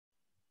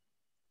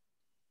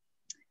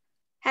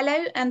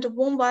Hello and a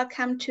warm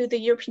welcome to the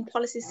European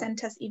Policy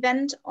Centre's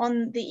event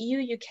on the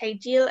EU-UK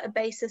deal, a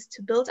basis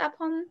to build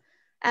upon.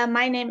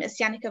 My name is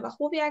Jannike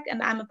Wachowiak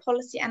and I'm a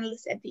policy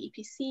analyst at the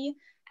EPC,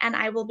 and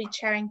I will be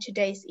chairing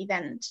today's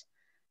event.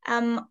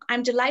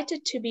 I'm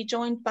delighted to be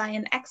joined by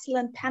an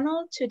excellent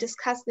panel to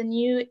discuss the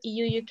new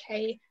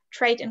EU-UK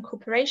Trade and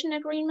Cooperation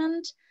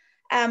Agreement.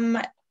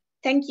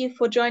 Thank you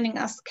for joining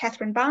us,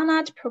 Catherine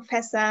Barnard,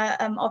 Professor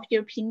of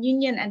European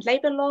Union and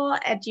Labour Law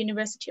at the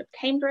University of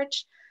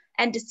Cambridge,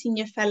 and a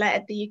senior fellow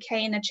at the UK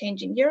in a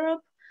Changing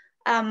Europe.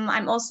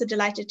 I'm also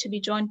delighted to be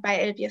joined by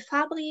Elvire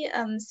Fabry,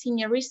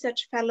 senior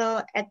research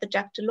fellow at the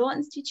Jacques Delors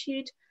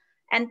Institute,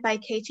 and by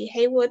Katy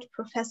Hayward,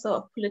 professor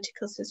of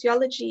political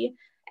sociology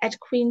at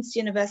Queen's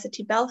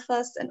University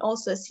Belfast, and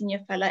also a senior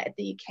fellow at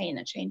the UK in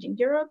a Changing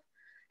Europe.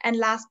 And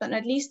last but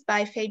not least,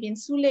 by Fabian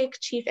Zuleeg,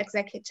 chief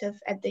executive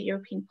at the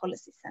European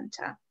Policy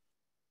Centre.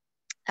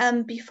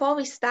 Before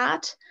we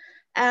start,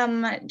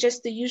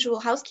 just the usual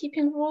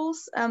housekeeping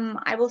rules.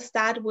 I will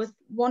start with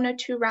 1 or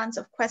 2 rounds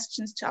of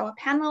questions to our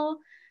panel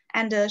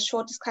and a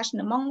short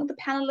discussion among the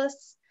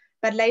panelists.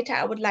 But later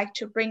I would like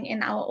to bring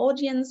in our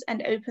audience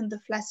and open the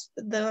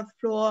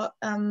floor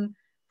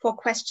for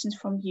questions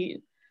from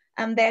you.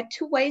 There are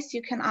 2 ways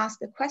you can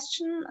ask a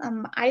question.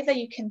 Either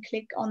you can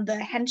click on the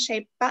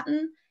hand-shaped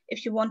button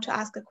if you want to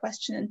ask a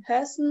question in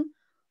person,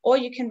 or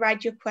you can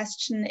write your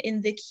question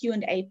in the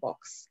Q&A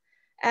box.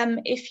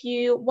 If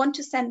you want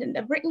to send in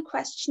a written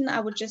question, I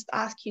would just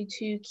ask you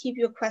to keep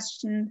your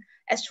question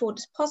as short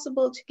as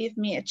possible to give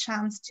me a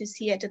chance to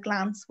see at a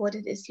glance what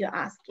it is you're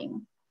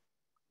asking.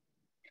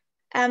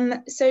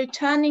 So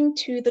turning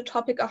to the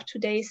topic of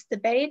today's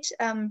debate,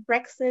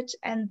 Brexit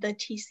and the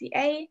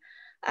TCA.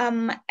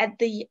 At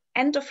the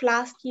end of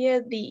last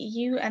year, the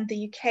EU and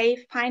the UK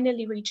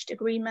finally reached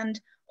agreement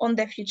on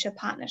their future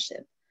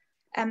partnership.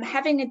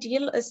 Having a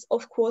deal is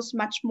of course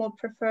much more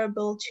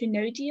preferable to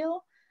no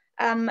deal.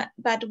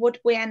 But what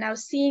we are now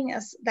seeing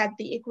is that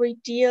the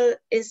agreed deal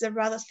is a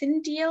rather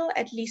thin deal,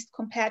 at least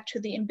compared to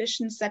the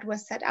ambitions that were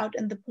set out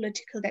in the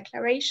political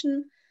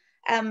declaration.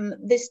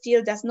 This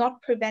deal does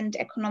not prevent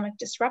economic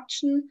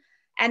disruption,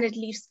 and it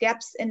leaves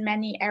gaps in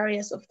many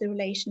areas of the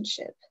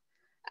relationship.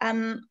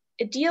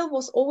 A deal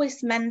was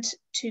always meant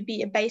to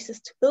be a basis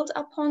to build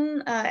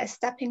upon, a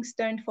stepping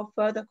stone for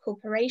further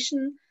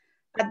cooperation.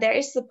 But there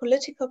is the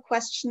political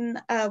question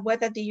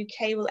whether the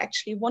UK will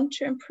actually want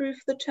to improve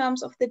the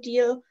terms of the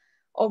deal,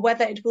 or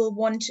whether it will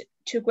want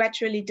to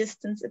gradually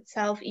distance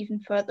itself even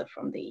further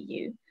from the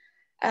EU.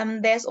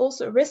 There's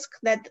also a risk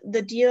that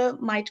the deal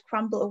might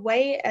crumble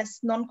away, as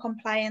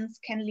non-compliance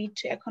can lead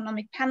to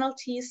economic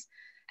penalties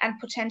and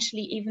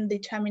potentially even the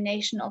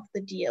termination of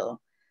the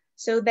deal.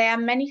 So there are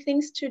many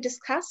things to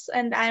discuss,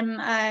 and I'm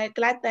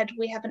glad that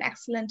we have an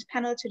excellent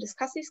panel to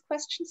discuss these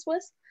questions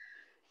with.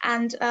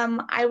 And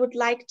I would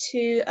like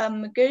to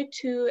go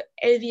to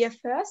Elvire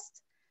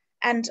first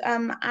and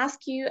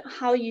ask you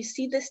how you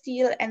see this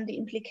deal and the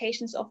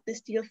implications of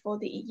this deal for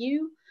the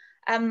EU.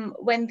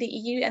 When the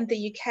EU and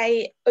the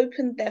UK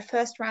opened their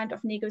first round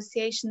of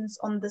negotiations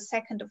on the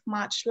 2nd of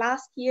March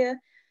last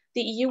year,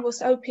 the EU was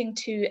hoping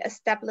to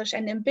establish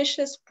an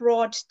ambitious,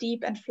 broad,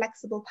 deep and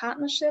flexible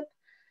partnership.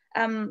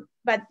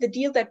 But the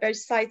deal that both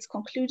sides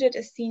concluded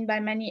is seen by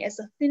many as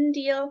a thin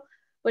deal,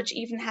 which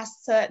even has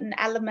certain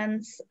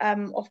elements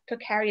of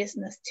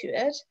precariousness to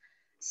it.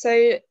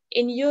 So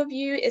in your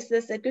view, is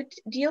this a good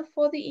deal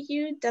for the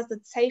EU? Does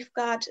it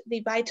safeguard the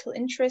vital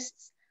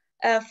interests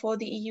for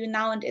the EU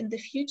now and in the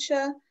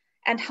future?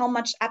 And how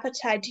much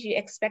appetite do you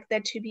expect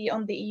there to be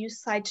on the EU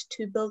side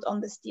to build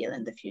on this deal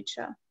in the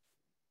future?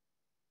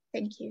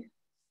 Thank you.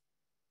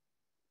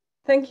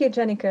 Thank you,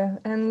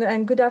 Jannike,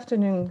 and good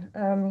afternoon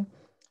to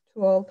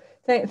all.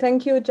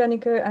 Thank you,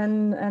 Jannike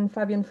and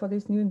Fabian, for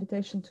this new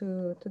invitation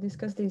to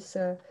discuss this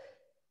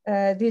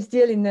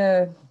deal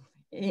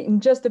in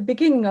just the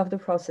beginning of the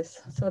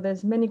process. So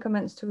there's many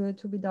comments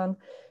to be done.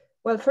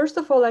 Well, first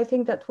of all, I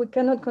think that we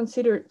cannot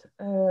consider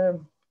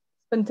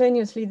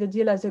spontaneously the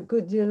deal as a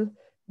good deal,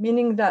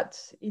 meaning that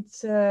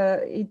it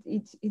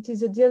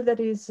is a deal that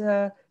is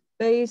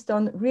based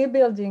on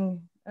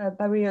rebuilding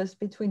barriers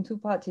between 2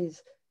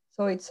 parties.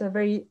 So it's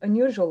very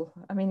unusual.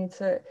 I mean, it's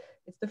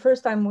the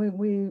first time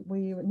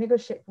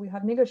we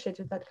have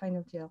negotiated that kind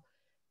of deal.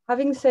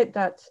 Having said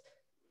that,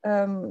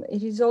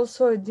 it is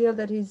also a deal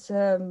that is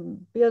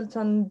built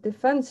on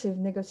defensive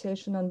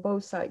negotiation on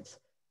both sides,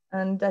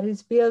 and that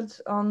is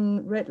built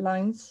on red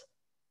lines.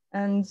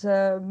 And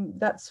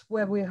that's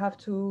where we have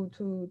to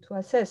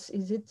assess.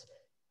 Is it?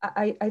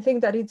 I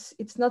think that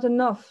it's not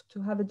enough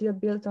to have a deal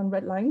built on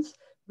red lines.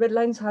 Red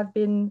lines have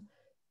been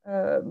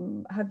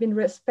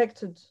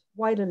respected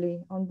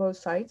widely on both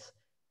sides.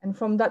 And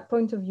from that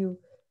point of view,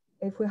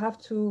 if we have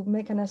to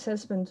make an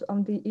assessment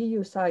on the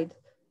EU side,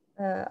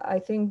 I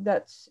think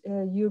that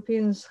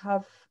Europeans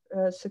have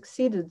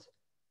succeeded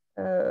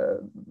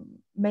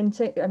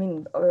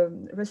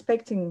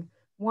respecting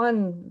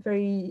one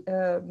very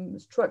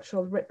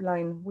structural red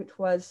line, which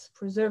was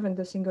preserving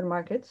the single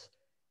market,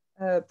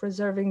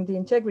 preserving the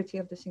integrity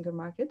of the single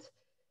market.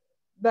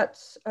 But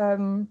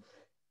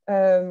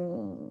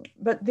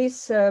But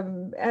this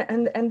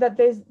and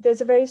that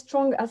there's a very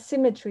strong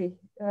asymmetry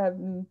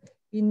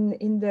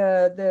in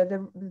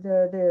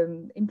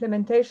the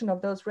implementation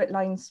of those red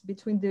lines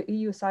between the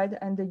EU side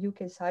and the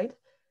UK side.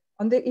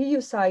 On the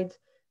EU side,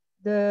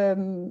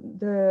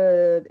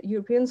 the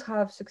Europeans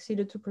have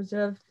succeeded to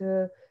preserve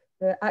the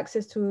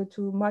access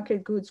to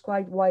market goods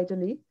quite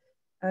widely,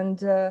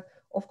 and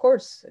of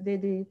course,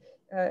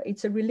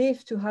 it's a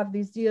relief to have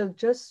this deal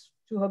just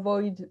to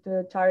avoid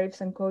the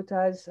tariffs and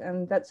quotas,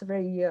 and that's a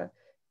very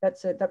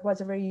that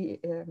was a very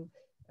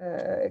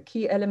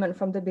key element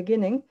from the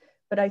beginning.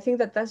 But I think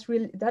that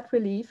that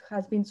relief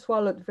has been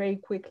swallowed very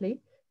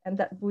quickly, and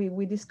that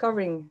we're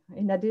discovering,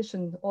 in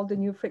addition, all the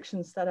new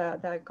frictions that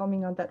are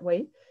coming on that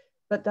way.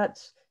 But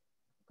that's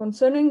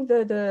concerning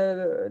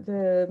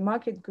the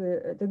market,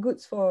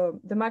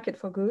 the market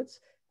for goods.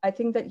 I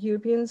think that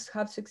Europeans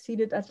have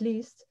succeeded at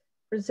least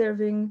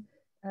preserving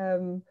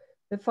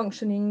the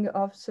functioning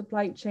of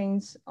supply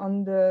chains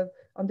on the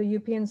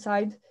European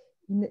side.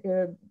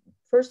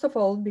 First of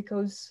all,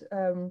 because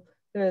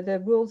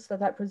the rules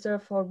that I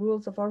preserve for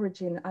rules of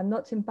origin are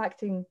not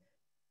impacting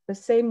the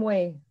same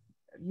way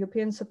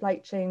European supply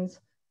chains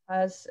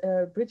as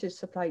British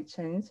supply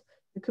chains.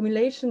 The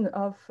accumulation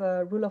of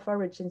rule of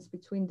origins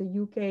between the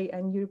UK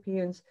and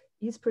Europeans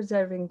is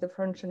preserving the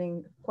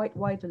functioning quite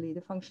widely,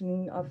 the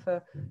functioning of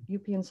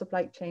European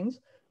supply chains.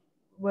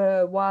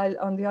 While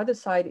on the other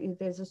side,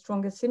 there's a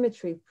stronger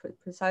symmetry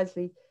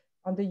precisely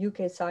on the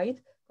UK side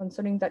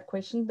concerning that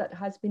question that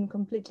has been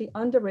completely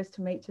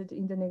underestimated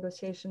in the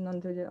negotiation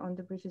on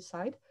the British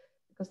side,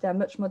 because they are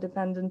much more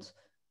dependent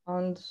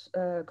on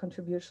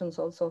contributions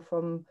also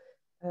from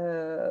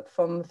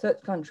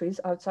third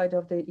countries outside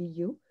of the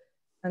EU.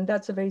 And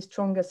that's a very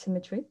strong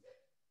asymmetry.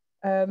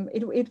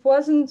 It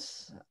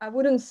wasn't, I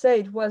wouldn't say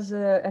it was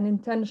an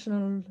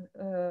intentional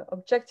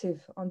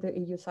objective on the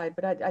EU side,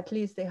 but at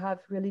least they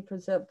have really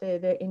preserved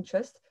their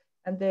interest,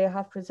 and they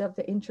have preserved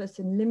the interest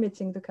in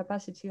limiting the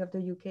capacity of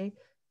the UK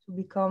to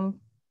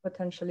become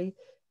potentially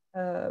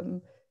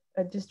a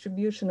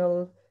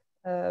distributional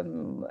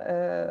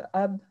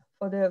hub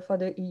for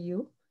the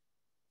EU,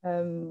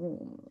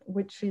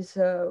 which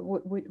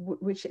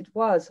it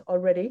was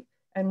already,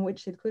 and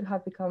which it could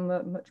have become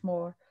much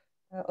more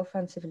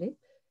offensively.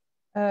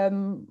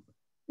 In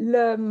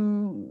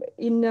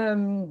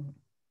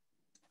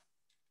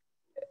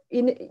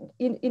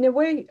a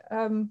way,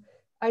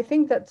 I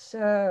think that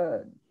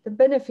the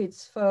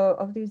benefits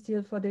of this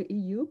deal for the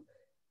EU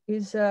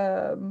is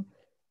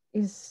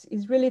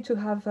really to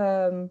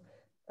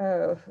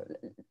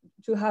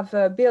have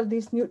built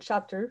this new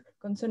chapter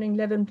concerning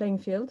level playing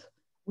field,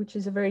 which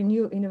is a very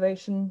new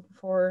innovation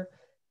for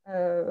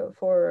a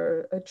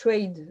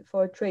trade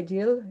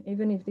deal,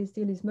 even if this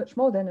deal is much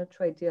more than a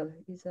trade deal.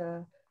 It's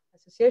an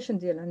association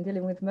deal and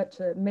dealing with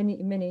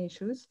many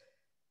issues.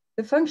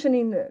 The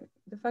functioning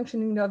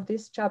of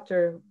this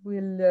chapter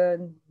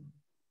will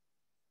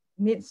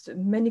needs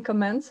many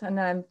comments,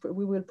 and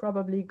we will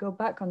probably go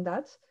back on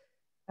that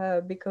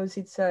because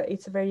it's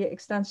a very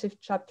extensive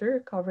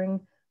chapter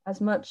covering as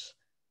much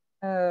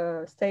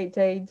state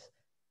aid.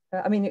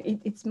 I mean,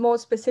 it's more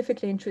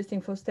specifically interesting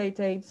for state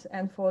aids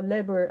and for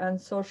labor and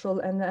social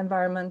and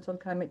environmental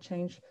climate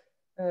change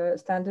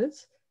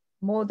standards,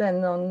 more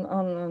than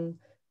on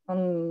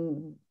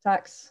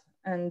tax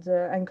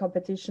and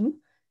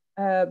competition.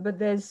 But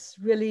there's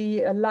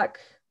really a lack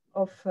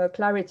of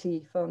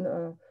clarity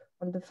on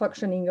the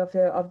functioning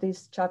of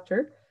this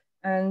chapter.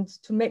 And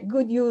to make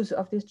good use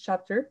of this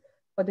chapter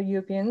for the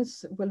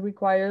Europeans will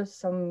require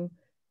some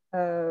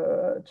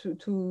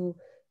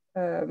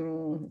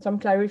some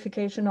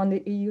clarification on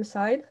the EU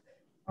side,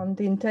 on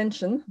the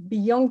intention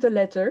beyond the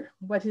letter.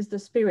 What is the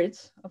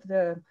spirit of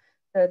the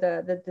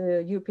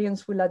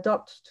Europeans will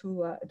adopt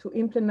to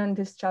implement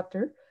this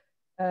chapter?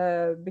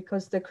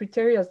 Because the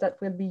criteria that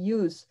will be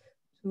used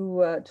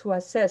to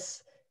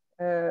assess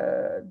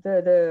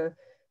the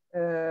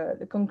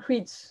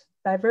concrete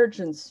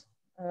divergence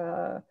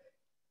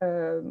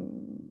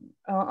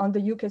on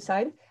the UK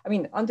side. I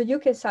mean, on the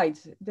UK side,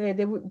 they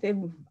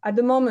at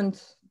the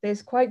moment,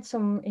 there's quite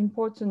some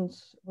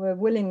important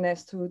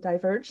willingness to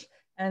diverge,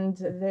 and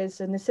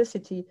there's a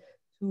necessity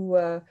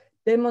to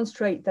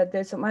demonstrate that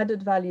there's some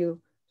added value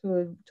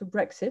to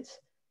Brexit.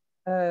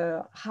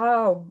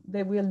 How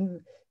they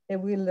will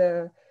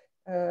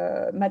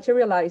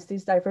materialize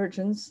this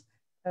divergence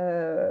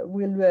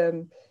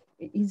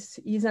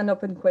is an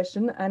open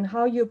question, and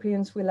how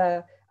Europeans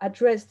will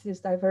address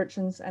this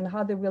divergence and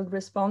how they will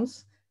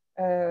respond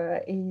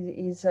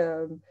is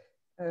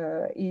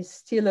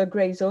still a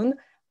gray zone.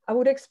 I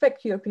would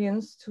expect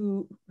Europeans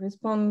to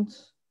respond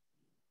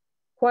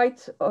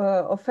quite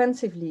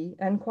offensively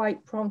and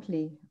quite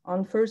promptly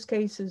on first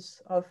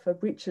cases of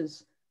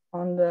breaches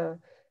on the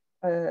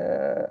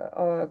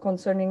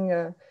concerning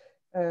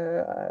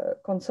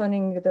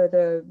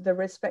the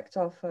respect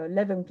of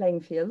level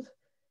playing field,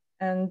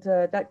 and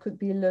that could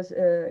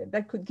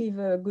give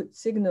a good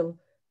signal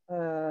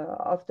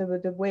of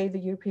the way the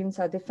Europeans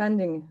are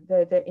defending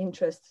their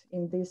interest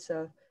in this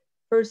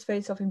first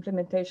phase of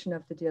implementation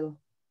of the deal.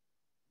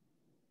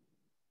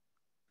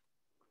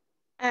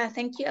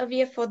 Thank you,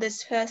 Elvire, for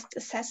this first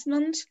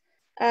assessment.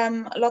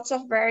 Lots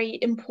of very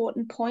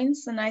important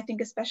points, and I think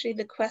especially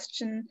the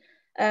question,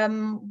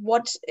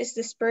 what is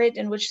the spirit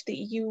in which the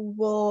EU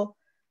will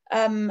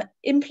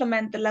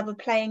implement the level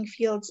playing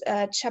field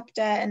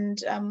chapter,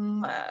 and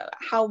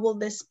how will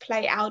this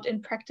play out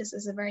in practice,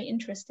 is a very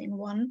interesting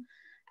one.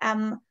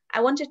 I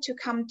wanted to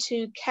come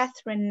to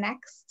Catherine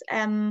next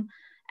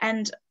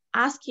and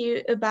ask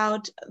you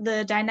about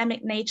the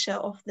dynamic nature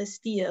of this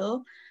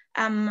deal.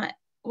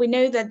 We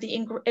know that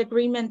the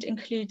agreement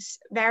includes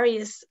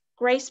various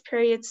grace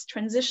periods,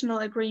 transitional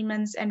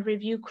agreements, and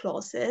review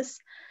clauses.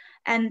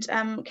 And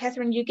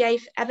Catherine, you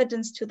gave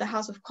evidence to the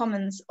House of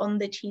Commons on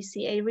the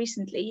TCA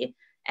recently.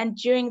 And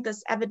during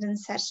this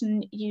evidence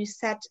session, you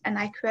said, and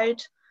I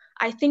quote,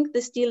 "I think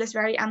this deal is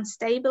very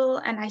unstable.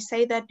 And I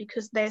say that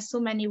because there are so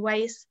many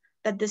ways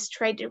that this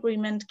trade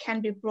agreement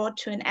can be brought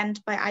to an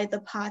end by either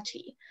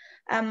party."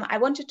 I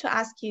wanted to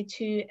ask you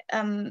to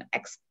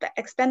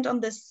expand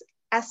on this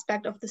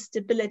aspect of the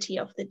stability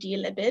of the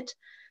deal a bit,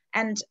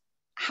 and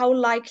how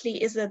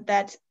likely is it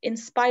that in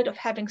spite of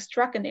having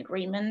struck an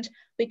agreement,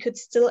 we could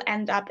still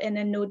end up in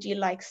a no deal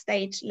like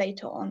state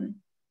later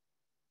on?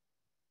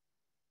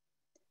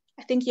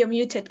 I think you're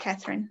muted,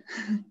 Catherine.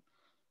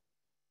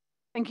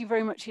 Thank you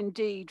very much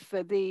indeed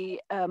for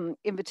the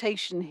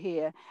invitation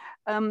here.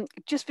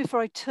 Just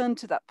before I turn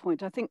to that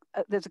point, I think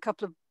there's a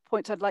couple of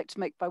points I'd like to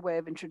make by way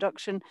of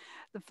introduction.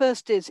 The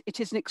first is,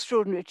 it is an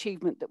extraordinary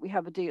achievement that we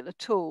have a deal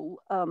at all.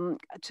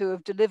 To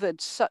have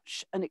delivered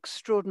such an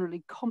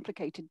extraordinarily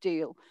complicated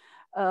deal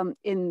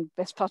in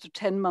best part of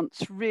 10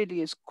 months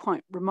really is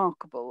quite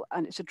remarkable,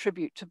 and it's a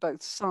tribute to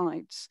both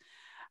sides.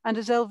 And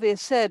as Elvire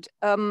said,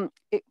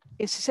 it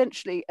is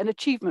essentially an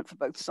achievement for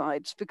both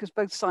sides, because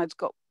both sides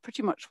got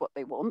pretty much what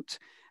they want,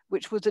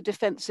 which was a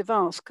defensive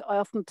ask. I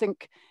often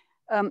think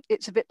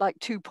it's a bit like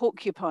two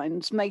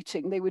porcupines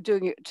mating. They were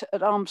doing it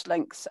at arm's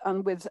length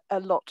and with a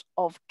lot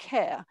of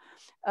care,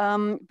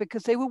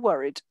 because they were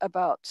worried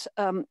about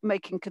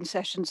making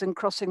concessions and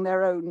crossing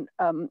their own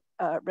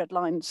red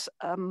lines,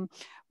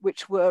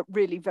 which were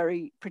really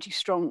pretty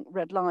strong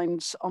red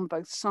lines on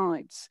both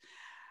sides.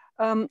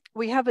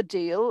 We have a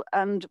deal,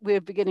 and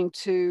we're beginning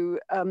to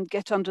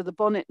get under the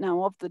bonnet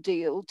now of the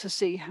deal to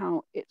see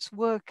how it's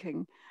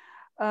working.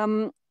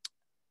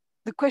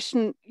 The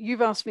question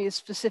you've asked me is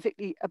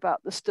specifically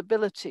about the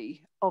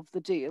stability of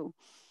the deal.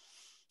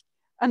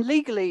 And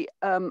legally,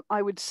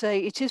 I would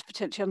say it is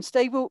potentially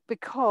unstable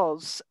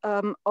because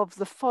of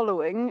the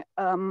following.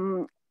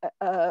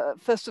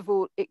 First of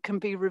all, it can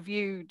be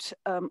reviewed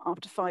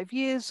after 5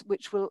 years,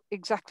 which will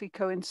exactly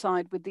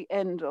coincide with the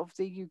end of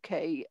the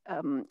UK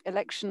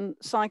election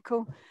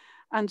cycle.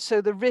 And so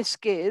the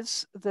risk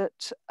is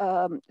that,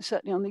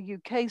 certainly on the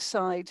UK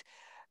side,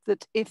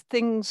 that if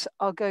things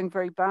are going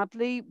very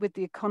badly with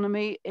the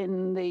economy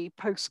in the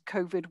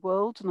post-COVID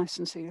world, and I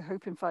sincerely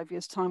hope in 5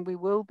 years' time we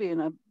will be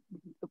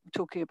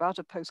talking about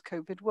a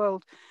post-COVID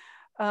world,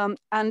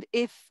 and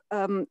if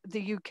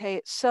the UK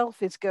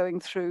itself is going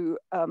through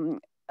an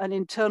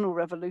internal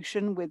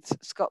revolution with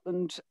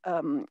Scotland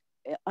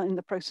in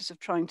the process of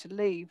trying to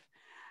leave,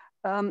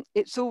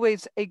 it's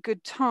always a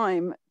good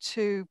time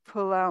to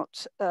pull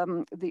out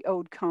the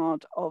old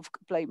card of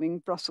blaming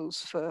Brussels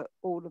for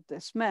all of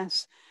this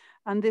mess.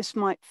 And this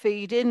might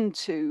feed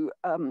into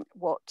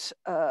what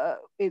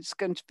is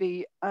going to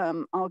be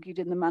argued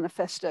in the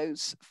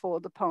manifestos for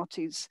the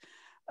parties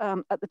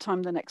at the time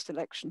of the next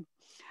election.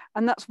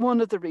 And that's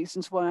one of the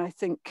reasons why I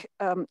think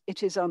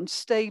it is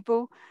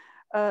unstable.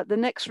 The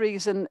next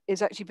reason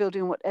is actually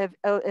building on what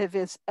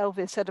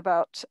Elvire said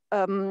about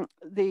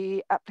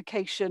the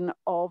application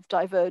of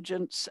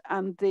divergence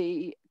and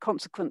the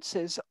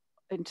consequences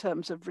in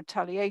terms of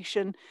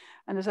retaliation.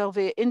 And as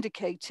Elvire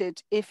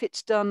indicated, if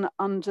it's done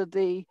under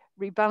the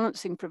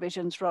rebalancing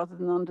provisions rather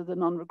than under the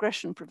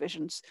non-regression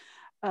provisions,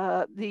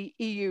 the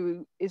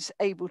EU is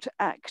able to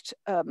act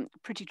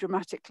pretty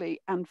dramatically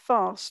and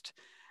fast.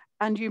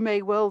 And you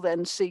may well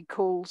then see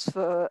calls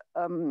for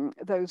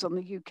those on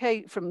the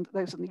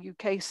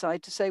UK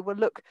side to say, well,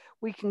 look,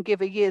 we can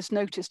give a year's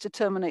notice to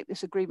terminate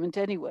this agreement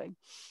anyway.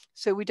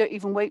 So we don't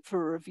even wait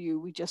for a review,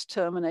 we just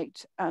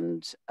terminate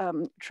and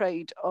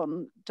trade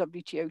on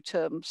WTO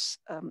terms,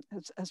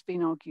 has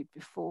been argued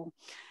before.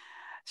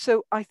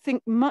 So I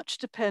think much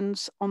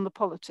depends on the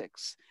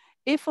politics.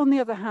 If, on the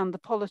other hand, the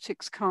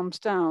politics calms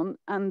down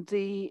and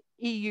the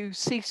EU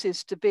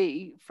ceases to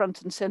be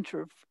front and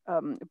centre of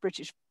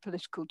British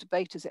political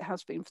debate, as it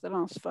has been for the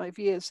last 5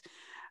 years,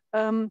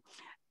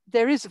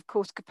 there is, of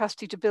course,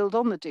 capacity to build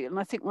on the deal. And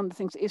I think one of the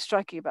things that is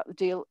striking about the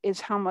deal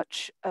is how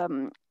much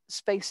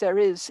space there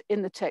is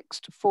in the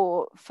text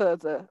for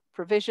further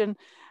provision.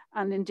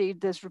 And indeed,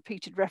 there's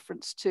repeated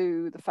reference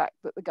to the fact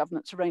that the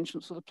governance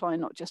arrangements will apply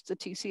not just to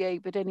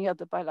TCA, but any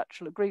other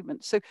bilateral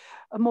agreement. So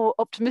a more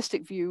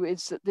optimistic view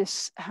is that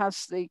this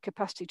has the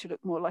capacity to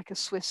look more like a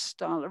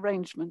Swiss-style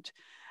arrangement.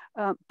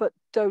 But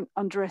don't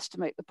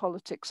underestimate the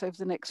politics over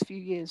the next few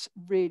years.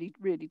 Really,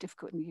 really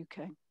difficult in the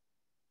UK.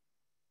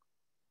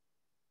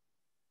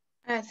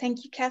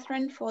 Thank you,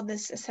 Catherine, for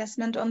this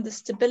assessment on the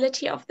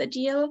stability of the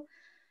deal.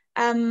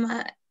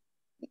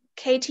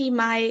 Katy,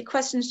 my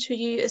question to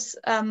you is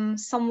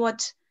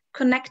somewhat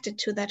connected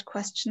to that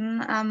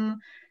question.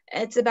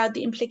 It's about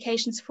the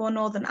implications for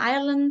Northern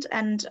Ireland,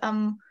 and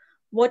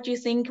what do you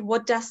think,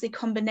 what does the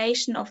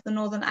combination of the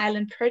Northern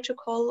Ireland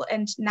Protocol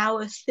and now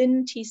a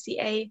thin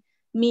TCA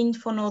mean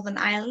for Northern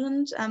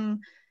Ireland?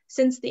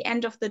 Since the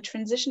end of the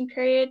transition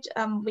period,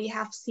 we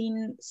have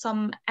seen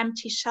some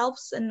empty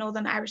shelves in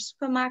Northern Irish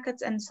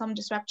supermarkets and some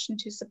disruption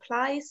to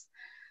supplies.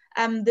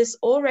 This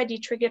already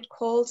triggered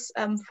calls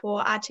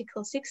for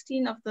Article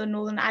 16 of the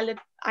Northern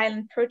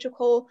Ireland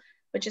Protocol,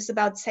 which is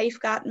about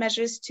safeguard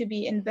measures to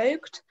be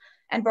invoked.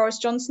 And Boris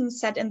Johnson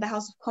said in the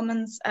House of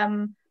Commons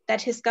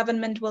that his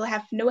government will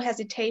have no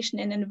hesitation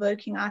in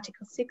invoking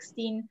Article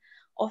 16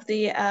 of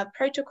the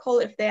protocol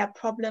if there are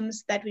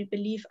problems that we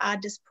believe are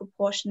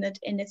disproportionate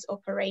in its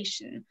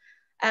operation.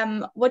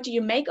 What do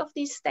you make of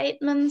these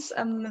statements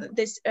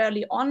this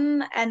early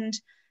on? And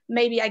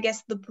maybe, I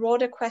guess, the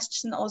broader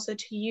question also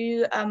to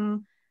you,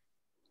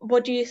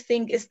 what do you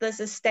think, is this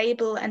a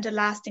stable and a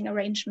lasting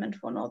arrangement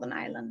for Northern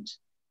Ireland?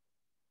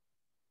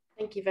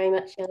 Thank you very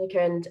much,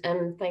 Jannike,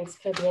 and thanks,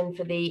 Fabian,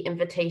 for the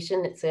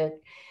invitation. It's a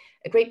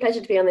great pleasure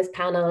to be on this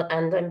panel,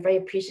 and I'm very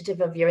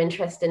appreciative of your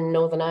interest in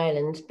Northern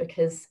Ireland,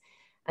 because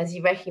as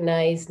you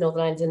recognise,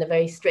 Northern Ireland's in a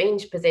very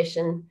strange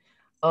position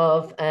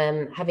of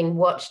having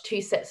watched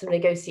two sets of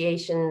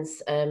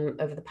negotiations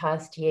over the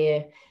past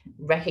year,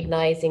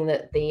 recognising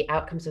that the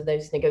outcomes of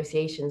those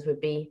negotiations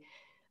would be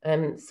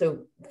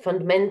so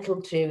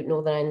fundamental to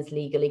Northern Ireland's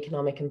legal,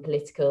 economic and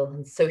political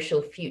and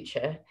social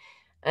future.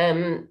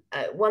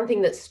 One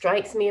thing that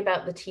strikes me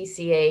about the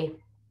TCA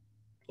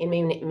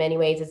in many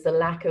ways is the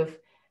lack of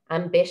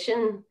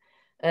ambition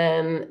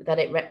that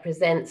it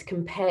represents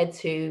compared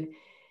to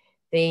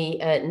the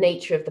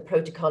nature of the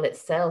protocol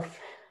itself.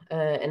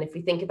 And if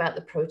we think about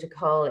the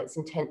protocol, its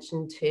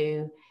intention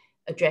to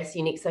address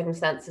unique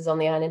circumstances on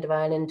the island of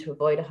Ireland, to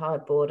avoid a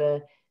hard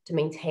border, to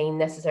maintain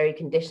necessary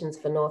conditions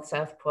for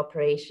North-South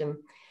cooperation,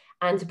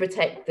 and to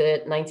protect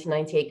the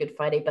 1998 Good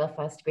Friday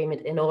Belfast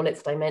Agreement in all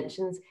its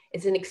dimensions.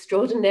 It's an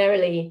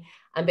extraordinarily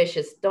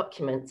ambitious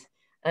document,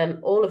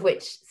 all of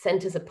which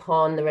centres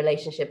upon the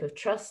relationship of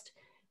trust,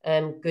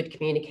 good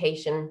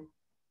communication,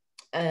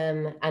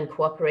 and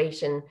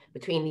cooperation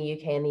between the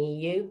UK and the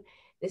EU.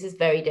 This is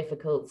very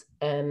difficult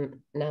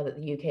now that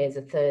the UK is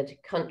a third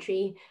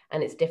country,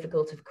 and it's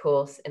difficult, of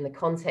course, in the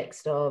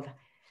context of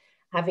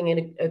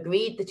having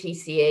agreed the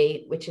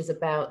TCA, which is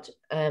about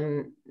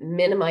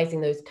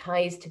minimising those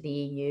ties to the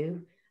EU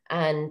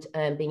and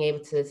being able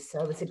to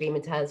sell this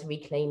agreement as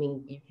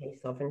reclaiming UK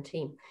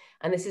sovereignty.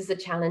 And this is the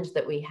challenge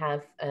that we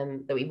have,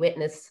 that we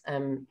witness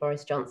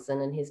Boris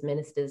Johnson and his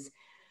ministers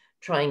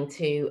trying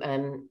to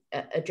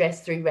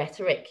address through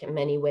rhetoric in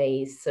many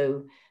ways.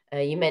 So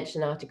you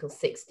mentioned Article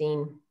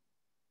 16.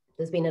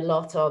 There's been a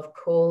lot of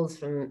calls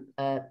from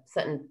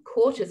certain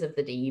quarters of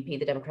the DUP,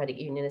 the Democratic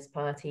Unionist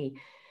Party,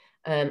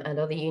 and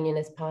other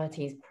unionist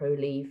parties,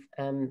 pro-leave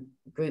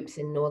groups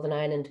in Northern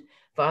Ireland,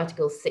 for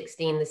Article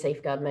 16, the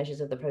safeguard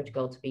measures of the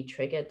protocol, to be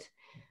triggered.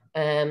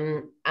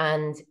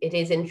 And it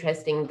is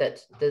interesting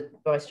that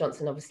Boris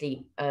Johnson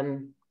obviously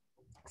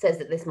says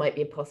that this might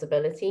be a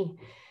possibility.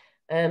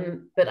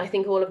 But I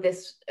think all of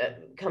this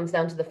comes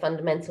down to the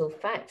fundamental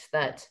fact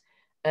that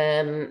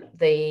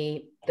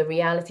the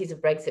realities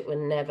of Brexit were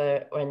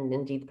never, and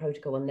indeed the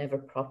protocol were never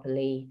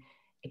properly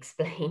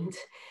explained.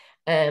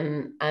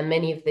 And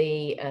many of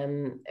the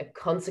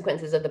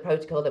consequences of the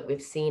protocol that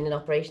we've seen in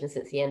operation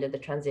since the end of the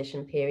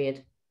transition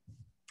period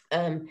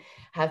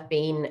have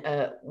been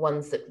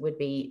ones that would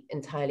be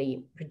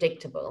entirely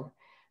predictable.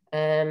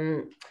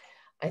 I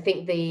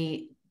think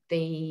the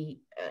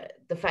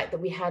fact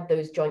that we had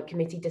those joint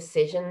committee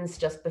decisions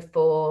just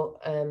before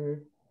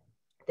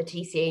the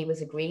TCA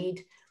was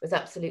agreed was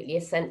absolutely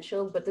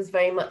essential, but there's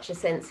very much a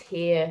sense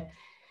here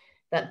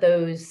that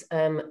those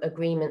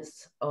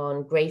agreements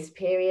on grace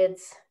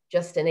periods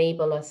just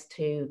enable us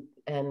to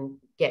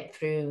get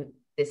through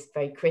this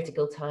very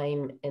critical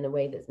time in a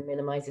way that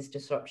minimizes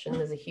disruption.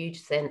 There's a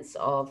huge sense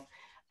of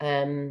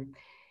the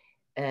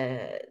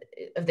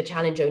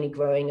challenge only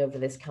growing over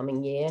this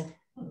coming year.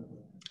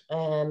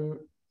 So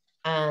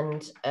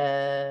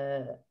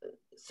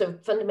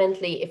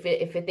fundamentally,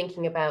 if we're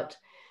thinking about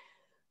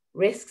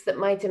risks that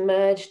might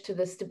emerge to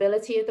the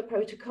stability of the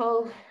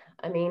protocol,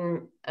 I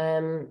mean,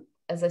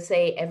 as I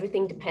say,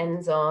 everything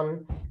depends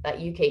on that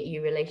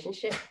UK-EU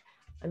relationship.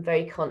 I'm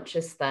very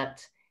conscious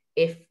that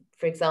if,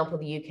 for example,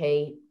 the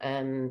UK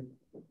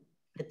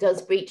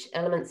does breach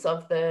elements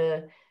of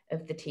the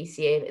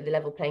TCA, the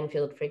level playing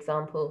field, for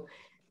example,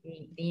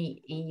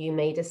 the EU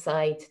may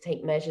decide to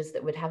take measures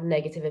that would have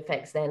negative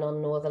effects then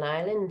on Northern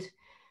Ireland,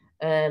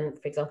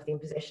 for example, the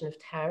imposition of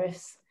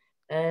tariffs.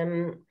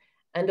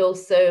 And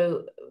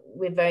also,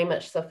 we're very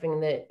much suffering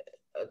the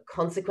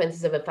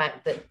consequences of the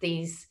fact that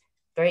these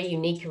very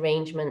unique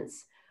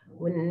arrangements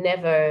were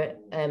never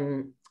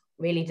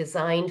really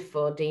designed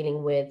for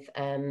dealing with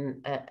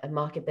a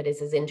market that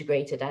is as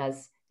integrated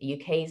as the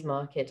UK's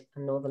market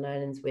and Northern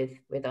Ireland's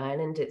with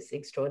Ireland. It's an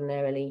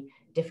extraordinarily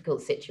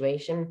difficult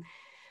situation.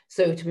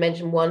 So to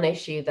mention one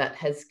issue that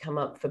has come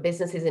up for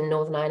businesses in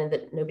Northern Ireland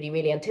that nobody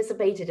really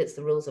anticipated, it's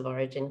the rules of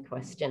origin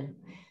question,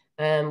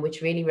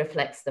 which really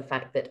reflects the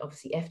fact that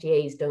obviously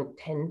FTAs don't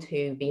tend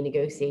to be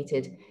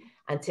negotiated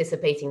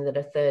anticipating that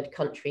a third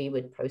country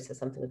would process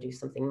something or do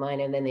something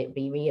minor and then it'd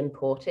be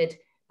re-imported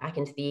back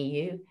into the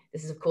EU.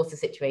 This is of course the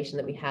situation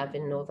that we have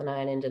in Northern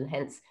Ireland, and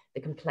hence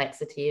the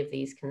complexity of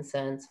these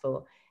concerns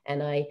for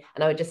NI,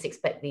 and I would just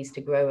expect these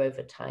to grow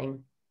over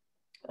time.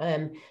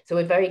 So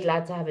we're very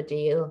glad to have a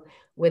deal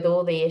with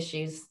all the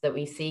issues that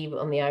we see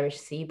on the Irish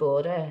Sea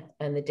border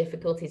and the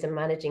difficulties in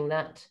managing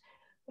that,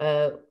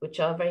 which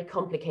are very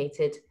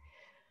complicated.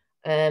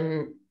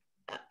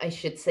 I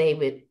should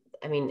say,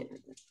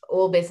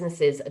 all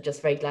businesses are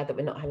just very glad that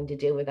we're not having to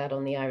deal with that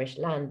on the Irish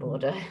land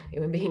border.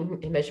 It would be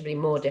immeasurably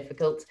more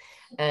difficult.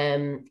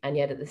 And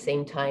yet at the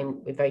same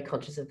time, we're very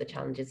conscious of the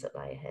challenges that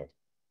lie ahead.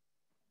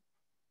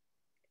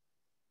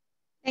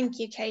 Thank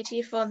you,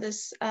 Katy, for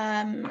this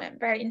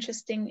very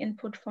interesting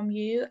input from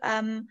you.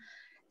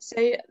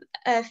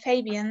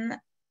 Fabian,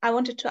 I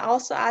wanted to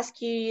also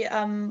ask you,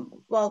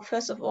 well,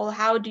 first of all,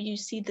 how do you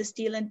see this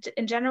deal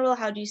in general?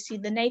 How do you see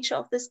the nature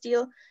of this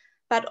deal?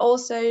 But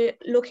also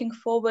looking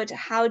forward,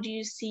 how do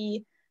you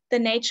see the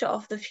nature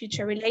of the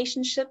future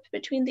relationship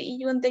between the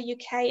EU and the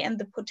UK and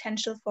the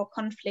potential for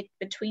conflict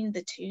between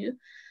the two?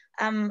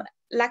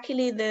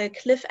 Luckily, the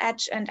cliff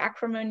edge and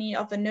acrimony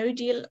of a no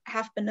deal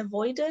have been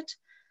avoided.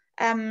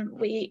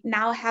 We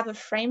now have a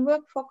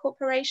framework for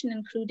cooperation,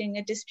 including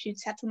a dispute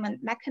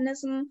settlement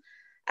mechanism.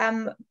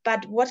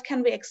 But what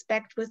can we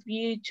expect with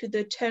view to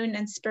the tone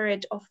and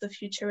spirit of the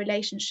future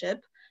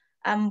relationship?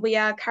 We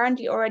are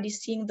currently already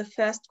seeing the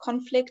first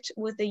conflict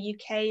with the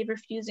UK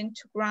refusing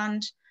to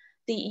grant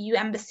the EU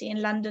embassy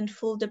in London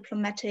full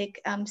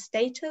diplomatic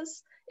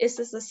status. Is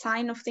this a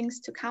sign of things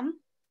to come?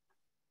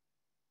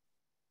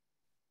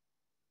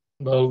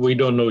 Well, we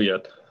don't know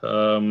yet.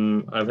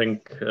 I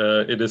think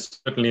it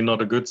is certainly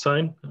not a good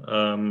sign,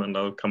 and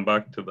I'll come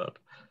back to that.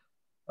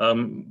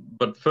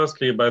 But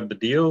firstly, about the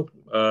deal,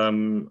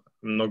 I'm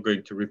not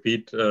going to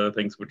repeat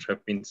things which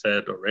have been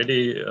said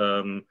already.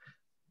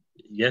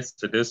 Yes,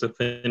 it is a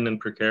thin and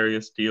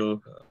precarious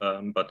deal,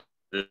 but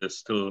it is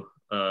still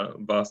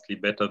vastly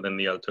better than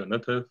the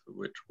alternative,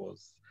 which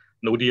was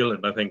no deal,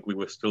 and I think we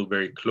were still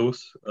very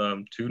close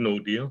to no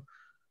deal.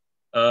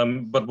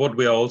 But what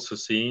we are also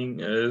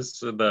seeing is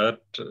that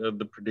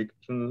the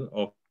prediction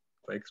of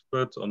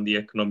experts on the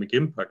economic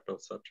impact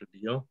of such a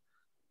deal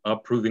are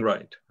proving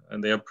right.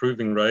 And they are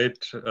proving right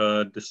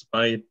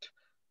despite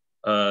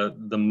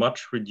the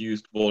much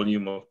reduced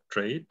volume of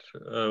trade,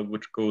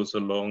 which goes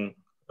along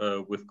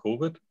with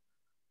COVID.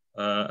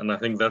 And I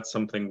think that's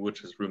something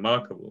which is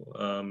remarkable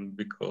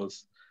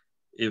because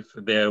if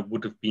there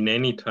would have been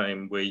any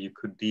time where you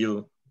could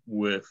deal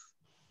with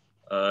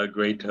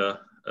greater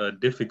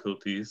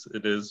difficulties,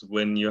 it is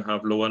when you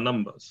have lower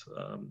numbers.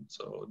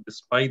 So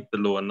despite the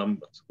lower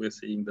numbers, we're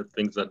seeing that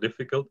things are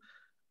difficult.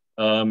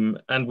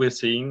 And we're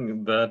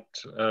seeing that,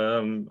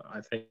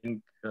 I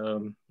think,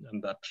 and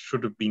that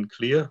should have been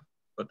clear,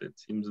 but it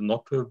seems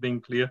not to have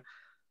been clear,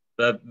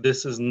 that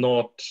this is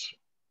not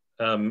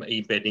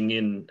a bedding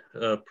in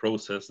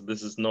process.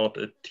 This is not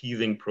a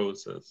teething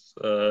process,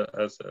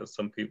 as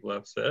some people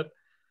have said,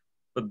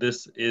 but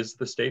this is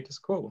the status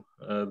quo.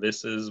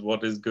 This is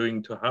what is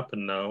going to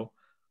happen now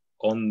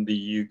on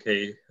the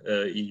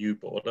UK-EU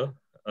border.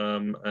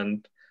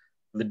 And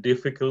the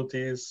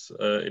difficulties,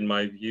 in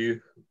my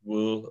view,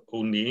 will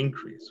only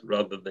increase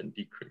rather than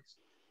decrease.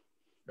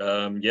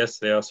 Yes,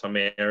 there are some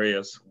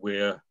areas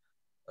where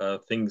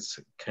things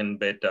can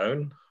bed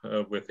down,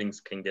 where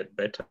things can get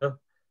better.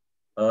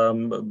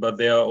 But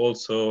there are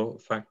also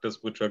factors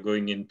which are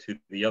going into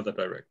the other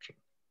direction.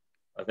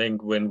 I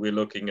think when we're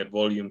looking at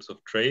volumes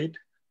of trade,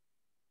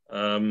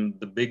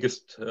 the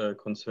biggest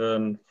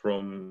concern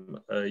from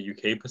a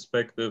UK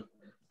perspective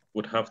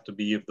would have to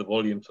be if the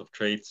volumes of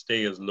trade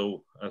stay as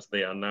low as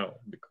they are now,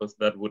 because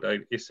that would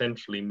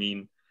essentially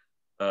mean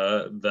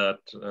that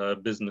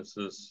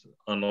businesses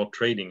are not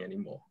trading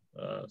anymore.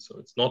 So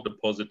it's not a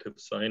positive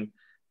sign.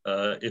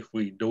 If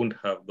we don't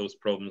have those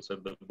problems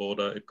at the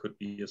border, it could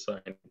be a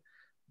sign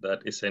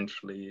that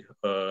essentially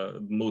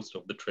most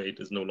of the trade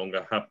is no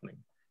longer happening.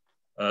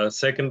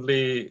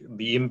 Secondly,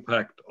 the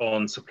impact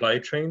on supply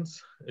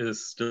chains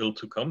is still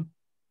to come.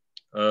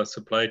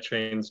 Supply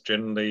chains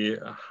generally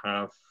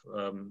have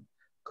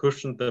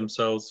cushioned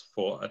themselves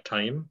for a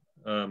time.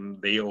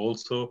 They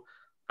also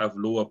have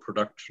lower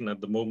production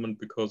at the moment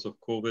because of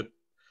COVID.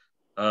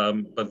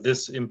 But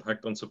this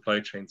impact on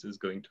supply chains is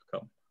going to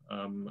come.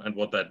 And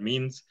what that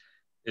means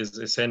is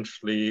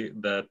essentially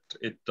that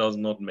it does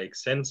not make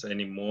sense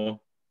anymore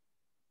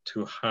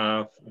to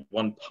have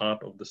one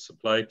part of the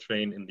supply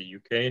chain in the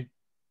UK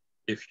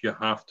if you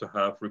have to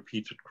have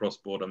repeated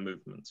cross-border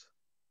movements.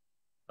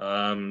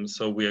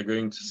 So we are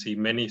going to see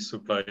many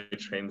supply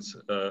chains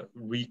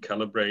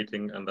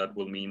recalibrating, and that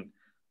will mean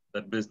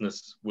that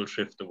business will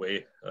shift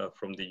away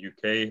from the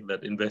UK,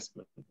 that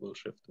investment will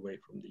shift away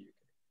from the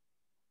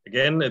UK.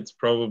 Again, it's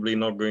probably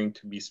not going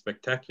to be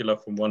spectacular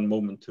from one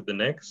moment to the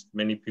next.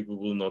 Many people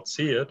will not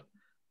see it,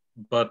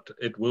 but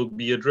it will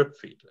be a drip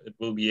feed. It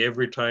will be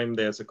every time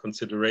there's a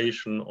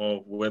consideration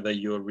of whether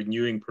you're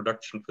renewing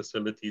production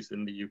facilities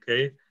in the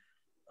UK,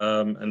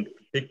 and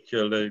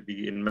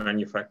particularly in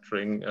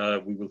manufacturing,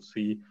 we will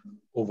see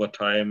over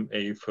time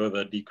a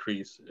further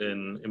decrease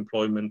in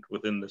employment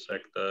within the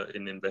sector,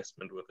 in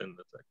investment within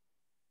the sector.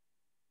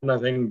 And I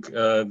think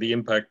the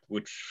impact,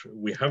 which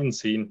we haven't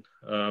seen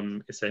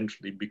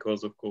essentially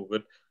because of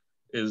COVID,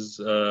 is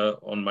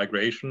on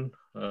migration.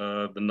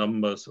 The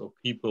numbers of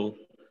people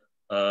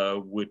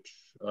which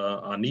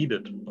are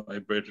needed by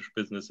British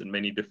business in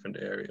many different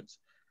areas.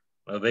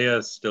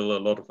 There's still a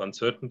lot of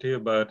uncertainty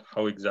about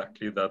how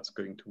exactly that's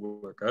going to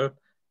work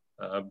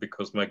out,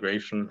 because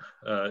migration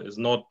is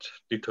not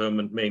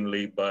determined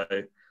mainly by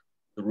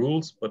the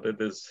rules, but it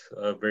is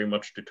very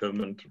much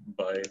determined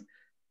by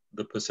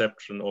the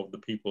perception of the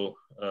people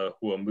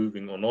who are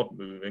moving or not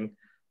moving.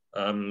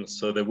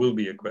 So there will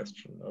be a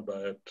question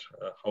about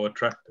how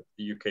attractive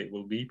the UK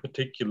will be,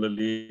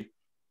 particularly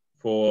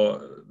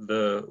for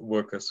the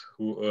workers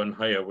who earn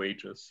higher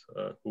wages,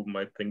 who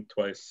might think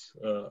twice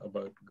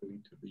about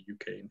going to the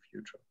UK in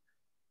future.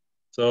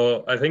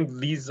 So I think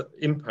these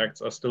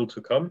impacts are still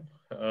to come.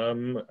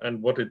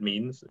 And what it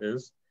means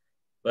is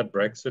that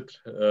Brexit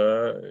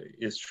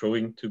is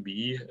showing to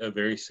be a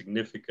very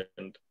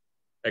significant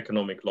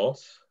economic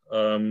loss.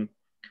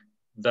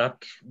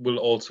 That will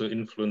also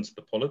influence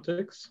the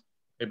politics.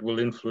 It will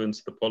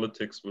influence the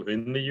politics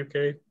within the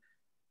UK,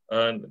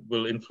 and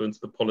will influence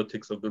the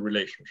politics of the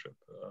relationship.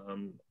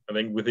 I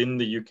think within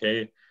the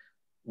UK,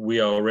 we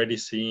are already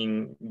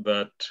seeing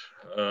that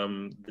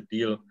the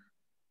deal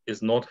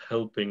is not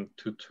helping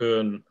to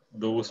turn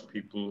those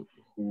people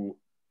who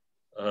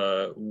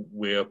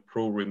were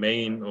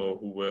pro-Remain or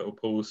who were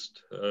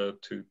opposed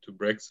to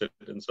Brexit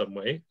in some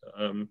way.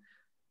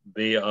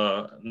 They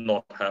are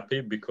not happy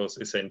because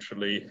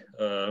essentially,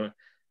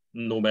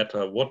 no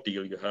matter what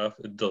deal you have,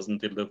 it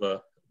doesn't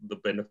deliver the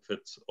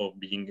benefits of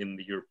being in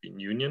the European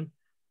Union.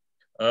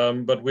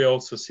 But we're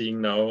also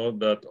seeing now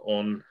that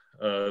on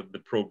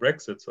the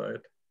pro-Brexit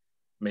side,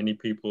 many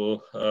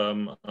people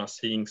are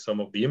seeing some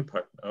of the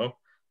impact now.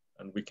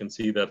 And we can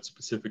see that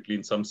specifically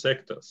in some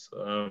sectors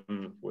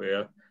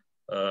where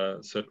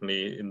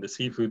certainly in the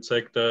seafood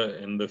sector,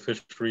 in the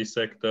fishery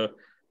sector,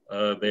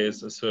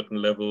 there's a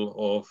certain level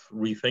of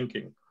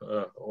rethinking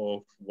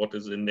of what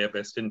is in their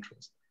best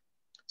interest.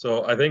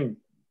 So I think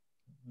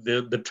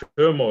the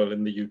turmoil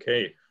in the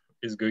UK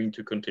is going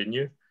to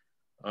continue.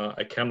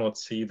 I cannot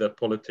see that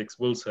politics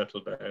will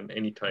settle down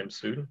anytime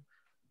soon.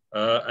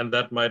 And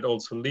that might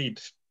also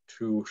lead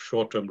to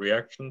short-term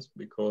reactions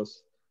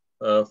because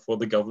for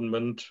the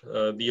government,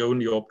 the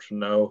only option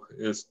now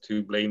is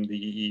to blame the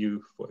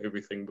EU for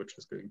everything which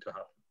is going to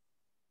happen.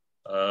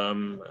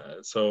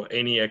 So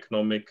any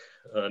economic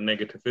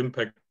negative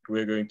impact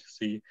we're going to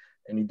see,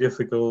 any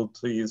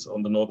difficulties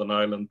on the Northern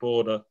Ireland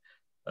border,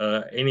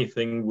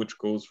 anything which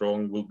goes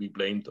wrong will be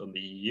blamed on the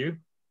EU.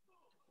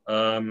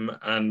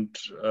 And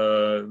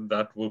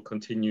that will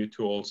continue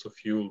to also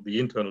fuel the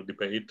internal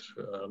debate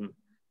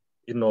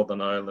in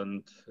Northern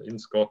Ireland, in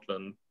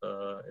Scotland,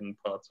 in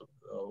parts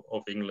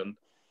of England.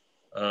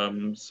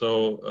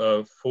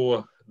 So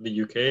for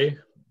the UK,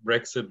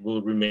 Brexit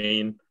will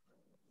remain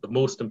the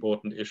most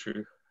important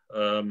issue,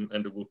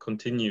 and it will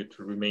continue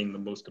to remain the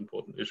most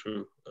important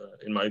issue,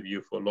 in my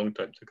view, for a long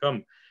time to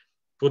come.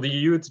 For the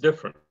EU, it's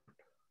different.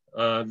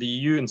 The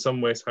EU in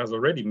some ways has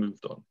already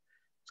moved on.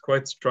 It's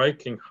quite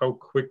striking how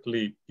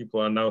quickly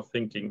people are now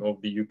thinking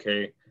of the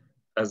UK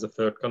as a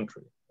third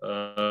country.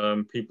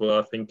 People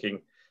are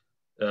thinking,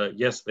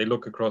 yes, they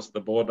look across the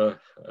border,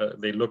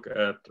 they look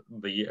at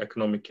the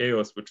economic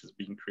chaos which is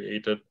being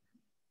created.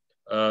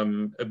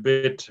 A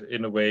bit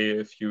in a way,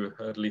 if you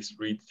at least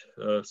read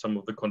some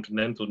of the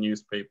continental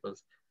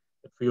newspapers,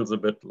 it feels a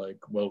bit like,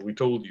 well, we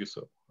told you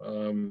so.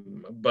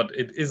 But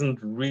it isn't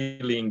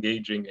really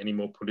engaging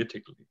anymore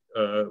politically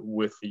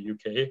with the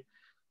UK.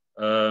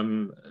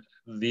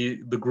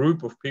 The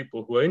group of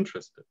people who are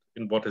interested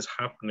in what is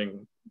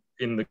happening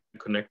in the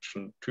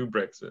connection to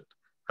Brexit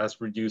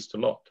has reduced a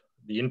lot.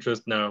 The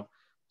interest now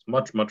is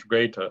much, much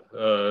greater,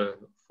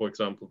 for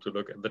example, to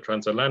look at the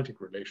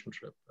transatlantic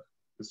relationship,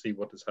 to see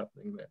what is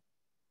happening there.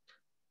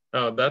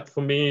 Now, that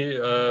for me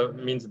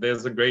means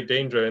there's a great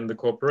danger in the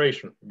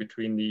cooperation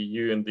between the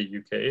EU and the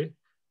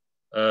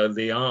UK.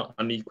 They are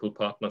unequal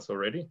partners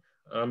already,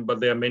 but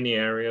there are many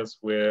areas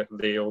where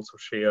they also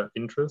share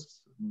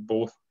interests,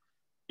 both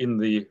in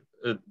the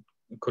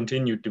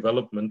continued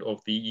development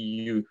of the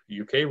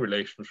EU-UK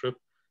relationship,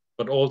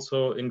 but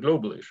also in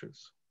global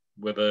issues,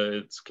 whether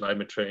it's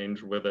climate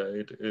change, whether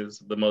it is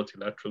the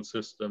multilateral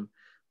system,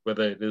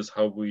 whether it is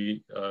how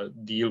we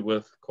deal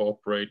with,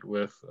 cooperate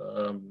with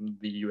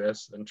the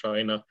US and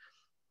China.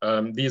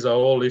 These are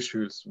all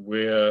issues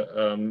where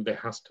there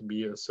has to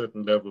be a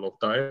certain level of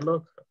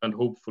dialogue and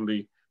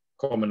hopefully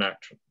common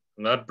action.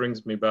 And that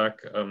brings me back,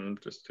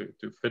 just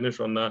to finish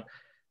on that,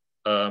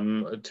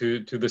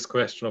 to this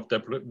question of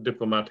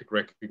diplomatic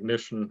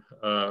recognition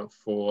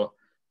for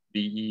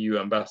the EU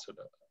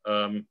ambassador.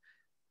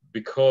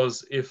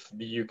 Because if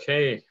the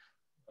UK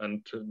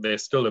And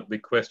there's still a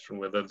big question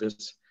whether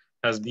this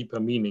has deeper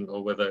meaning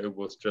or whether it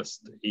was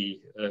just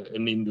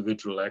an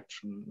individual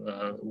action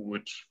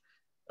which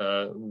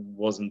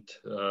wasn't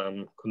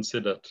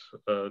considered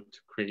to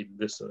create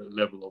this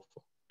level of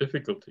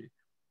difficulty.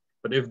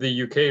 But if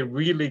the UK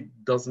really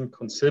doesn't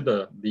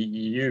consider the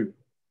EU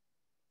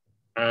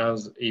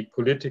as a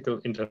political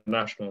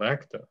international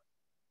actor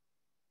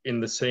in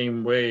the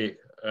same way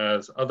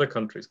as other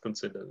countries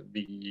consider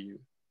the EU,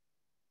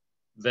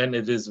 then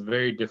it is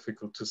very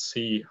difficult to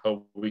see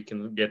how we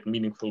can get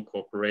meaningful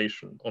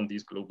cooperation on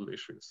these global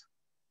issues.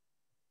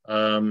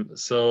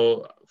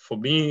 So for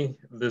me,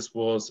 this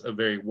was a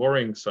very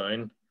worrying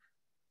sign,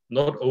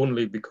 not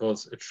only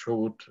because it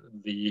showed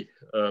the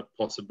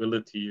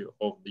possibility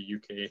of the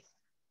UK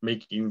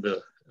making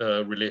the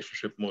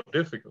relationship more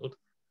difficult,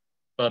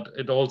 but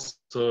it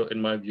also,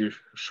 in my view,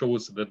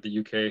 shows that the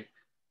UK,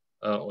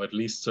 or at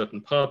least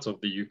certain parts of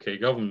the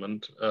UK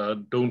government,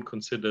 don't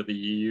consider the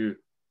EU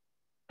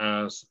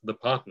as the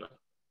partner,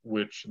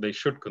 which they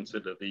should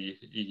consider the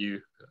EU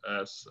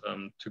as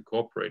to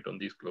cooperate on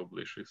these global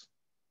issues.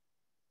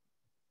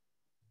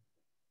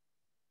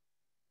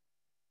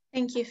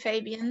 Thank you,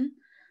 Fabian.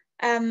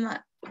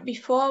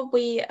 Before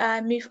we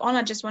move on,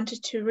 I just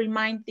wanted to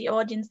remind the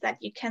audience that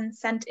you can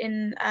send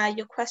in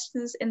your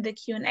questions in the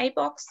Q&A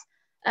box,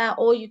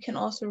 or you can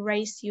also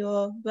raise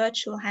your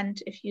virtual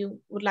hand if you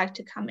would like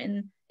to come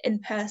in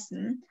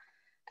person.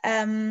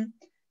 Yeah,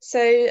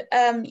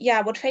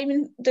 what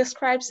Fabian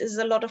describes is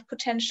a lot of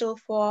potential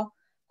for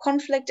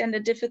conflict and a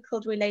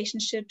difficult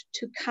relationship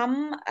to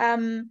come.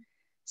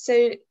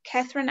 So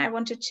Catherine, I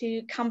wanted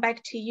to come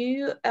back to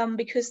you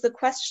because the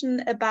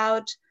question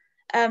about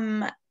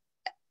an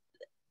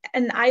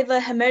either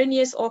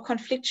harmonious or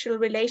conflictual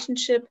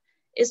relationship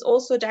is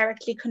also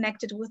directly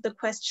connected with the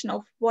question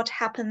of what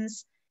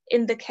happens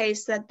in the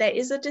case that there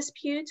is a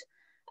dispute.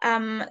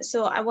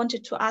 So I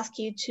wanted to ask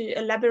you to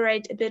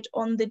elaborate a bit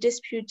on the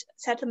dispute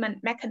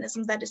settlement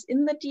mechanism that is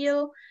in the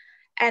deal,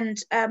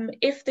 and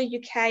if the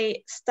UK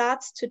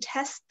starts to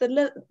test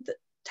the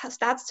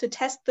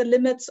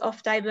limits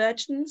of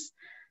divergence,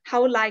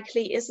 how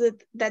likely is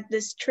it that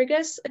this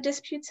triggers a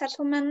dispute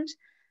settlement?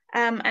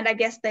 And I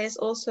guess there's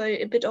also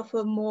a bit of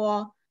a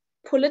more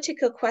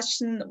political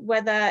question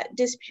whether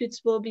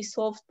disputes will be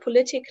solved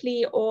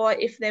politically or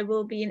if there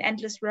will be an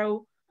endless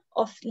row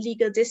of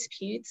legal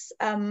disputes.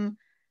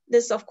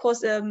 This is, of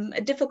course,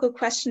 a difficult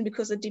question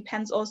because it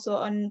depends also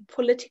on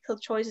political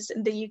choices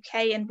in the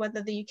UK and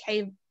whether the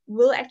UK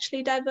will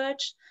actually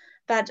diverge.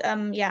 But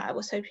yeah, I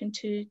was hoping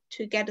to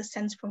get a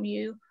sense from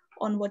you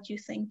on what you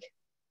think.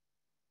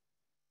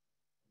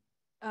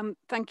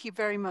 Thank you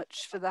very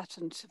much for that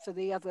and for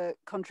the other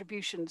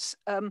contributions.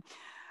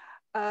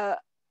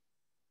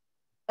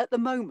 At the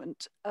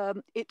moment,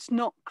 it's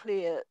not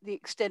clear the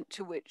extent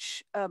to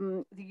which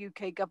the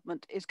UK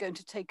government is going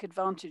to take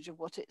advantage of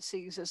what it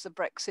sees as the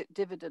Brexit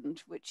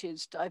dividend, which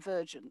is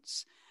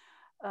divergence.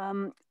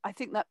 I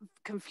think that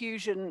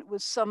confusion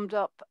was summed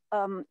up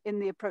in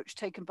the approach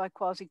taken by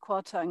Kwasi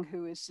Kwarteng,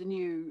 who is the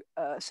new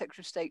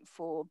Secretary of State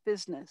for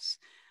Business.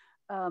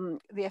 The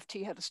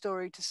FT had a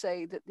story to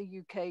say that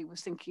the UK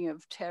was thinking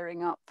of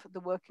tearing up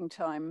the working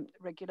time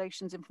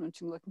regulations,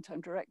 implementing the working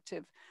time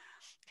directive.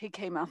 He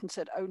came out and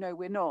said, oh no,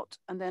 we're not.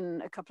 And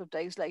then a couple of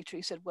days later,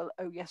 he said, well,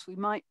 oh yes, we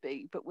might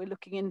be, but we're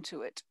looking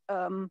into it.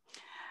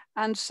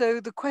 And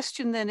so the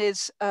question then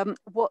is,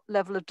 what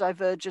level of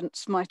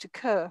divergence might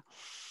occur?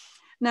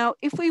 Now,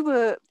 if we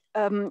were,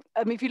 I mean,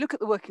 if you look at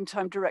the working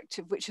time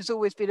directive, which has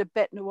always been a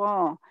bête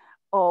noire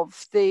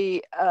of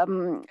the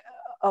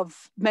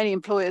of many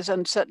employers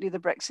and certainly the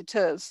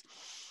Brexiteers,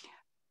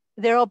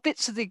 there are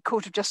bits of the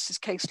Court of Justice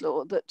case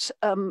law that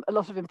a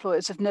lot of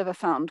employers have never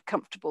found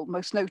comfortable,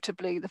 most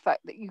notably the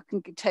fact that you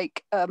can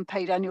take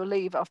paid annual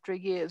leave after a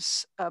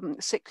year's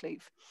sick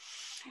leave.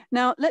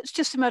 Now, let's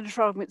just imagine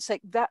for argument's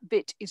sake that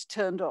bit is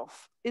turned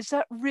off. Is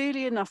that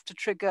really enough to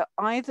trigger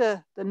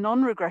either the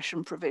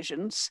non-regression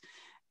provisions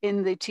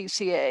in the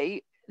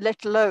TCA,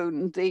 let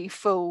alone the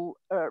full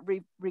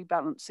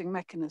rebalancing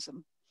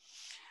mechanism?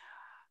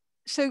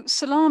 So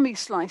salami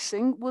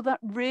slicing, will that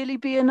really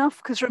be enough?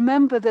 Because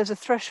remember, there's a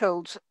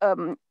threshold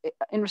in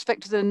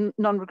respect to the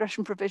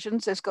non-regression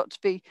provisions. There's got to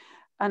be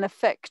an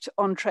effect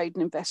on trade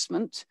and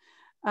investment.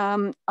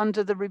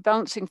 Under the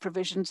rebalancing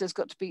provisions, there's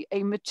got to be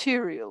a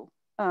material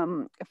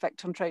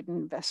effect on trade and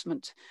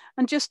investment.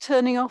 And just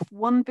turning off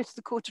one bit of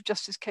the Court of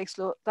Justice case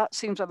law, that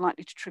seems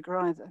unlikely to trigger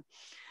either.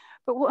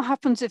 But what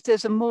happens if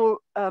there's a more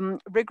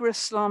rigorous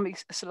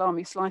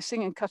salami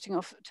slicing and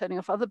turning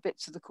off other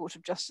bits of the Court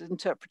of Justice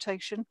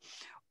interpretation,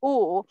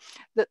 or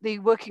that the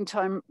working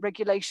time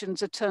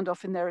regulations are turned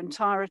off in their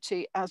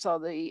entirety, as are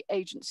the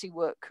agency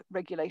work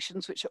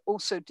regulations, which are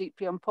also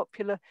deeply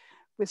unpopular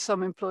with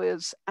some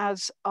employers,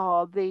 as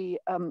are the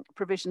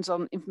provisions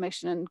on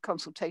information and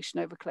consultation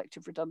over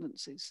collective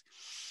redundancies.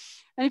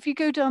 And if you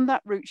go down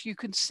that route, you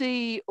can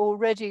see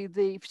already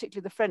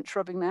particularly the French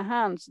rubbing their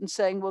hands and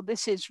saying, well,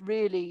 this is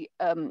really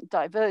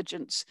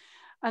divergence,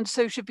 and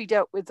so should be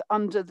dealt with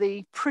under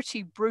the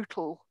pretty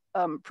brutal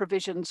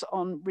provisions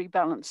on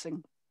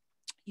rebalancing.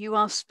 You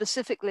asked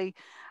specifically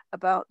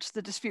about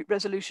the dispute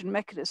resolution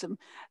mechanism.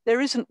 There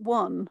isn't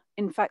one.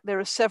 In fact, there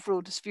are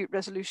several dispute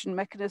resolution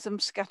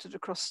mechanisms scattered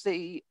across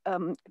the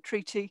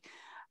treaty.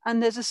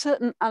 And there's a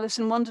certain Alice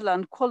in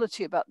Wonderland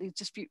quality about these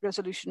dispute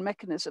resolution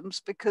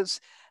mechanisms,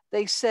 because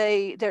they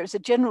say there is a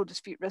general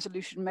dispute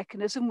resolution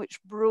mechanism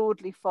which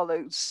broadly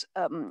follows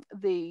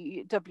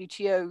the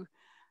WTO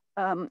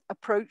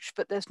approach,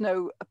 but there's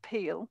no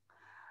appeal.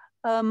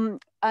 And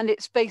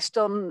it's based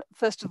on,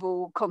 first of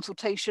all,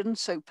 consultation,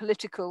 so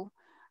political,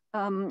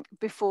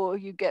 before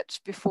you get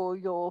before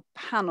your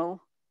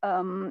panel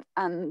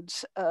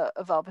and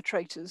of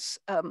arbitrators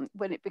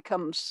when it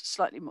becomes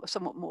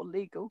somewhat more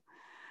legal.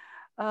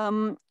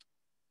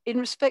 In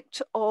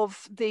respect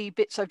of the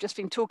bits I've just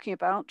been talking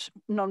about,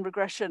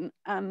 non-regression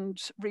and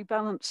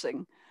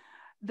rebalancing,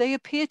 they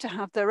appear to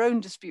have their own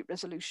dispute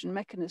resolution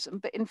mechanism,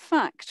 but in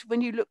fact,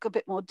 when you look a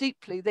bit more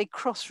deeply, they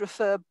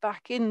cross-refer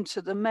back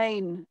into the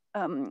main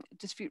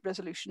dispute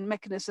resolution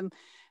mechanism,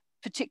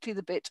 particularly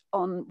the bit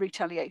on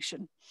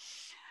retaliation.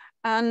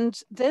 And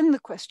then the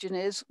question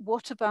is,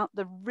 what about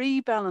the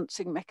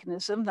rebalancing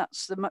mechanism?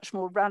 That's the much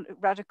more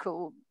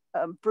radical,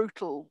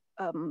 brutal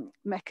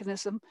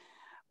mechanism.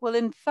 Well,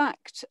 in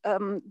fact,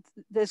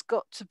 there's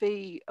got to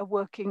be a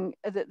working,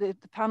 the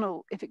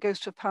panel, if it goes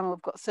to a panel,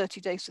 have got 30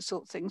 days to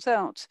sort things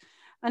out.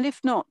 And if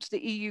not,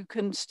 the EU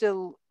can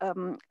still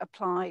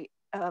apply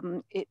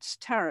its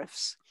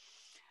tariffs.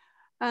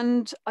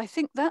 And I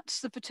think that's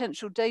the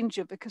potential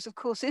danger, because of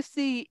course, if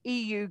the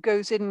EU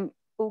goes in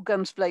all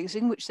guns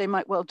blazing, which they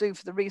might well do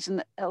for the reason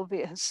that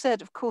Elvire has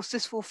said, of course,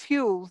 this will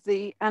fuel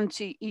the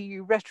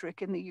anti-EU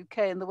rhetoric in the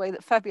UK in the way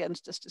that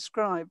Fabian's just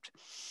described.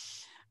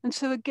 And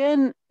so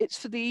again, it's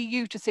for the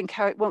EU to think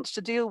how it wants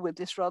to deal with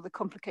this rather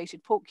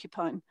complicated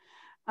porcupine,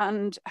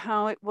 and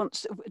how it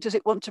wants, does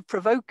it want to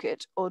provoke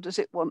it, or does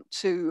it want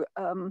to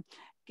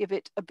give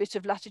it a bit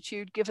of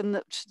latitude, given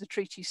that the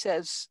treaty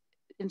says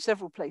in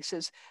several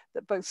places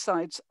that both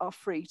sides are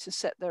free to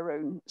set their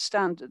own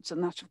standards.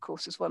 And that, of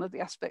course, is one of the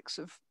aspects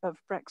of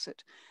Brexit.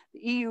 The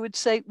EU would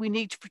say we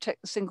need to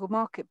protect the single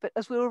market, but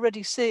as we're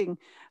already seeing,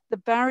 the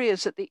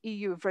barriers that the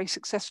EU have very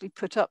successfully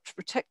put up to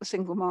protect the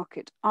single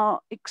market are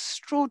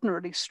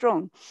extraordinarily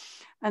strong.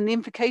 And the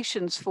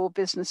implications for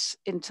business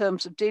in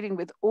terms of dealing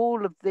with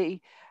all of the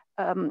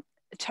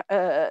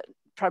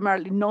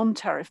primarily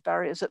non-tariff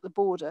barriers at the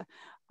border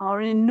are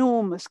an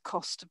enormous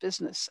cost to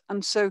business.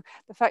 And so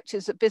the fact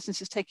is that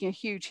business is taking a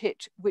huge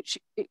hit, which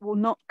it will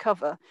not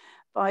cover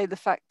by the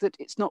fact that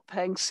it's not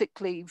paying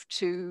sick leave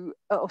to,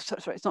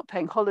 it's not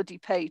paying holiday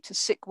pay to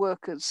sick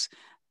workers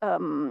at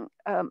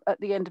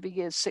the end of a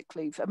year's sick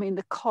leave. I mean,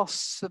 the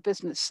costs for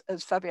business,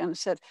 as Fabian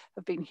said,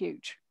 have been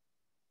huge.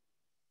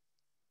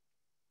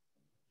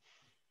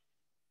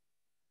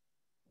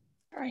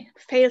 Sorry,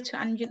 failed to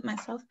unmute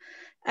myself.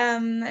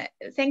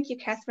 Thank you,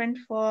 Catherine,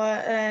 for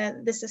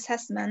this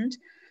assessment.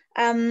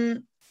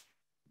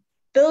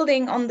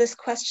 Building on this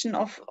question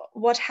of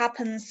what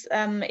happens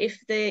if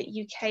the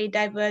UK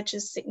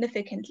diverges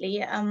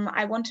significantly,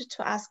 I wanted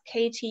to ask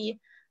Katy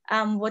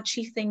what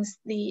she thinks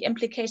the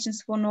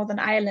implications for Northern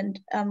Ireland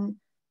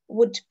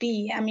would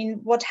be. I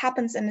mean, what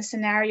happens in a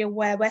scenario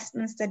where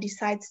Westminster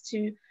decides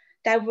to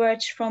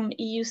diverge from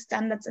EU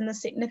standards in a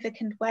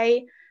significant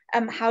way?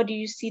 How do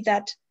you see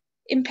that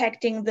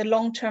impacting the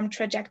long-term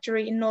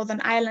trajectory in Northern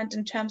Ireland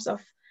in terms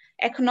of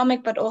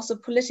economic but also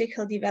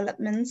political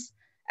developments?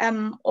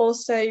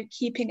 Also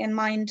keeping in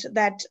mind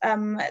that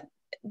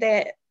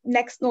the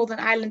next Northern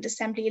Ireland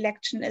Assembly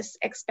election is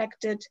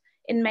expected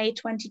in May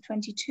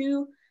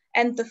 2022,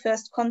 and the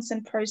first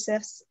consent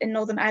process in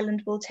Northern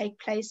Ireland will take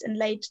place in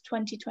late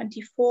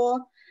 2024.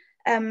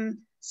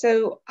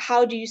 So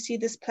how do you see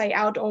this play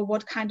out, or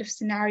what kind of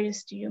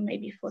scenarios do you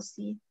maybe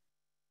foresee?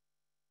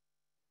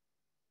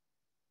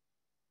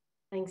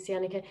 Thanks,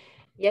 Jannike.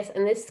 Yes,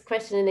 and this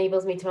question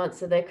enables me to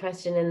answer the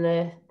question in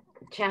the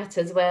chat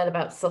as well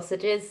about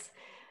sausages,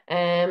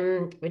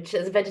 which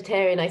as a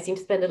vegetarian, I seem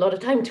to spend a lot of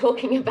time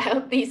talking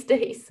about these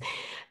days.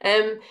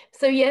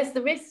 So yes,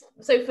 the risk,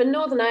 so for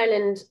Northern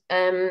Ireland,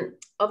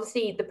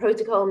 obviously the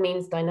protocol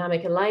means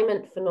dynamic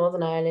alignment for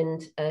Northern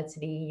Ireland to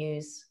the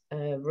EU's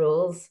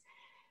rules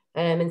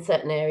in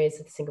certain areas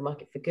of the single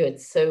market for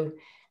goods. So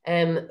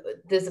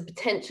there's a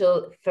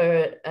potential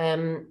for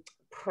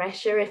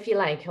pressure, if you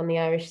like, on the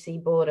Irish Sea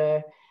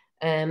border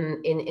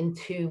in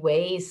two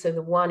ways. So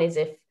the one is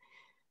if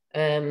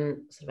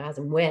sort of as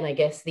and when, I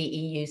guess, the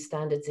EU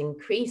standards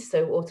increase.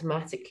 So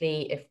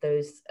automatically, if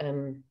those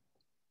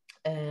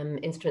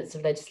instruments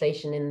of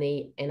legislation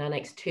in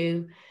Annex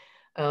 2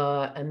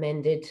 are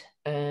amended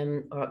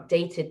or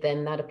updated,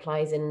 then that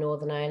applies in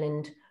Northern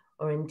Ireland.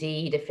 Or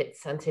indeed, if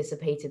it's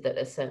anticipated that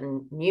a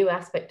certain new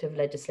aspect of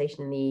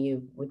legislation in the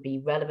EU would be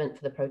relevant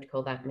for the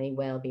protocol, that may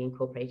well be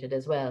incorporated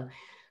as well.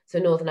 So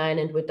Northern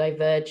Ireland would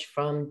diverge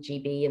from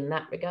GB in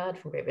that regard,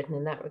 from Great Britain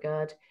in that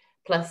regard.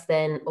 Plus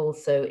then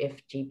also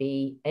if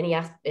GB,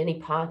 any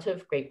part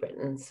of Great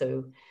Britain,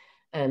 so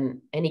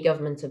any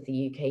government of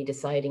the UK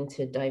deciding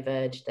to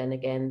diverge, then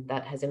again,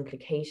 that has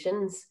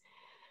implications.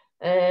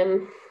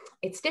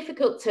 It's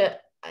difficult to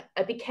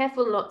I'd be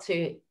careful not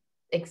to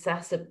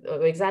exacerbate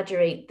or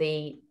exaggerate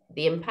the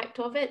impact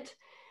of it.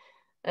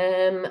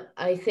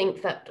 I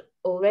think that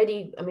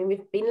already, I mean,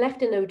 we've been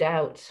left in no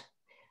doubt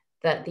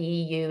that the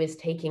EU is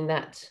taking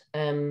that,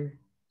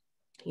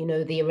 you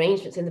know, the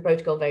arrangements in the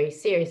protocol very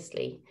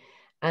seriously.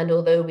 And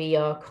although we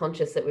are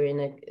conscious that we're in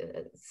a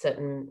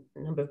certain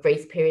number of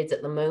grace periods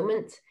at the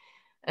moment,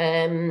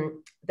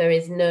 there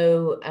is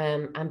no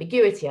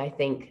ambiguity, I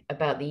think,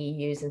 about the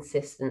EU's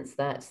insistence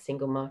that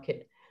single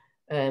market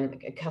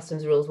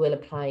customs rules will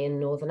apply in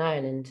Northern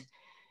Ireland.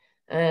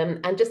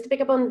 And just to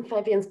pick up on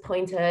Fabian's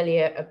point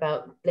earlier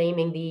about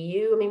blaming the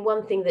EU, I mean,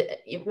 one thing that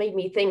you've made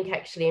me think,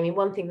 actually, I mean,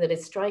 one thing that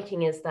is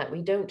striking is that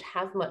we don't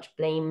have much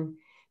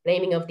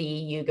blaming of the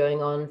EU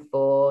going on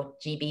for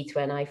GB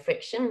to NI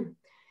friction.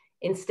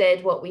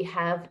 Instead, what we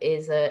have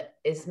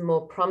is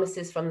more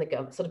promises from the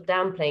government, sort of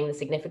downplaying the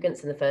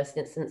significance in the first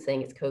instance,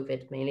 saying it's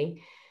COVID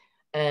mainly,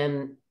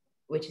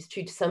 which is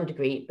true to some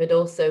degree, but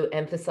also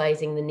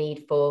emphasizing the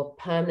need for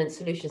permanent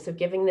solutions. So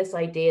giving this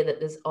idea that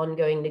there's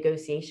ongoing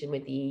negotiation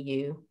with the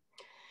EU.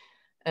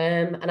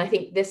 And I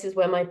think this is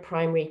where my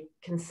primary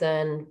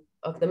concern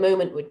of the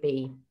moment would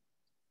be.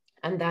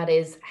 And that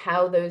is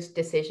how those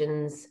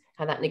decisions,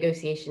 how that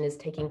negotiation is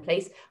taking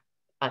place.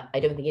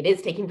 I don't think it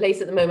is taking place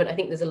at the moment. I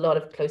think there's a lot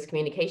of close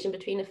communication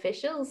between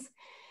officials.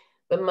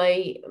 But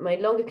my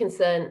longer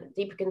concern,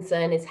 deeper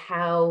concern is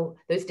how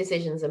those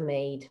decisions are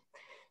made.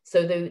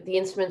 So the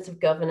instruments of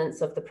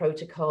governance of the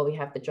protocol, we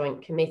have the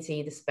joint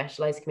committee, the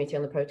specialized committee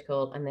on the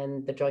protocol, and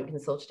then the joint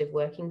consultative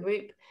working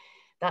group.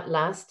 That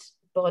last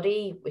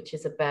body, which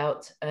is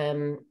about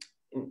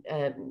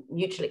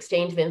mutual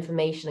exchange of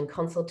information and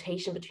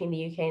consultation between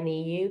the UK and the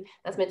EU,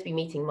 that's meant to be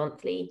meeting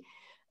monthly.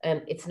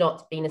 It's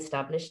not been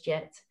established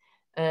yet.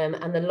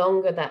 And the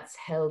longer that's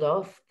held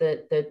off,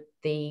 the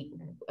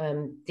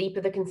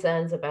deeper the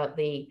concerns about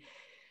the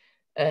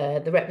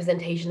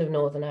representation of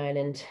Northern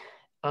Ireland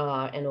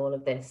are in all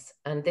of this.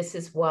 And this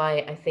is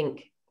why I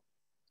think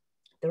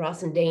there are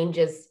some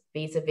dangers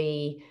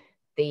vis-a-vis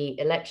the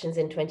elections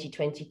in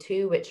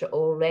 2022, which are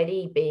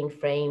already being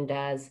framed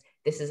as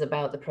this is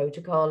about the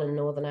protocol and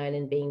Northern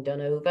Ireland being done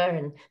over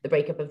and the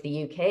breakup of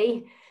the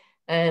UK.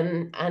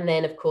 And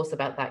then, of course,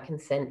 about that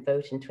consent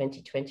vote in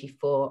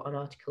 2024 on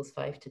Articles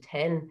 5 to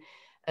 10.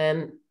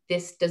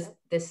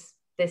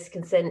 This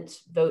consent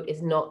vote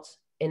is not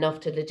enough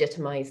to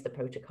legitimize the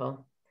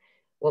protocol.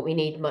 What we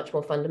need much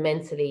more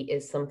fundamentally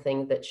is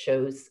something that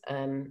shows,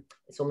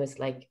 it's almost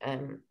like,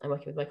 I'm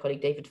working with my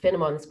colleague David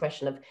Finnemore on this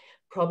question of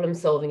problem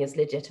solving as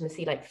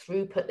legitimacy, like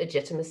throughput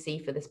legitimacy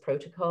for this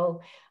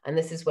protocol. And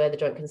this is where the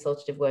Joint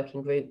Consultative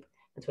Working Group,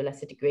 and to a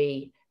lesser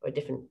degree, or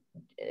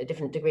a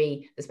different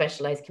degree, the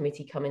specialised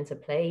committee come into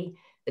play,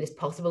 that it's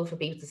possible for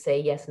people to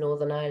say, yes,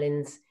 Northern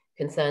Ireland's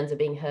concerns are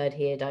being heard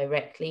here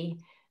directly,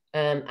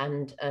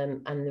 and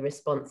the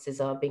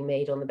responses are being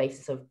made on the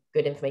basis of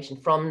good information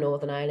from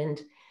Northern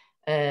Ireland,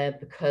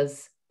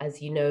 because,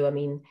 as you know, I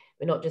mean,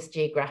 we're not just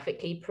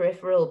geographically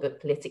peripheral, but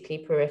politically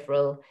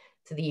peripheral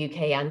to the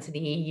UK and to the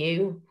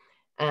EU.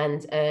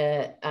 And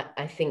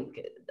I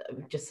think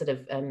just sort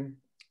of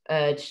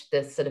urge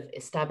the sort of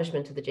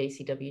establishment of the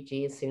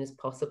JCWG as soon as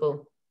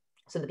possible,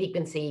 so that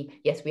people can see,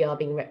 yes, we are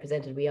being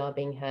represented, we are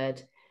being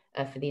heard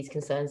for these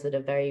concerns that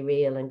are very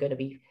real and going to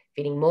be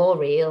feeling more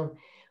real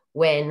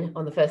when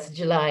on the 1st of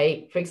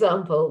July, for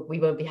example, we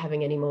won't be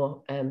having any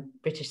more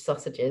British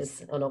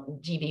sausages, or not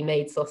GB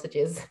made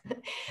sausages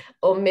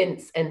or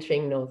mince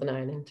entering Northern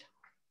Ireland.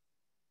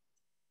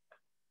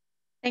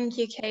 Thank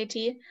you,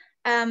 Katy.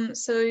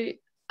 So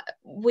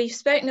we've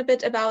spoken a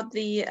bit about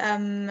the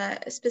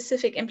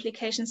specific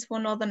implications for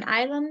Northern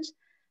Ireland,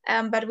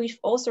 but we've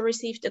also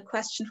received a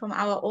question from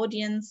our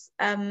audience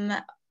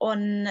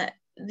on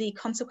the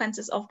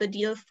consequences of the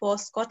deal for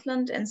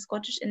Scotland and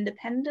Scottish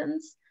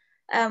independence,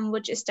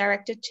 which is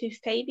directed to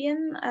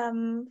Fabian.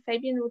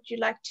 Fabian, would you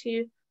like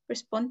to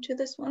respond to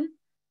this one?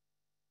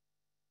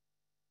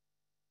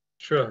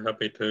 Sure,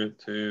 happy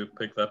to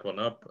pick that one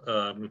up.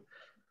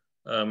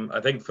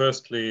 I think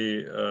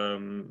firstly,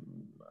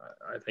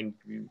 I think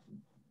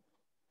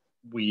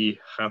we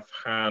have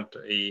had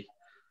a,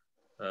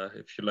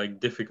 if you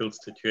like, difficult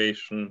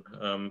situation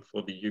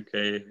for the UK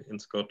in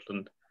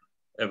Scotland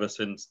ever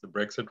since the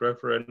Brexit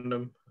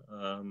referendum.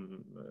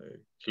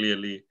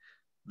 Clearly,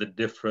 the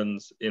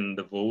difference in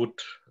the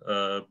vote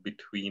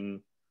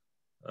between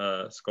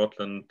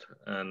Scotland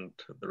and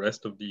the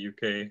rest of the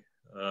UK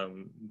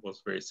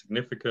was very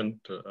significant.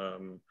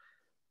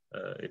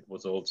 It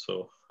was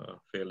also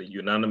fairly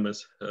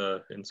unanimous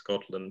in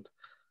Scotland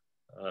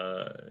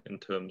in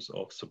terms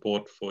of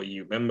support for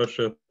EU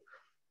membership.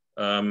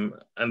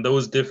 And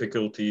those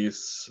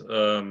difficulties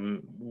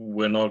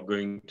were not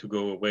going to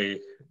go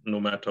away no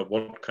matter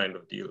what kind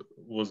of deal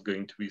was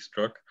going to be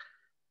struck,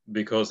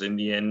 because in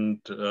the end,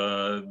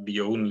 the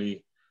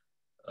only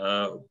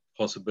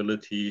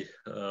possibility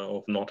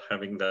of not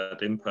having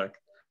that impact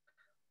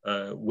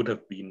would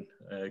have been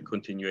a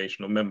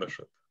continuation of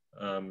membership.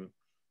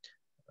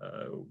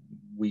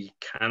 We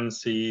can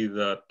see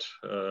that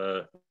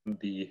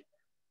the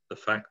the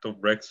fact of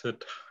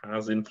Brexit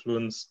has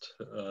influenced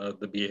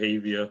the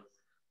behavior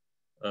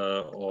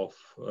of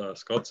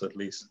Scots, at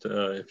least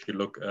if you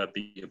look at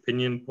the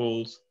opinion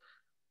polls.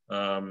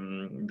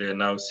 There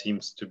now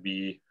seems to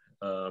be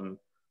not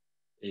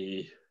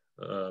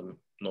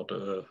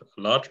a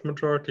large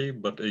majority,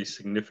 but a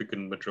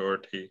significant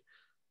majority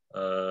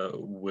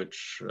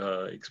which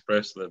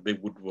express that they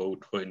would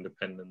vote for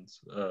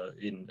independence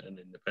in an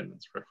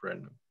independence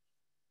referendum.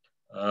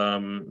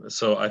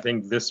 So I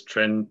think this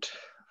trend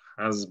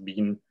has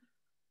been,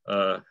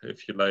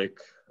 if you like,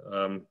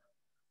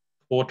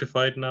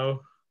 fortified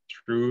now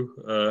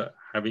through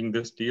having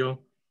this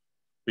deal,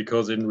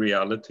 because in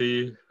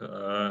reality,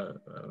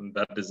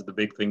 that is the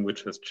big thing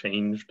which has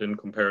changed in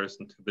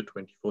comparison to the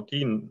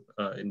 2014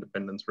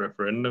 independence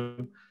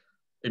referendum.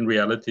 In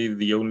reality,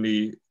 the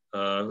only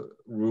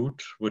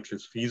route which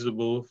is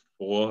feasible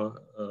for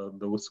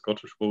those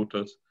Scottish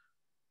voters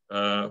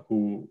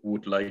who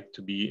would like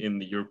to be in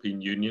the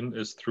European Union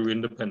is through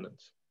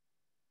independence.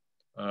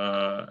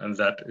 And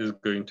that is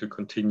going to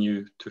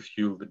continue to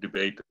fuel the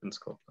debate in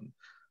Scotland.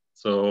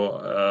 So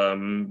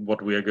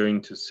what we are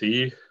going to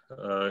see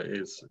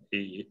is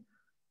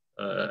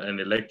an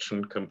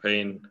election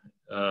campaign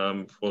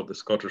for the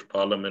Scottish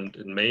Parliament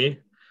in May,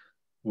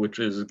 which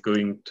is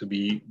going to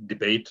be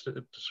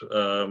debated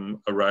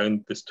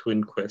around this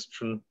twin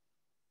question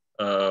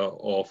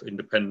of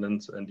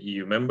independence and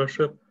EU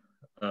membership.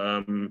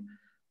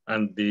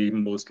 And the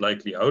most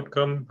likely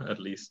outcome, at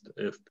least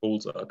if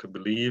polls are to be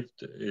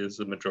believed, is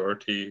a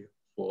majority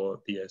for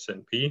the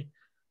SNP,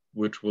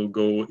 which will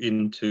go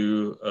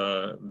into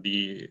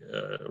the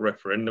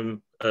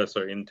referendum,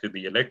 into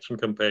the election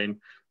campaign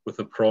with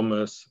a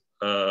promise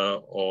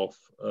of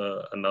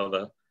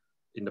another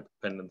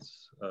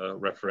independence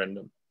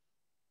referendum.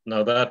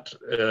 Now that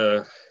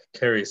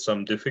carries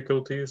some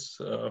difficulties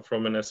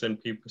from an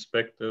SNP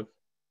perspective,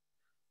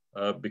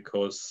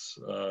 because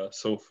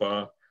so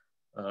far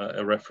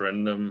a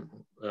referendum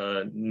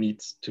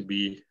needs to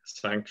be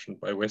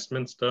sanctioned by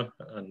Westminster,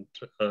 and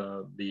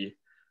the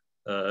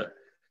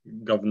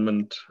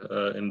government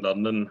in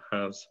London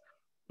has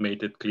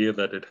made it clear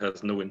that it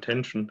has no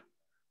intention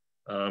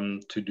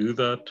to do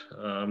that.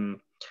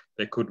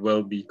 There could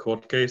well be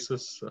court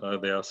cases.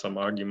 There are some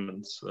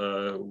arguments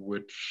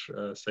which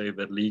say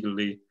that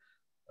legally,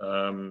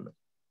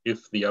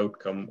 if the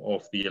outcome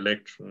of the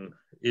election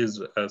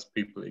is as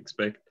people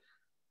expect,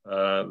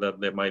 that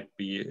there might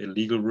be a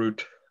legal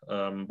route,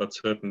 but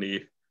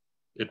certainly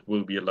it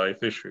will be a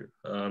live issue.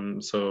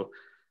 So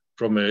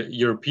from a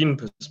European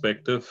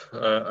perspective,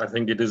 I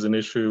think it is an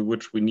issue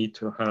which we need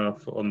to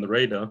have on the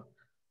radar,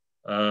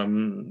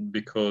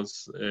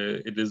 because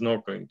it is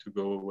not going to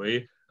go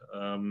away.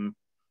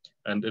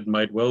 And it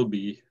might well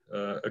be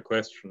a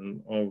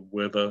question of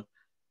whether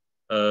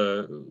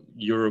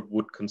Europe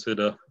would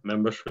consider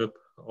membership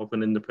of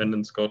an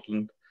independent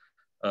Scotland,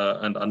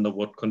 and under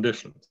what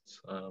conditions.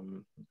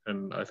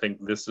 And I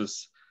think this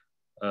is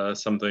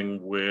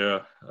something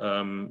where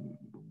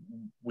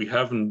we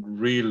haven't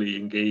really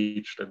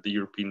engaged at the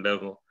European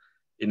level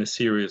in a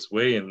serious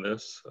way in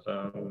this,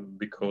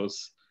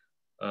 because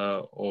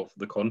of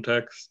the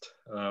context.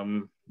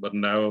 But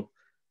now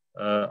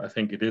I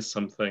think it is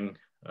something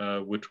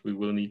which we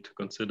will need to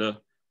consider.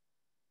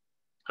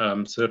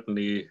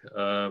 Certainly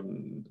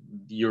the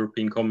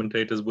European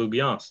commentators will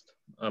be asked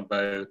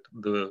about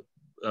the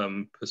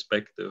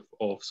perspective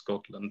of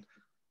Scotland,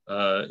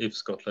 if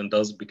Scotland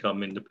does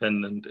become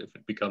independent, if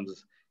it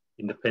becomes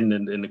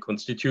independent in a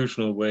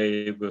constitutional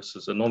way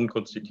versus a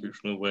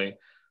non-constitutional way,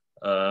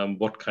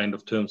 what kind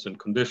of terms and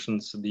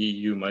conditions the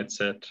EU might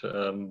set,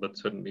 but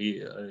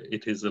certainly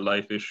it is a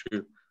live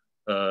issue,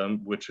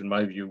 which in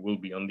my view will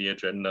be on the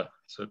agenda,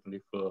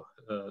 certainly for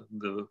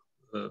the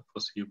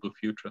foreseeable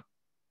future.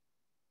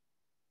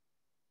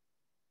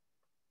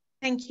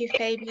 Thank you,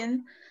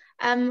 Fabian.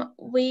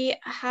 We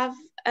have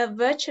a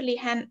virtually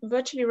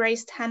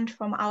raised hand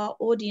from our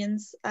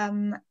audience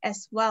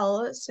as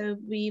well. So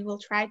we will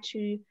try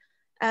to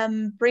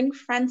bring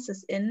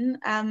Francis in.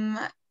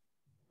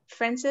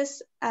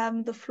 Francis,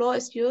 the floor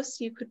is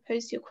yours. You could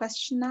pose your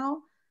question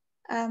now.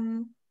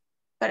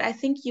 But I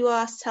think you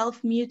are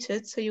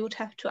self-muted, so you would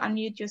have to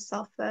unmute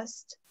yourself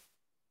first.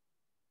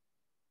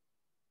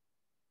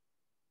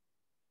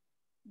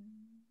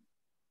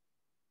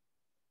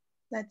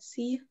 Let's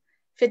see.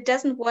 If it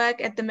doesn't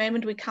work at the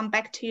moment, we come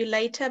back to you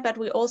later, but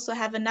we also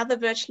have another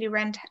virtually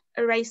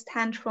raised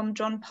hand from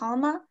John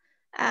Palmer.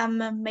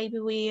 Maybe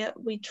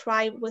we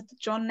try with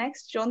John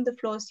next. John, the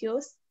floor is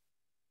yours.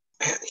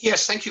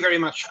 Yes, thank you very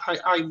much.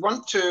 I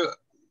want to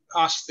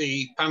ask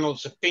the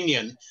panel's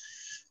opinion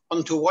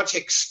on to what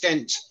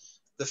extent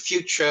the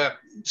future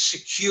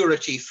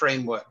security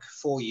framework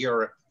for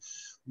Europe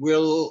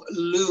will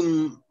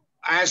loom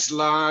as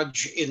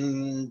large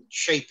in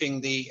shaping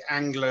the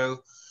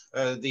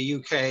the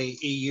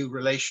UK-EU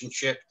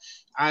relationship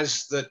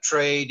as the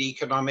trade,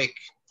 economic,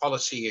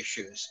 policy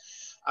issues.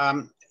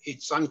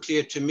 It's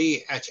unclear to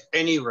me at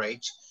any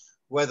rate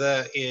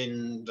whether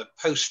in the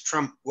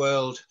post-Trump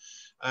world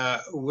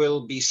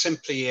will be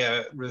simply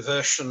a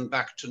reversion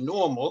back to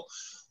normal,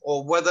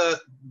 or whether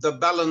the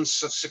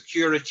balance of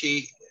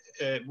security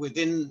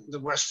within the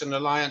Western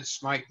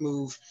Alliance might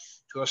move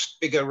to a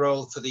bigger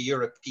role for the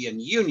European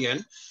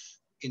Union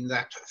in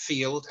that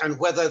field, and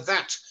whether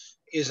that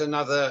is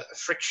another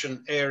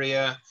friction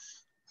area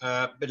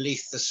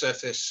beneath the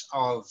surface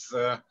of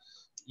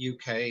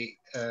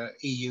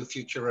UK-EU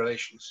future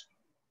relations.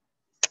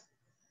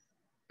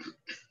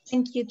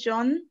 Thank you,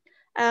 John.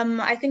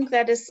 I think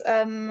that is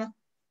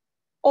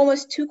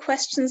almost two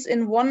questions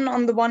in one.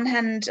 On the one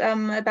hand,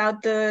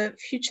 about the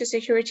future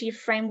security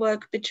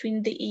framework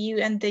between the EU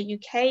and the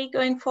UK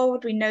going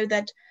forward. We know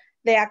that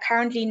there are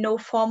currently no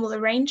formal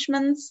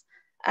arrangements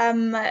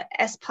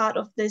as part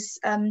of this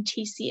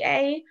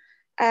TCA.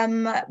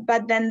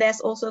 But then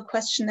there's also a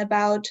question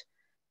about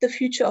the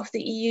future of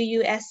the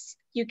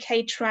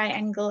EU-US-UK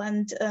triangle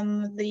and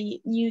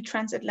the new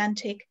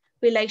transatlantic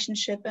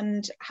relationship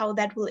and how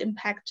that will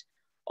impact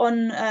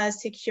on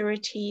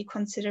security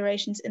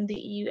considerations in the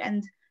EU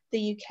and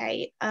the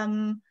UK.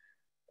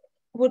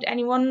 Would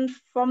anyone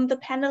from the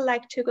panel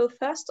like to go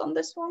first on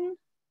this one?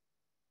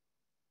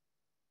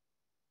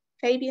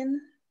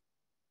 Fabian?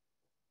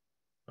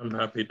 I'm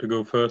happy to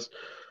go first.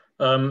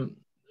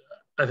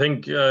 I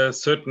think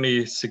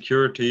certainly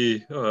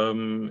security,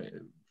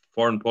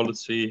 foreign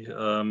policy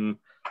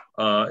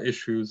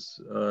issues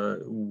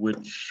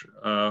which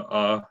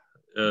are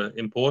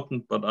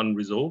important but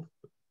unresolved.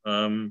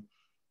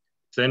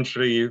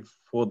 Essentially,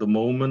 for the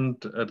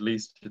moment, at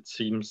least it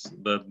seems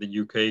that the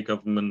UK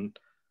government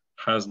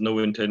has no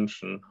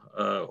intention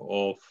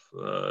of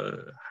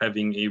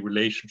having a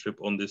relationship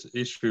on this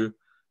issue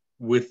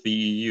with the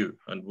EU.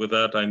 And with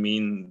that, I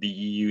mean the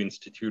EU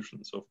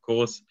institutions. Of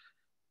course,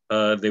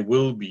 there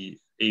will be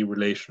a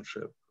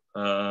relationship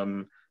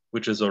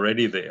which is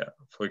already there.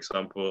 For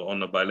example,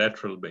 on a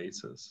bilateral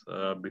basis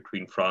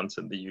between France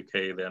and the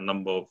UK, there are a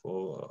number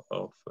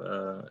of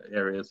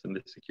areas in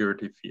the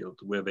security field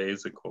where there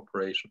is a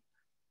cooperation.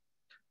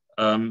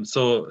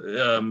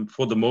 So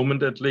for the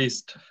moment, at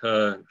least,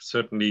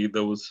 certainly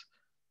those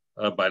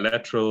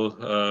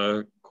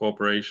bilateral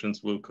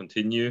cooperations will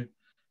continue.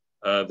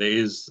 There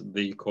is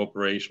the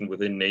cooperation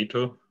within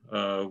NATO,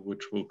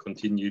 which will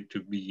continue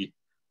to be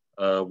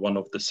one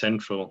of the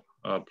central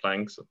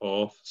planks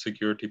of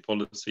security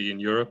policy in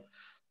Europe,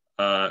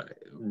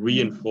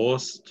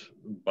 reinforced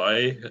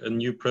by a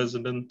new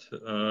president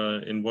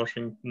in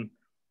Washington.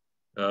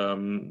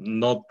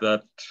 Not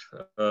that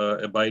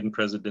a Biden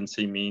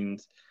presidency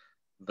means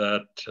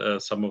that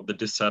some of the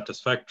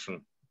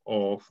dissatisfaction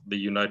of the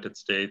United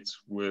States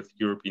with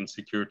European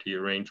security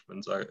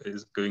arrangements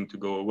is going to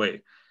go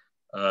away.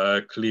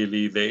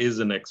 Clearly, there is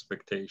an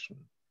expectation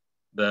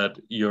that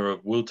Europe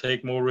will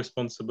take more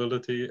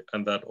responsibility,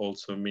 and that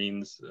also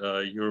means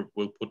Europe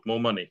will put more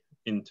money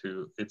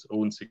into its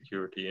own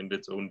security and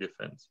its own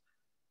defense.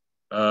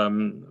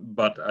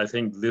 But I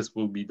think this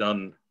will be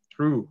done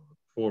through a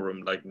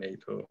forum like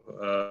NATO,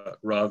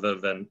 rather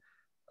than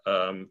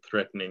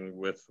threatening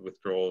with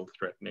withdrawal,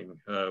 threatening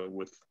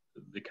with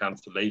the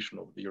cancellation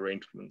of the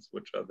arrangements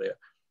which are there.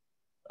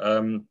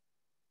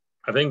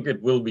 I think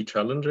it will be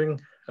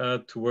challenging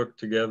to work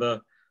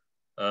together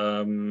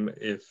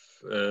if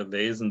there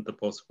isn't the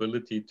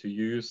possibility to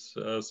use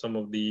some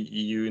of the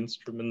EU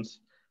instruments.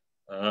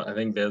 I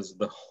think there's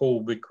the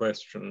whole big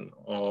question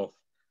of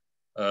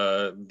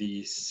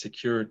the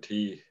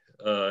security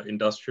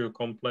industrial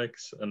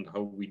complex and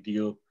how we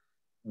deal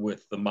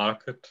with the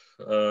market,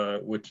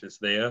 which is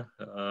there,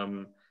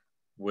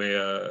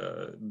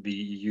 where the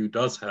EU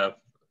does have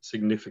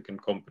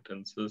significant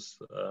competences.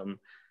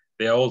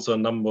 There are also a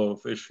number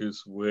of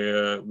issues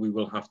where we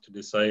will have to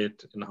decide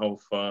in how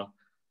far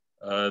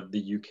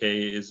the UK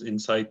is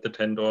inside the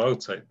tent or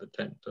outside the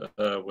tent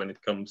when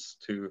it comes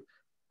to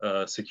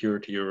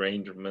security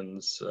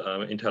arrangements,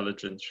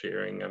 intelligence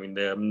sharing. I mean,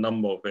 there are a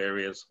number of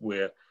areas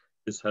where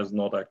this has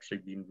not actually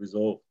been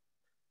resolved.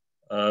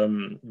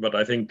 But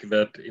I think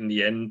that in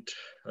the end,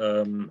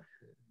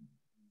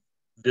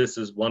 this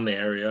is one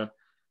area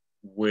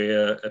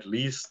where at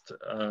least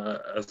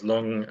as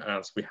long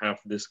as we have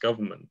this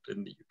government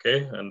in the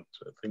UK, and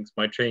things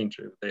might change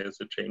if there's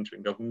a change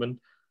in government,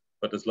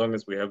 but as long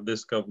as we have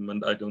this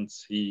government, I don't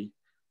see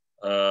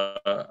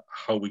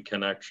how we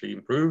can actually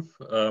improve.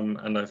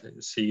 And I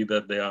see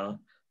that there are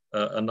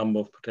a number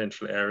of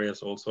potential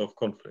areas also of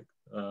conflict.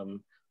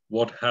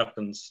 What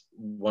happens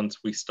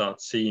once we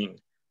start seeing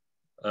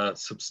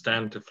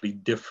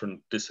substantively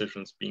different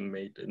decisions being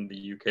made in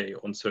the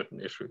UK on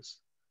certain issues?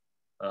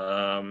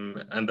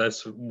 And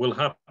this will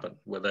happen,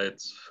 whether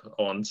it's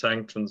on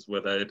sanctions,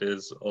 whether it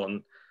is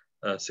on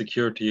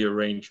security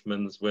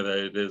arrangements,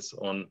 whether it is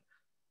on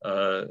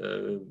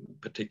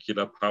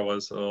particular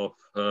powers of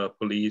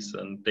police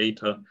and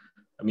data.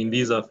 I mean,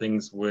 these are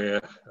things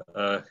where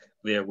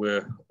there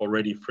were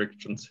already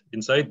frictions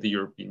inside the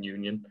European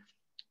Union.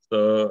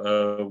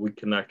 So we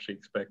can actually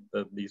expect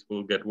that these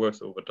will get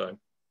worse over time.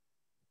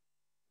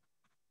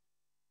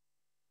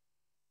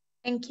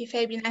 Thank you,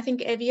 Fabian. I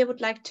think Elvire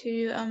would like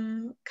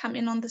to come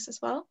in on this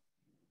as well.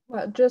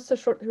 Well, just a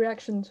short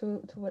reaction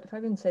to what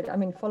Fabian said. I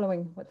mean,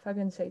 following what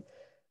Fabian said.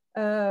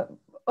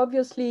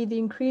 obviously the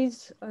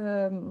increase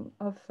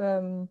of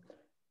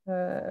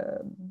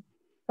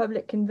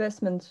public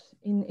investment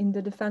in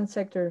the defense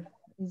sector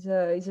is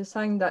a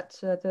sign that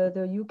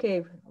the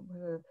UK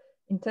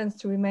intends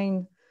to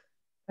remain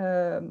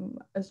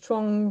a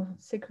strong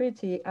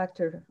security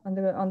actor on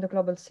the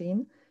global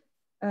scene.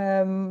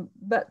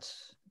 But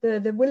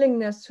the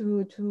willingness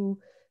to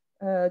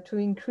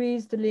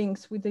increase the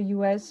links with the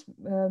US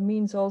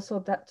means also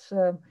that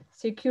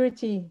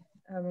security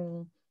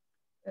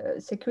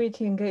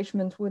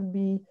engagement will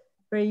be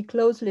very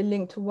closely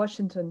linked to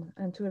Washington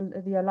and to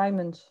the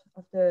alignment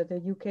of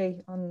the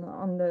UK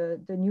on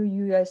the new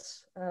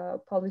US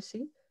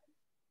policy.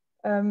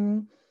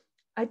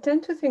 I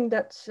tend to think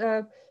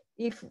that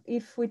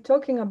if we're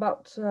talking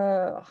about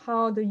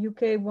how the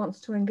UK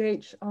wants to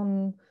engage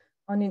on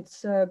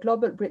its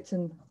Global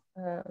Britain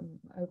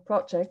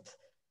project,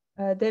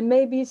 there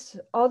may be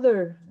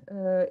other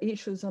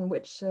issues on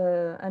which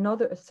and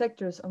other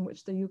sectors on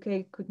which the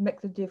UK could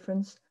make the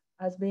difference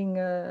as being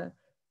a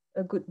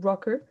good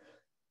broker,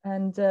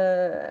 and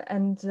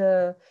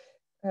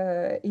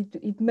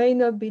it may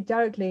not be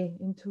directly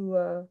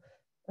into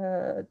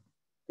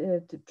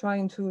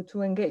trying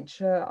to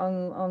engage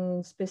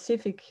on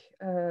specific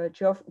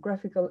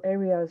geographical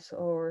areas,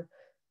 or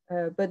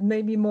but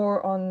maybe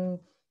more on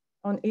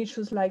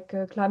issues like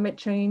climate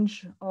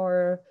change,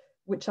 or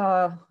which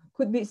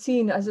could be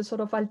seen as a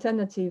sort of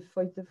alternative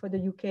for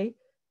the UK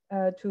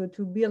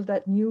to build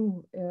that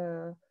new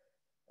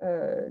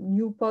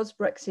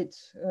post-Brexit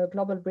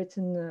global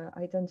Britain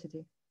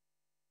identity.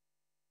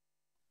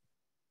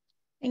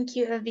 Thank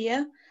you,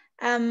 Elvire.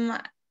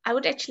 I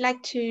would actually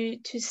like to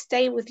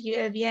stay with you,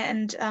 Elvire,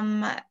 and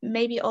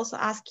maybe also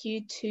ask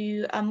you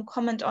to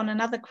comment on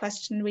another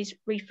question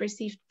we've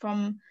received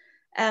from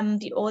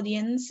the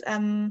audience,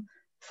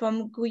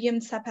 from Guillem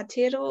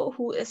Zapatero,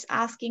 who is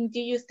asking, do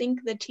you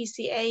think the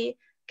TCA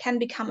can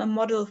become a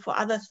model for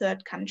other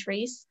third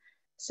countries?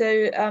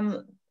 So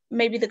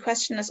maybe the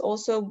question is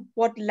also,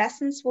 what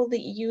lessons will the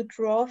EU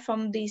draw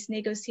from these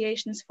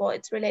negotiations for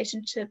its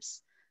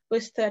relationships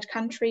with third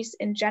countries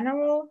in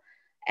general?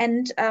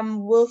 And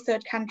will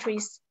third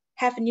countries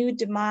have new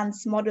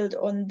demands modeled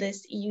on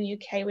this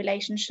EU-UK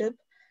relationship?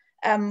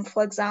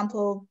 For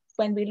example,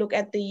 when we look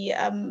at the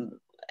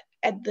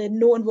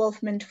no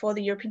involvement for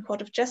the European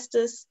Court of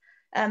Justice,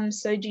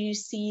 so do you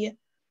see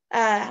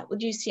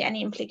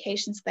any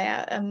implications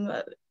there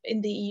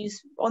in the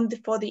EU's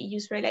for the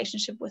EU's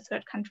relationship with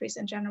third countries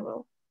in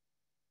general?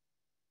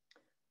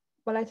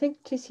 Well, I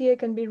think TCA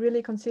can be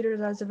really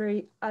considered as a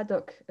very ad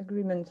hoc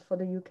agreement for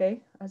the UK,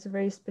 as a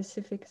very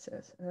specific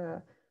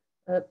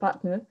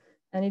partner,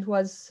 and it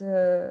was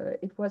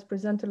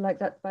presented like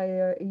that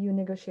by EU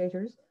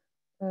negotiators.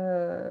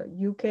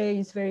 UK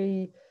is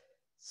very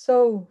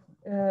so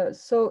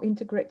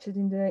integrated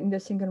in the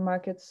single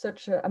market.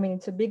 I mean,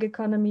 it's a big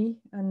economy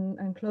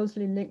and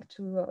closely linked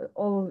to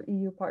all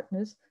EU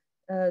partners.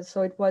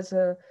 So it was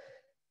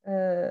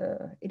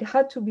it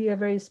had to be a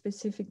very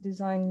specific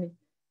design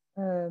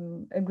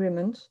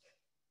agreement.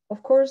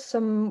 Of course,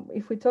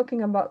 if we're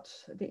talking about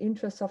the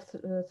interests of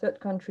third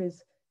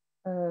countries,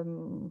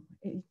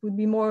 it would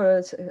be more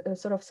a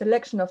sort of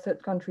selection of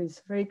third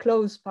countries, very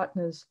close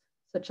partners,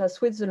 such as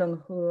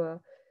Switzerland, who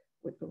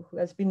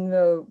has been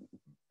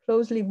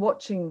closely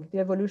watching the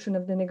evolution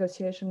of the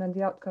negotiation and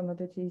the outcome of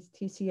the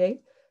TCA.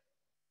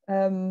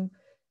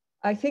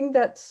 I think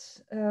that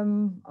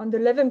on the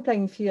level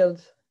playing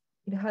field,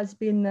 it has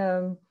been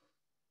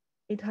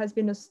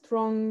a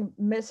strong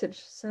message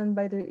sent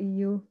by the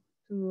EU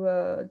to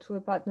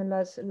a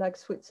partner like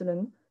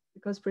Switzerland,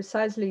 because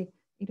precisely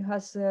it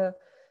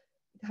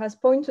has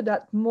pointed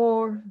at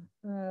more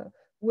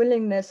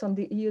willingness on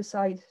the EU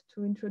side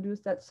to introduce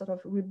that sort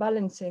of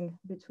rebalancing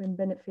between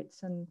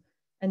benefits and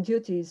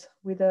duties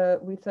with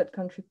third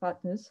country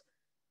partners.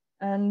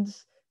 And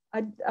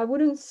I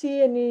wouldn't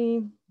see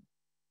any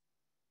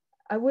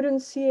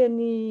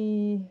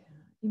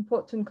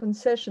important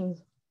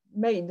concessions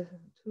made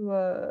to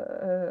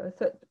a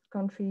third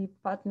country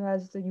partner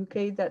as the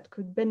UK that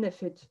could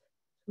benefit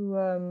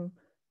to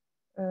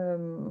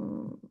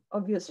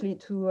obviously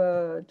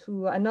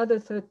to another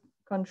third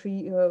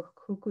country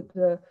who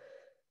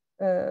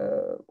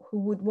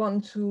would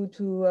want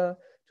to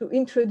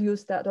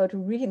introduce that or to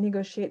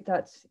renegotiate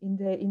that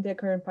in their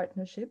current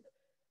partnership.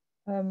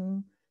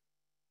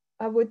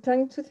 I would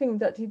tend to think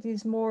that it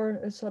is more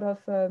a sort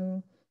of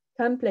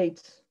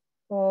template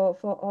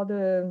for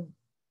other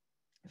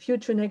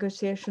future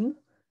negotiation.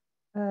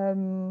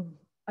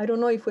 I don't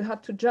know if we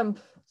have to jump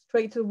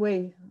straight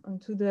away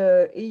onto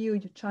the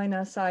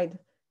EU-China side,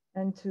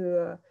 and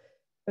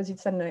because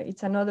it's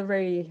another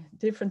very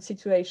different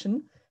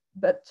situation.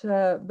 But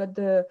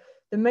the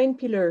main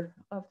pillar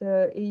of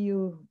the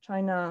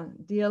EU-China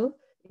deal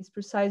is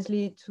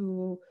precisely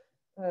the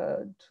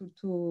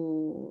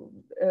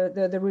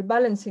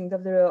rebalancing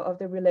of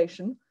the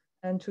relation,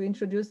 and to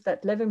introduce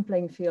that level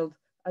playing field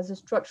as a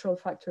structural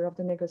factor of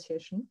the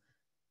negotiation.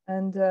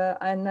 And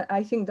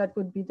I think that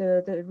would be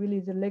really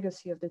the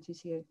legacy of the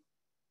TCA.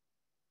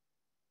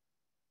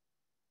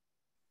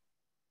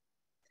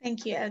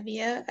 Thank you,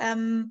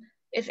 Elvire.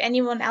 If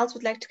anyone else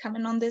would like to come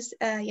in on this,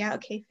 yeah,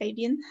 okay,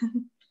 Fabian.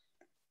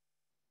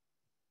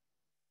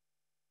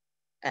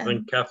 I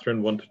think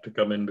Catherine wanted to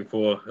come in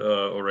before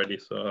already,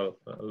 so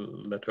I'll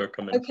let her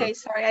come in. Okay,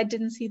 first. sorry, I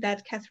didn't see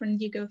that. Catherine,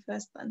 you go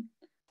first then.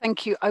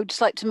 Thank you. I would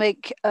just like to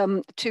make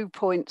 2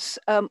 points.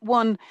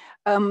 One,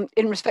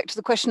 in respect to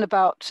the question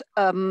about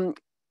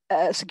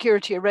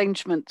security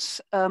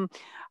arrangements,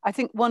 I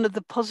think one of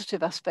the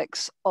positive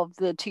aspects of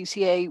the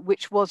TCA,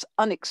 which was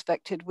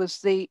unexpected, was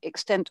the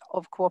extent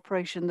of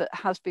cooperation that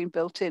has been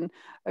built in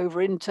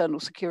over internal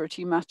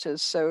security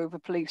matters, so over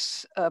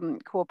police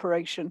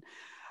cooperation,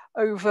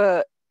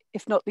 over,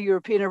 if not the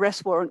European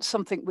arrest warrant,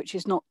 something which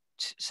is not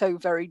so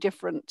very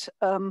different.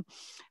 And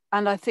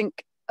I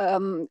think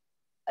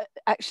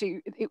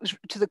actually it was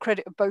to the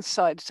credit of both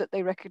sides that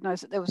they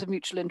recognized that there was a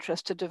mutual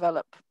interest to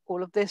develop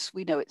all of this.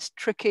 We know it's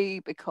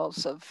tricky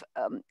because of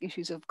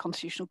issues of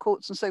constitutional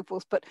courts and so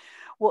forth, but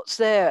what's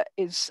there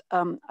is,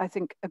 I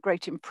think, a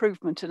great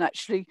improvement. And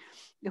actually,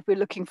 if we're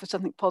looking for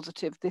something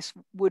positive, this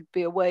would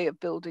be a way of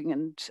building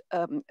and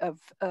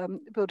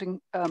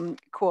building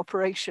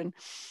cooperation.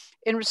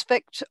 In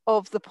respect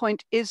of the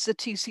point, is the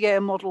TCA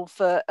a model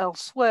for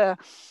elsewhere?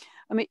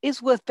 I mean, it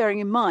is worth bearing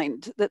in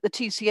mind that the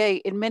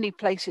TCA in many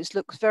places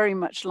looks very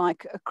much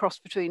like a cross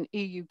between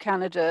EU,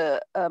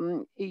 Canada,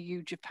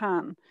 EU,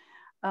 Japan.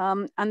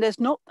 And there's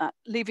not that,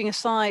 leaving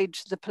aside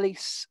the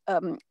police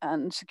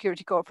and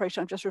security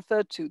cooperation I've just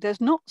referred to,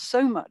 there's not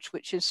so much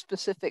which is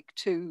specific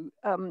to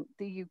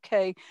the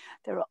UK.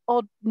 There are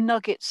odd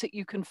nuggets that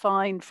you can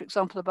find, for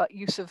example, about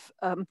use of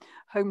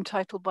home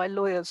title by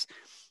lawyers.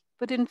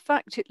 But in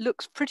fact, it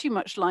looks pretty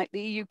much like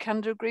the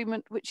EU-Canada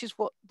agreement, which is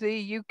what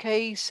the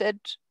UK said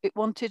it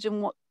wanted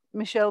and what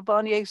Michel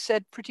Barnier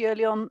said pretty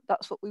early on,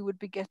 that's what we would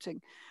be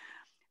getting.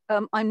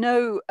 I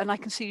know, and I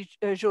can see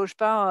Georges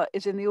Bauer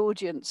is in the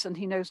audience and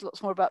he knows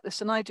lots more about this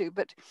than I do,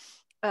 but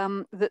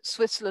that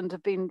Switzerland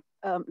have been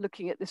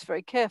looking at this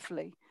very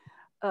carefully.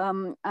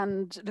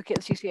 And looking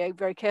at the TCA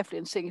very carefully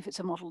and seeing if it's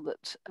a model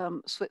that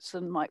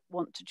Switzerland might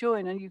want to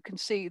join. And you can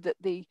see that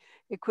the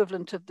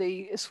equivalent of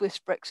the Swiss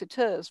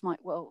Brexiteers might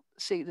well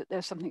see that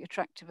there's something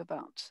attractive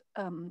about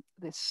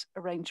this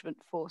arrangement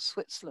for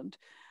Switzerland.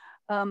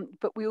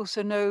 But we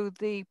also know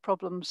the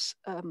problems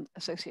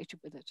associated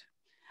with it.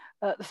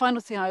 The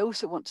final thing I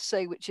also want to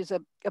say, which is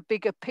a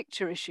bigger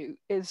picture issue,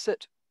 is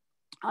that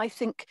I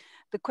think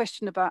the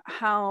question about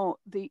how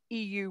the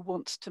EU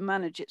wants to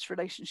manage its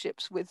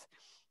relationships with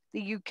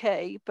the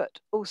UK, but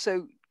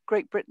also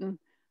Great Britain,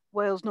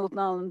 Wales, Northern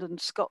Ireland and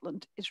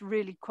Scotland is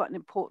really quite an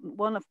important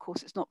one. Of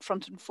course, it's not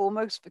front and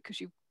foremost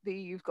because the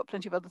EU's got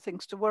plenty of other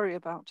things to worry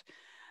about.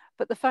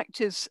 But the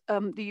fact is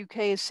the UK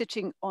is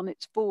sitting on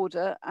its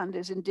border and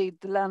is indeed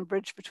the land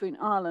bridge between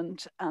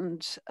Ireland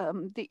and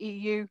the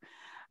EU.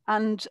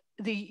 And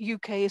the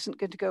UK isn't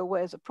going to go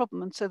away as a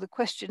problem. And so the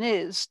question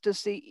is,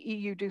 does the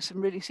EU do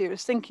some really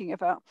serious thinking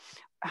about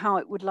how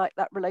it would like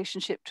that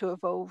relationship to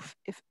evolve,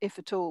 if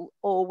at all,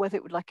 or whether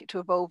it would like it to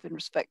evolve in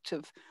respect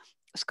of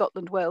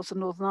Scotland, Wales and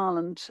Northern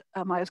Ireland?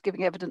 I was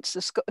giving evidence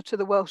to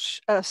the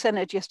Welsh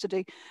Senedd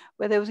yesterday,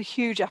 where there was a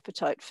huge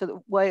appetite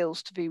for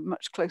Wales to be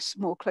much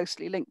more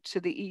closely linked to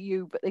the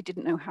EU, but they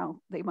didn't know how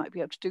they might be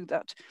able to do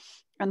that.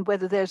 And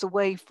whether there's a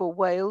way for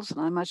Wales,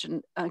 and I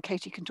imagine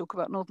Katy can talk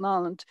about Northern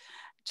Ireland,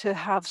 to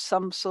have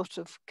some sort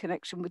of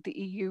connection with the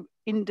EU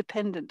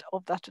independent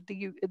of that of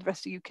the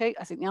rest of the UK.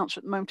 I think the answer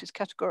at the moment is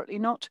categorically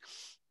not.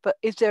 But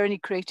is there any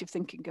creative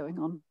thinking going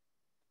on?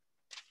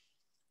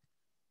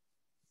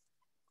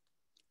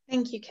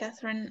 Thank you,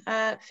 Catherine.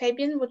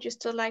 Fabian, would you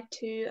still like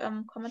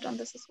to comment on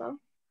this as well?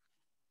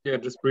 Yeah,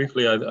 just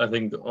briefly, I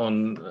think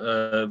on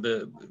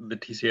the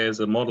TCA as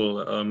a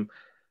model,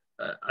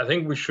 I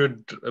think we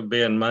should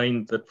bear in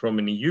mind that from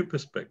an EU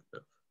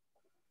perspective,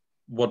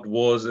 what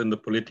was in the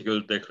political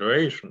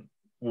declaration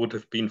would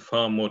have been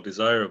far more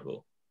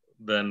desirable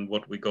than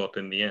what we got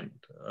in the end.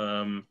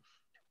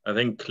 I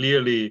think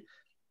clearly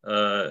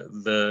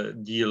the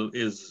deal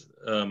is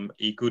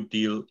a good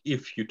deal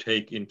if you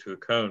take into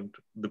account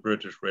the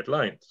British red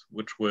lines,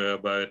 which were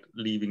about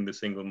leaving the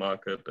single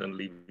market and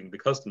leaving the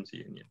customs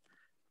union.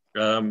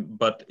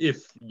 But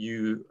if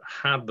you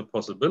had the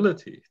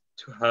possibility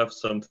to have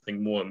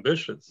something more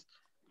ambitious,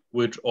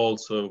 which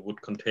also would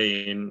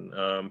contain,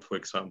 for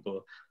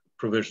example,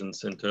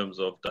 provisions in terms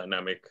of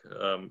dynamic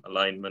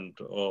alignment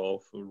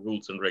of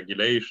rules and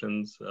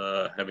regulations,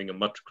 having a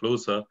much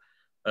closer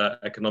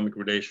economic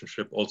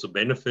relationship, also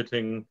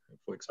benefiting,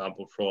 for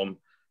example, from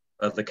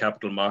the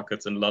capital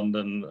markets in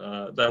London,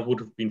 that would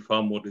have been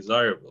far more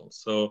desirable.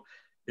 So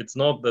it's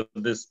not that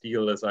this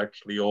deal is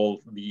actually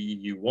all the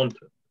EU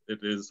wanted. It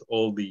is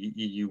all the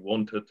EU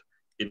wanted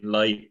in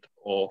light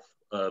of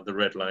the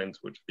red lines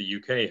which the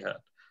UK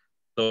had.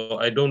 So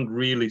I don't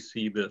really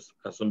see this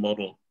as a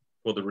model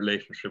for the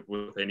relationship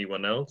with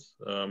anyone else.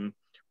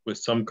 With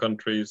some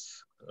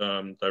countries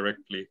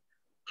directly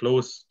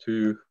close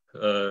to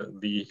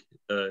the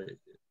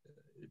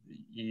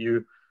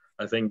EU,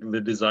 I think the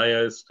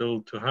desire is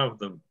still to have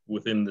them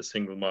within the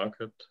single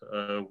market,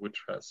 which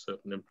has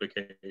certain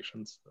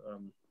implications,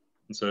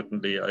 And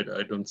certainly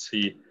I don't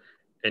see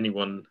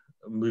anyone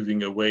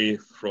moving away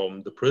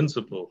from the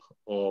principle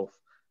of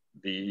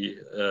the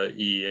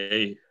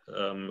EEA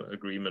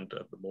agreement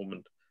at the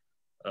moment.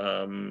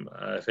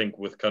 I think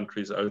with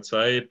countries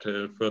outside,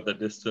 further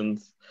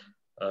distance,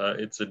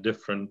 it's a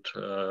different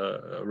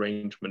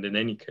arrangement in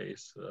any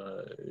case.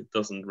 It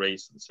doesn't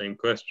raise the same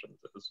questions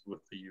as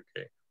with the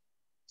UK.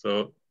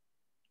 So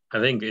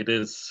I think it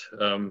is,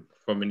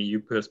 from an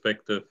EU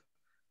perspective,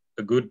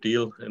 a good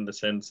deal in the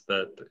sense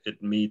that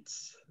it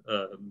meets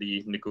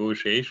the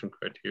negotiation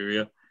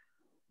criteria.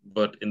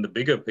 But in the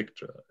bigger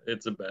picture,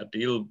 it's a bad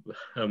deal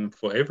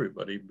for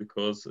everybody,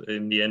 because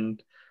in the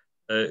end,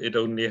 it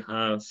only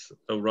has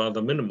a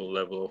rather minimal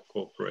level of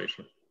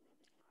cooperation.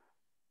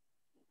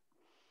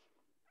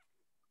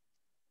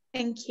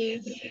 Thank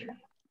you.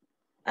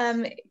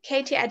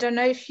 Katy, I don't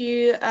know if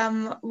you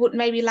would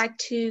maybe like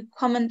to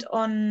comment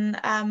on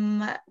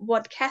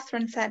what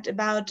Catherine said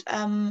about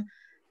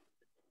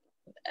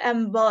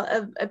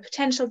well, a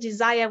potential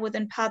desire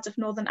within parts of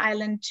Northern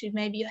Ireland to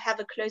maybe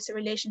have a closer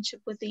relationship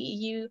with the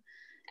EU,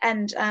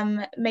 and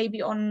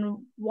maybe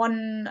on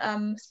one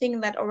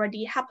thing that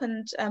already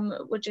happened,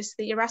 which is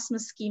the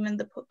Erasmus scheme and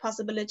the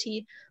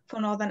possibility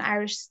for Northern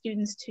Irish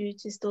students to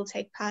still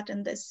take part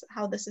in this,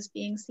 how this is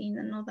being seen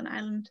in Northern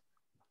Ireland.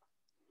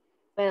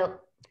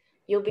 Well,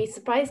 you'll be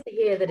surprised to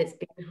hear that it's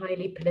been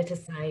highly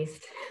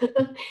politicized.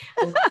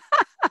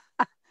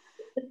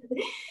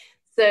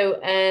 So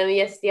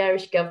yes, the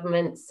Irish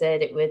government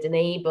said it would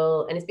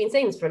enable, and it's been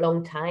saying this for a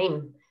long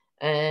time,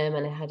 and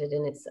it had it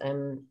in its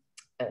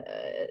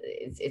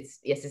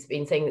yes, it's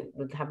been saying it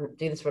would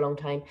do this for a long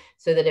time,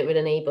 so that it would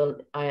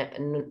enable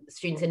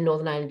students in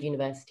Northern Ireland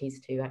universities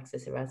to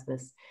access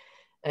Erasmus,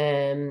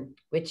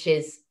 which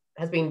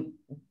has been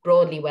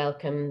broadly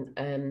welcome.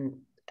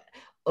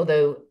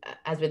 Although,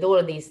 as with all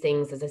of these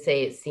things, as I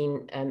say, it's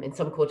seen in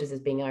some quarters as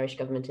being Irish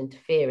government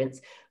interference,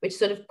 which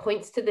sort of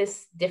points to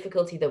this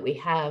difficulty that we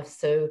have.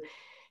 So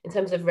in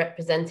terms of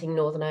representing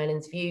Northern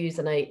Ireland's views,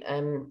 and I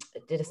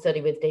did a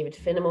study with David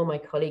Finnemore, my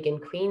colleague in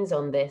Queen's,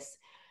 on this,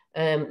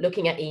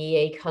 looking at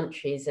EEA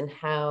countries and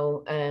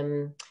how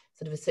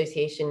sort of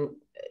association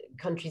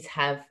countries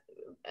have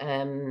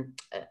and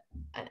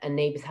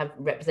neighbours have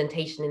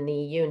representation in the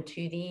EU and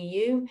to the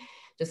EU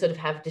to sort of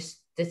have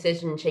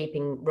decision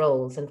shaping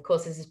roles. And of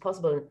course, this is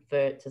possible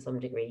to some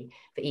degree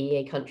for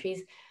EEA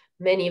countries.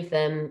 Many of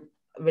them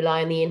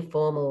rely on the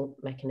informal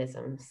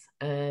mechanisms.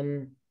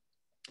 And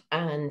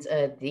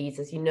these,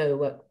 as you know,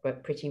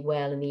 work pretty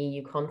well in the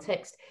EU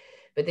context.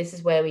 But this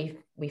is where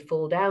we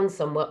fall down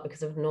somewhat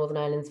because of Northern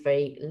Ireland's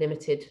very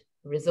limited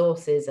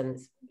resources, and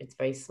it's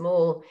very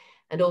small.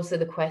 And also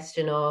the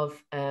question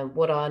of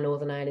what are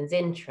Northern Ireland's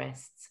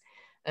interests?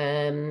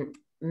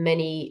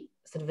 Many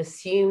sort of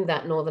assume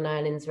that Northern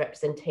Ireland's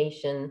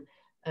representation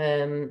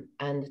and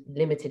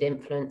limited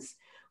influence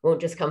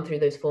won't just come through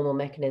those formal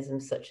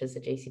mechanisms such as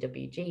the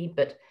JCWG,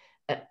 but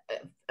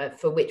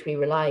for which we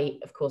rely,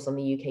 of course, on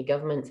the UK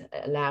government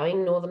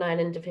allowing Northern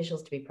Ireland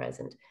officials to be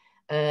present,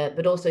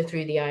 but also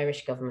through the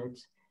Irish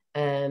government.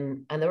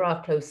 And there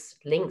are close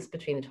links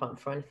between the Department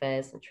of Foreign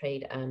Affairs and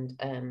Trade and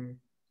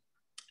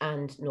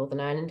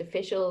Northern Ireland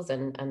officials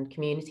and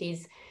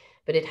communities,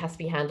 but it has to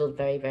be handled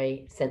very,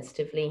 very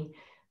sensitively.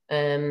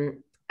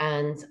 And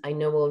I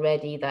know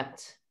already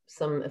that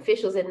some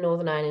officials in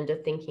Northern Ireland are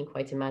thinking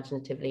quite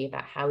imaginatively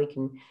about how we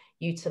can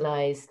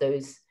utilise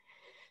those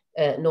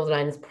Northern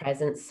Ireland's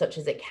presence, such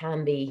as it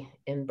can be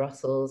in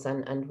Brussels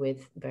and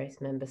with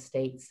various member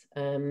states.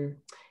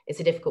 It's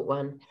a difficult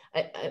one.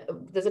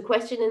 There's a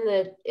question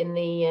in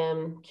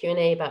the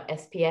Q&A about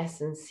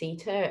SPS and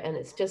CETA, and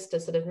it's just to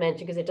sort of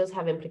mention, because it does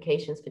have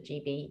implications for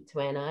GB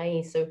to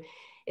NI. So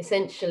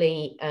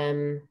essentially,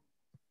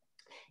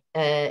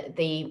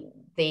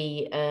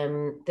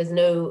 there's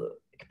no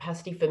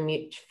capacity for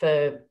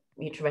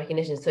mutual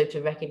recognition. So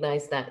to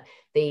recognise that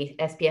the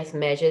SPS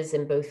measures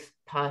in both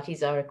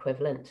parties are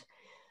equivalent,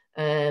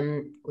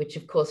 which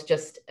of course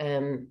just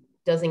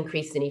does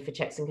increase the need for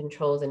checks and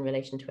controls in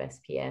relation to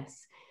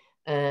SPS.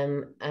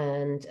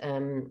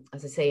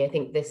 As I say, I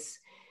think this,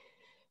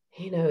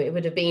 it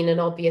would have been an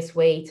obvious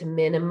way to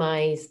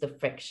minimise the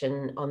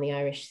friction on the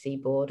Irish Sea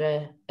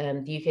border.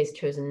 The UK has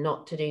chosen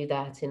not to do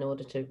that in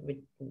order to,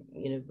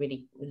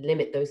 really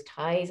limit those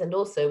ties. And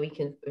also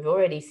we've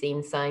already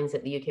seen signs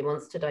that the UK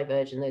wants to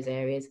diverge in those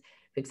areas.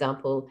 For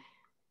example,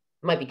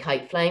 it might be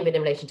kite flying, but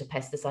in relation to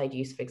pesticide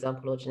use, for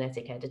example, or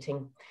genetic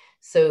editing.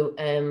 So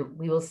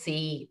we will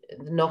see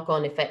the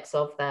knock-on effects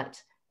of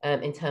that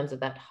in terms of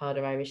that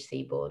harder Irish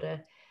Sea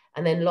border.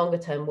 And then longer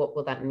term, what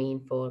will that mean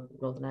for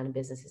Northern Ireland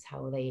businesses?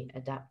 How will they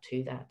adapt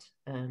to that?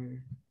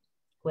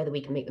 Whether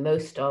we can make the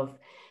most of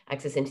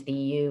access into the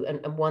EU.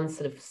 And one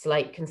sort of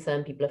slight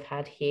concern people have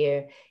had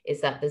here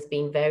is that there's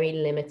been very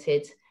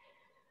limited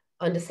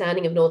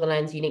understanding of Northern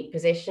Ireland's unique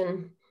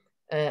position,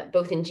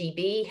 both in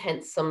GB,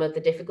 hence some of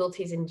the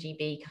difficulties in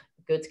GB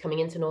goods coming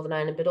into Northern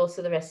Ireland, but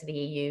also the rest of the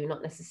EU,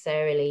 not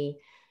necessarily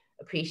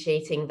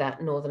appreciating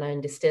that Northern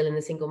Ireland is still in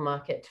the single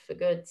market for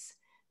goods.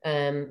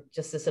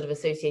 just as sort of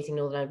associating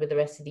Northern Ireland with the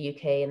rest of the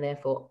UK and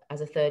therefore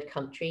as a third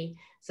country.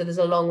 So there's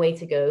a long way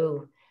to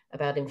go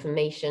about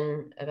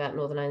information about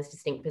Northern Ireland's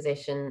distinct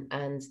position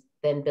and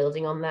then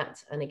building on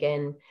that. And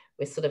again,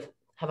 we sort of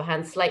have our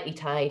hands slightly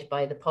tied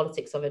by the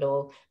politics of it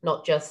all,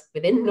 not just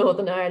within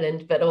Northern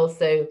Ireland, but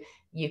also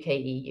UK,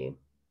 EU.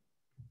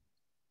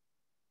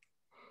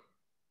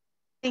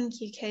 Thank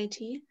you,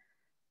 Katy.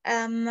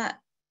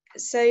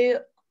 So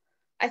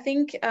I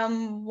think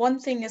one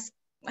thing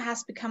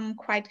has become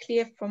quite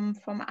clear from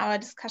our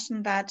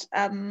discussion that,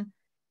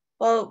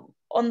 well,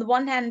 on the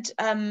one hand,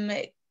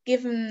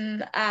 given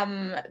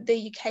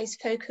the UK's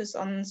focus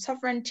on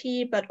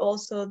sovereignty, but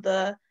also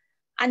the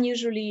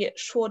unusually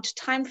short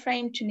time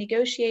frame to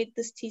negotiate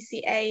this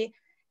TCA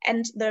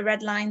and the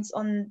red lines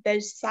on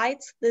both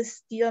sides,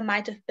 this deal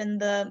might have been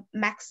the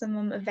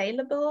maximum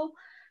available.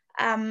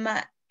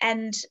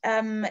 And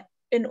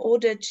in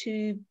order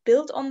to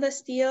build on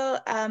this deal,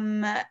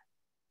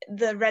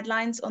 the red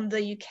lines on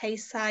the UK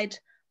side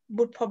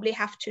would probably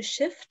have to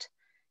shift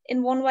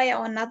in one way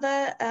or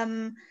another.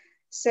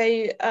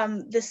 So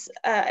this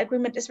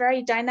agreement is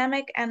very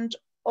dynamic and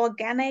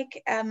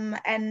organic,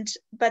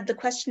 but the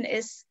question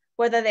is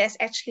whether there's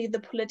actually the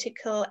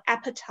political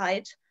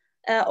appetite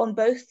on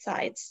both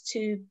sides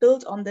to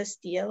build on this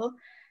deal,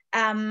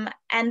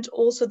 and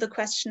also the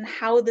question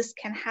how this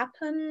can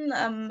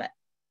happen,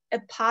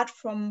 apart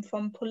from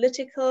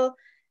political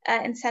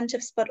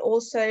incentives, but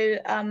also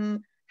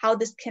how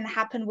this can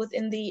happen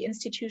within the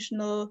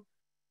institutional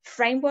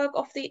framework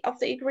of the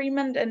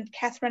agreement. And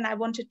Catherine, I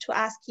wanted to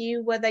ask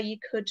you whether you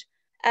could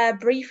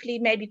briefly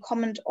maybe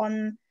comment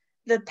on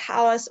the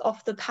powers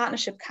of the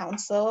Partnership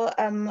Council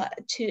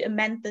to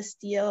amend this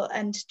deal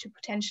and to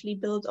potentially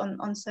build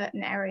on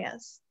certain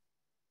areas.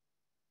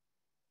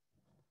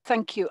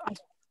 Thank you.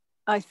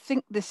 I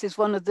think this is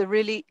one of the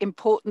really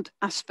important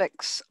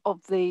aspects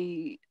of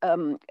the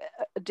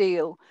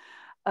deal.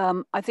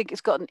 I think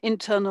it's got an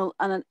internal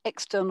and an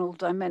external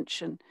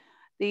dimension.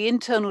 The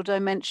internal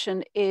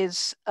dimension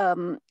is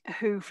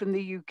who from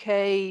the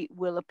UK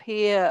will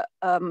appear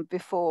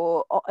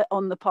before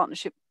on the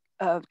Partnership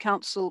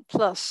Council,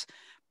 plus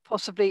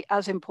possibly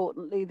as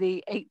importantly,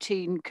 the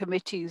 18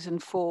 committees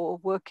and 4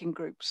 working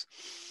groups.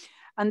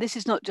 And this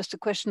is not just a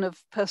question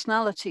of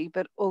personality,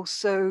 but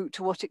also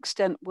to what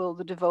extent will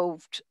the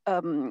devolved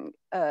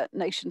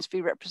nations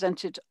be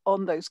represented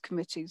on those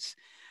committees.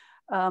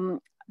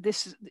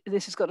 This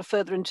has got a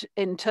further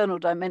internal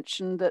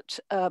dimension that,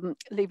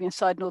 leaving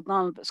aside Northern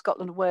Ireland, but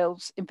Scotland and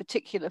Wales in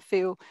particular,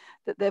 feel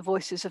that their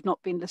voices have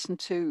not been listened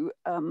to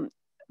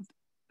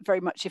very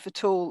much, if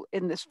at all,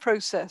 in this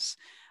process.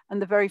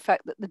 And the very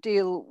fact that the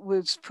deal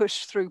was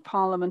pushed through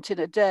Parliament in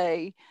a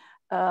day,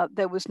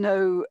 there was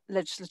no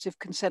legislative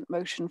consent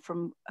motion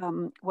from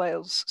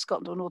Wales,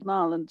 Scotland or Northern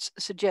Ireland,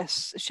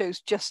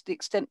 shows just the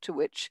extent to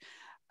which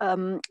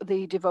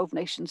the devolved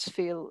nations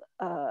feel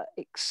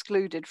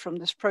excluded from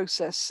this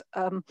process.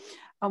 And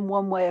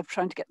one way of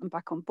trying to get them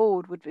back on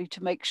board would be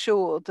to make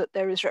sure that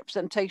there is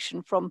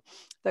representation from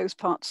those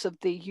parts of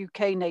the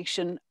UK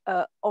nation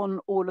on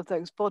all of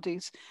those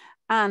bodies,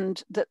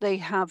 and that they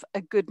have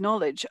a good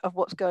knowledge of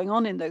what's going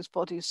on in those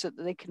bodies so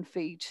that they can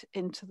feed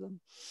into them.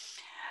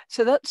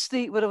 So that's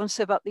what I want to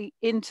say about the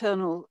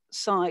internal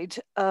side.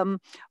 On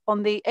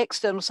the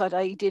external side,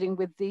 i.e. dealing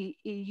with the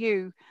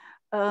EU,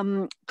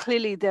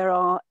 clearly there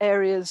are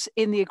areas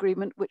in the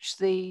agreement which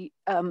the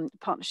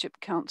Partnership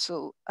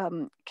Council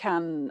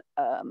can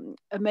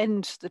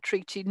amend the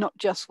treaty, not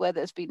just where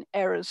there's been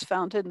errors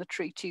found in the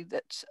treaty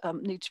that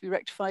need to be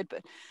rectified,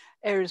 but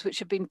areas which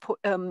have been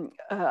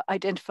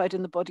identified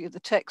in the body of the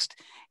text.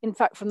 In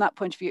fact, from that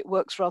point of view, it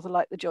works rather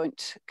like the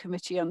joint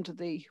committee under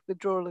the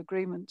withdrawal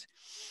agreement.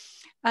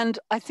 And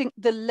I think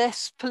the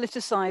less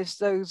politicized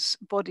those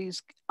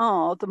bodies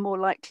are, the more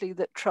likely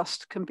that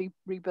trust can be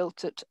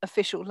rebuilt at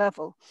official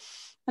level.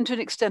 And to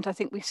an extent, I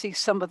think we see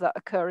some of that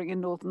occurring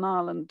in Northern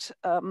Ireland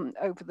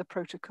over the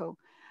protocol.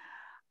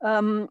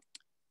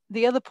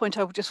 The other point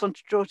I would just want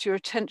to draw to your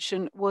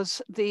attention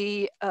was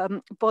the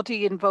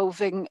body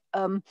involving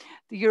the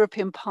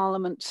European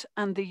Parliament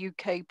and the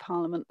UK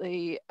Parliament,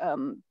 the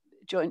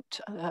Joint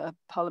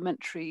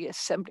Parliamentary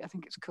Assembly, I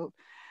think it's called.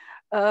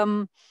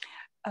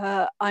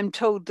 I'm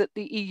told that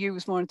the EU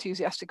is more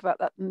enthusiastic about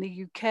that than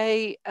the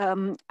UK,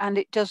 and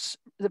it does,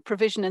 the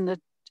provision in the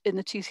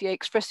TCA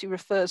expressly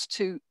refers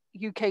to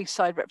UK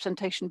side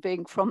representation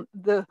being from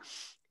the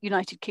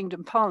United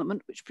Kingdom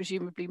Parliament, which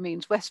presumably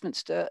means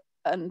Westminster,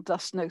 and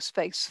thus no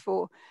space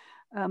for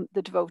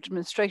the devolved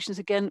administrations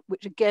again,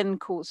 which again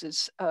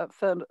causes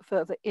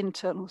further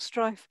internal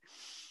strife.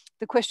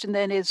 The question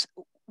then is,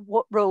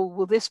 what role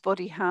will this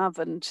body have,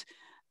 and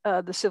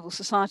the civil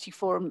society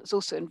forum that's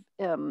also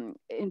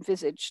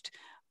envisaged,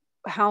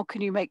 how can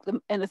you make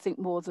them anything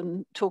more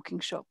than talking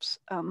shops?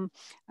 And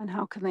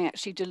how can they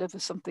actually deliver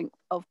something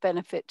of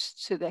benefit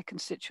to their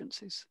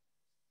constituencies?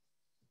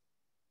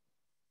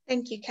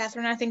 Thank you,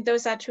 Catherine. I think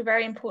those are 2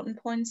 very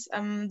important points.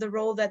 The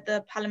role that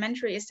the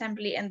Parliamentary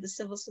Assembly and the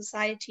Civil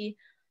Society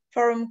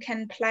Forum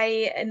can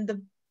play in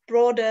the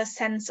broader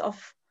sense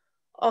of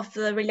of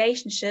the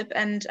relationship.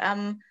 And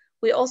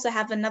we also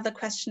have another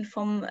question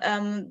from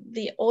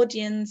the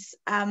audience,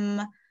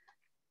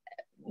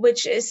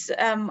 which is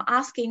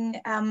asking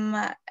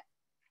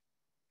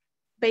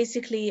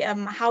basically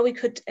how we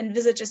could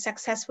envisage a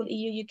successful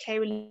EU-UK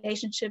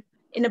relationship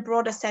in a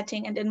broader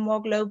setting and in more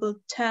global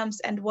terms,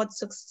 and what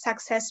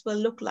success will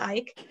look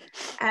like.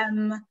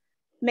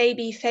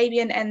 Maybe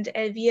Fabian and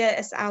Elvire,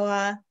 as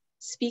our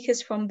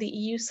speakers from the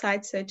EU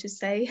side, so to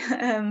say,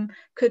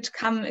 could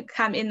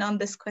come in on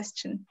this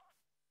question.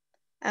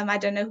 I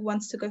don't know who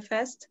wants to go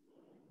first.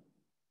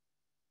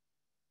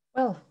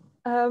 Well,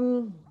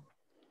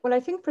 I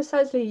think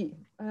precisely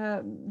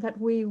that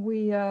we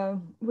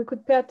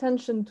could pay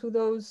attention to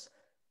those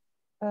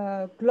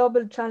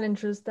global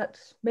challenges that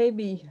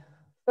maybe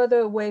further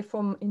away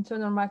from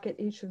internal market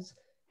issues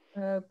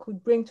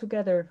could bring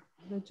together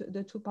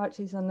the two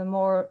parties on a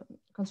more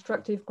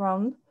constructive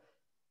ground.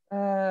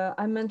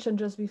 I mentioned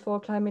just before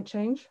climate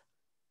change,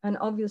 and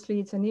obviously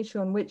it's an issue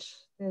on which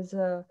there's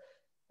there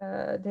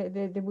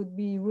would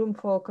be room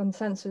for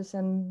consensus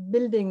and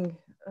building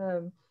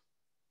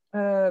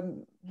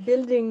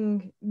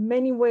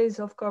many ways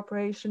of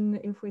cooperation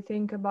if we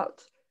think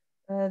about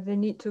the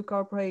need to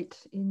cooperate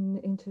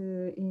in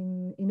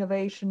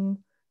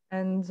innovation,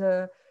 and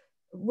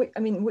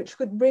which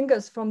could bring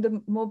us from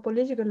the more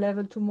political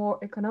level to more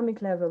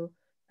economic level,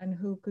 and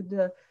who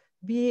could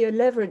be a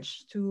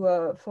leverage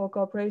to for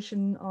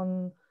cooperation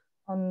on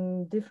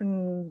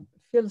different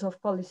fields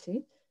of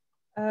policy.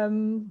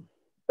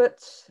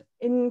 But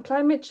in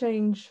climate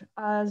change,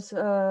 as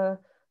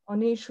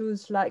on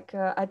issues like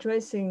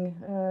addressing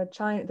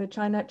the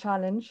China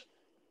challenge,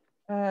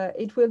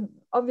 it will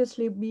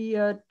obviously be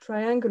a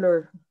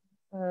triangular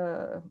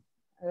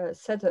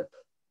setup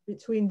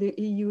between the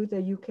EU,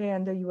 the UK,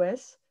 and the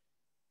US.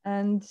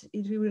 And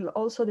it will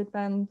also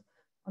depend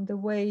on the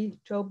way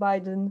Joe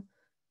Biden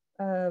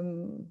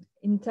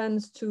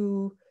intend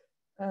to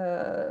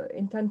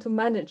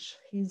manage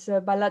his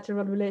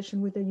bilateral relation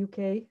with the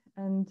UK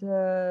and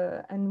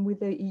with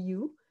the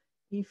EU.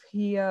 If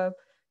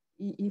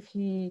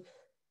he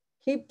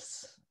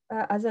keeps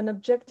as an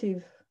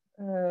objective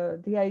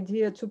the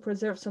idea to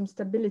preserve some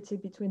stability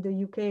between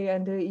the UK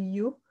and the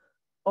EU,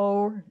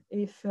 or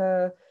if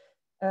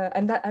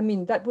and that, I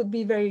mean, that would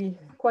be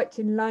quite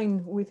in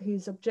line with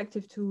his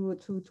objective to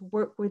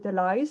work with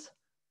allies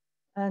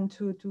and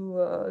to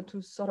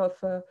sort of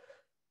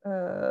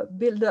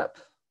build up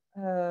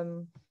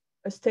a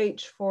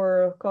stage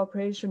for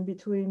cooperation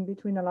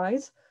between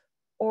allies,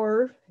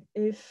 or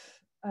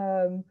if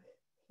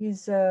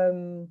his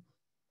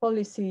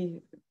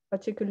policy,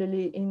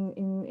 particularly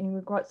in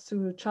regards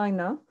to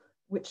China,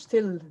 which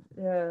still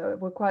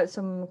requires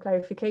some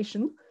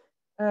clarification,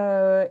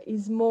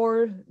 is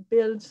more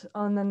built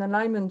on an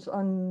alignment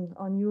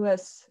on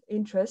US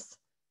interests,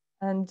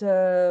 and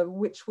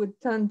which would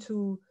tend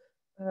to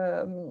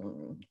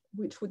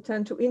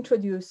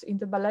introduce in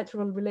the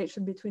bilateral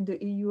relation between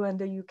the EU and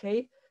the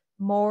UK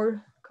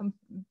more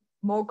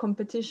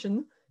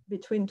competition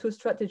between two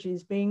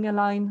strategies, being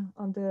aligned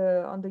on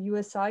the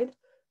US side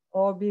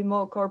or be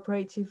more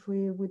cooperative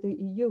with the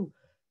EU.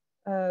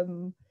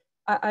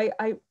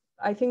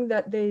 I think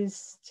that there's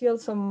still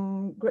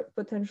some great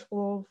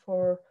potential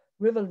for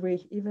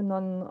rivalry even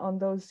on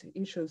those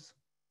issues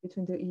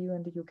between the EU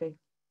and the UK.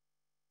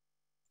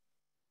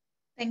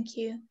 Thank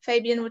you.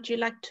 Fabian, would you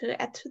like to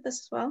add to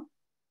this as well?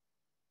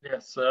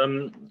 Yes,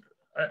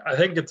 I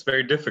think it's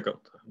very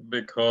difficult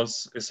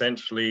because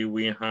essentially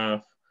we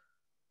have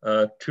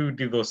two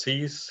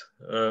divorcees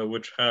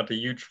which had a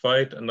huge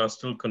fight and are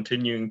still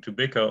continuing to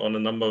bicker on a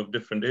number of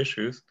different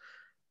issues.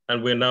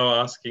 And we're now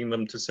asking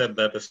them to set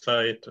that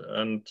aside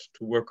and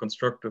to work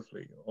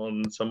constructively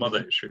on some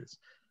other issues.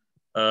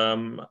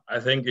 I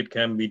think it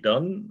can be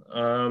done,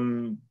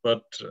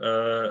 but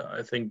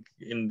I think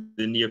in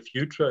the near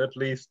future, at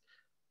least,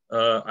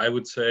 I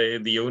would say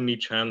the only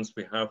chance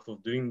we have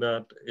of doing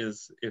that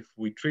is if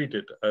we treat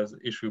it as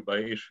issue by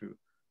issue,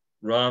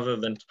 rather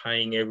than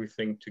tying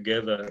everything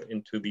together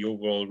into the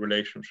overall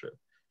relationship.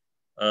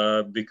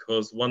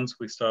 Because once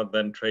we start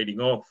then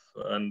trading off,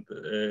 and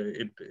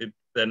it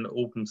then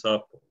opens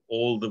up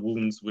all the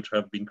wounds which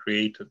have been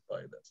created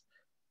by this.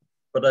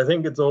 But I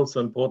think it's also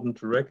important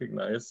to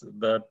recognize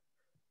that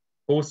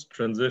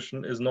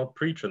post-transition is not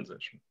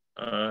pre-transition.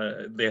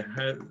 There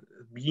has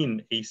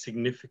been a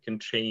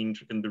significant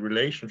change in the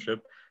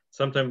relationship.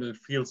 Sometimes it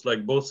feels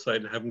like both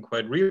sides haven't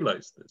quite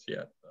realized this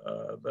yet,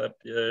 that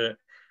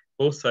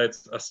both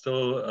sides are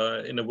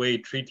still in a way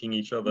treating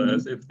each other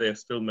as if they're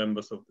still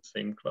members of the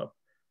same club.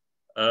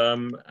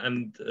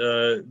 And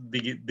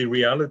the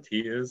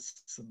reality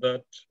is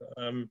that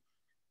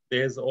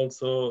there's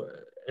also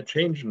a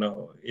change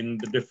now in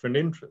the different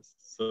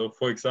interests. So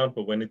for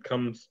example, when it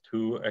comes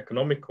to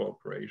economic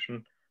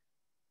cooperation,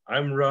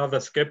 I'm rather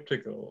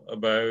skeptical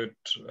about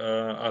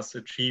us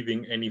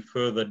achieving any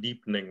further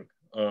deepening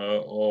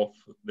of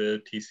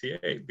the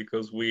TCA,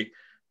 because we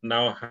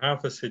now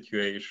have a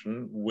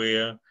situation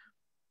where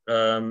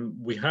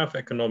we have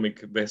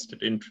economic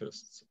vested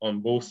interests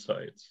on both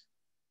sides,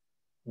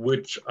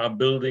 which are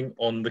building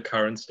on the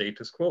current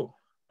status quo.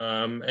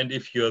 And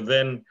if you're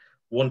then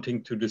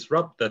wanting to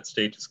disrupt that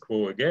status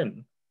quo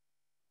again,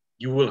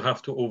 you will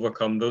have to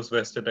overcome those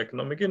vested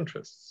economic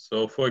interests.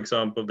 So for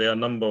example, there are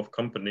a number of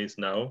companies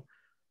now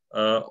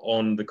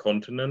on the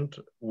continent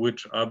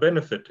which are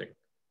benefiting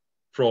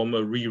from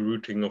a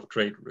rerouting of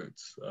trade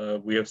routes.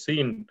 We have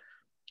seen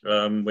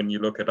when you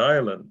look at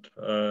Ireland,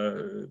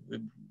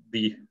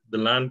 the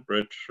land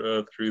bridge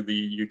through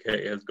the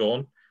UK has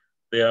gone.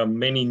 There are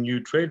many new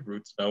trade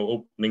routes now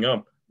opening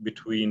up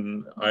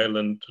between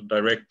Ireland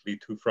directly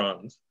to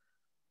France.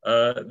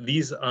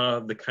 These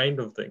are the kind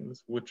of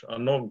things which are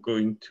not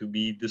going to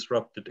be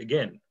disrupted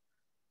again.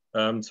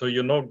 So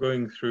you're not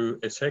going through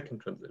a second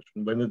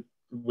transition.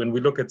 When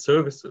we look at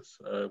services,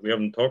 we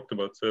haven't talked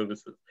about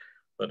services,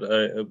 but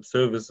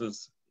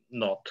services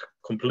not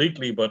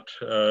completely, but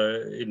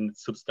in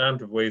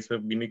substantive ways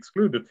have been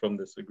excluded from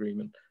this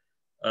agreement.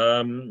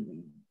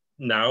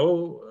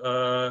 Now,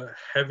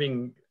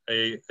 having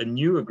a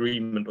new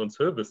agreement on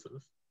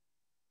services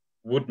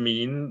would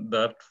mean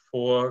that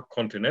for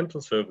continental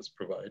service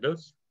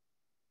providers,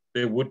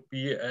 there would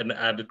be an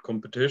added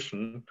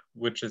competition,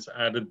 which is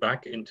added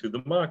back into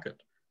the market.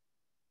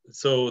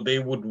 So they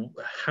would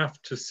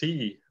have to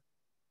see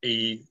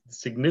a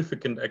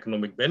significant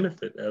economic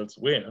benefit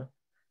elsewhere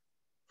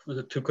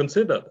to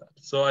consider that.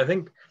 So I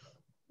think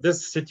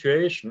this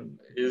situation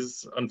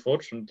is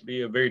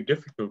unfortunately a very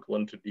difficult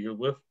one to deal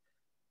with.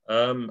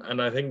 And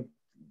I think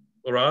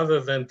rather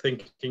than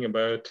thinking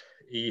about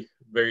a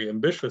very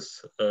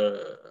ambitious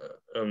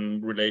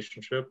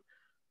relationship,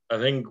 I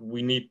think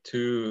we need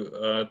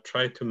to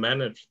try to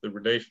manage the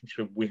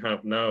relationship we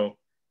have now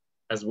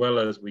as well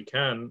as we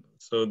can,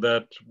 so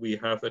that we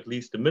have at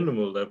least a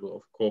minimal level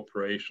of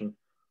cooperation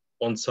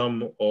on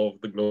some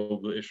of the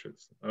global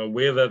issues.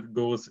 Where that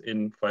goes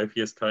in 5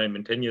 years' time,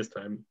 in 10 years'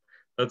 time,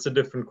 that's a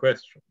different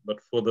question.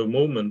 But for the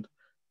moment,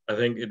 I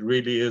think it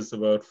really is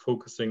about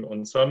focusing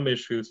on some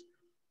issues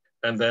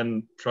and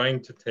then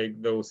trying to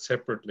take those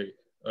separately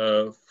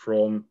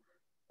from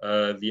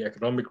the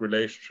economic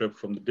relationship,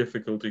 from the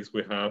difficulties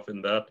we have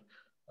in that.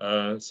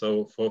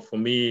 So for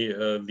me,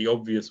 the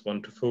obvious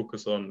one to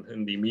focus on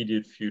in the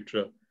immediate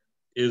future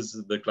is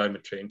the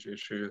climate change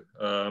issue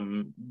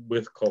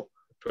with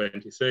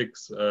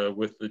COP26,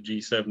 with the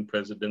G7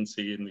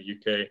 presidency in the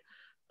UK,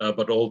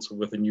 but also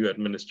with the new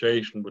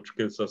administration, which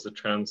gives us a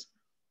chance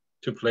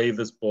to play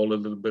this ball a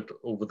little bit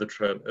over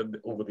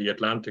the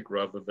Atlantic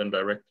rather than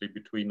directly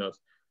between us.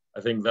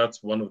 I think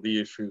that's one of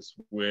the issues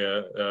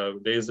where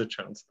there is a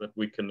chance that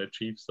we can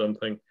achieve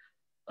something,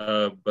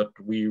 but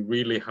we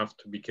really have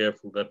to be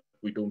careful that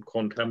we don't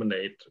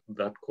contaminate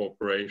that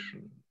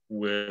cooperation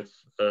with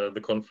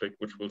the conflict,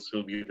 which will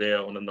still be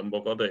there on a number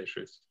of other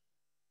issues.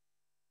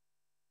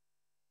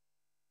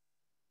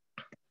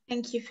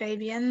 Thank you,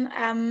 Fabian.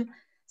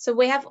 So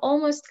we have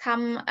almost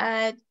come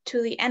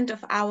to the end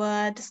of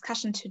our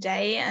discussion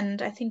today,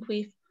 and I think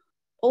we've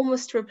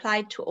almost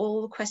replied to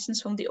all the questions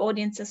from the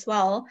audience as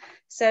well.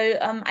 So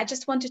I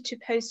just wanted to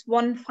pose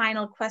one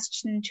final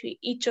question to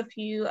each of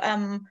you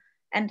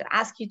and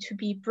ask you to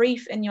be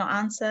brief in your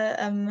answer,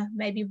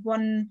 maybe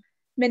 1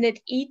 minute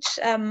each.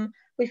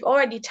 We've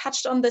already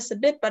touched on this a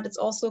bit, but it's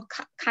also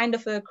kind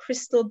of a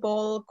crystal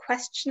ball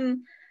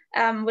question,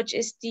 which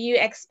is, do you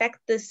expect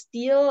this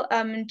deal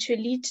to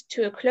lead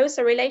to a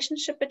closer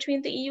relationship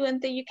between the EU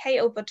and the UK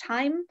over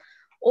time?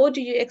 Or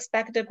do you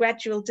expect a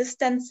gradual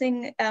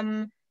distancing,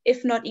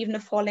 if not even a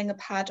falling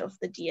apart of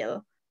the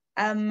deal?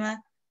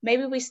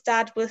 Maybe we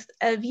start with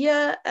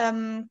Elvire,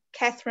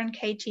 Catherine,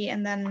 Katy,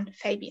 and then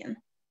Fabian.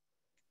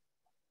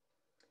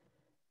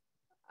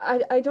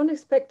 I don't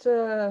expect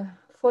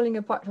falling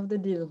apart of the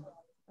deal.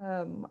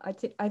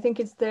 I think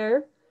it's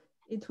there.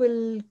 It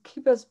will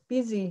keep us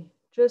busy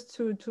just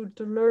to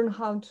learn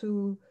how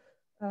to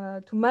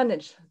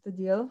manage the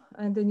deal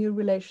and the new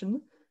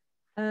relation,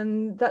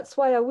 and that's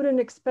why I wouldn't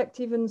expect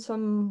even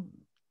some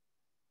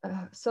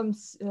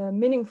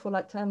meaningful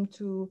attempt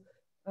to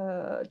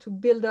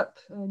build up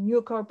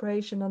new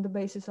cooperation on the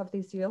basis of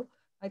this deal.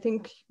 I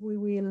think we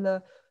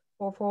will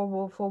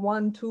for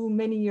 1, 2,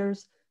 many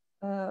years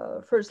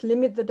first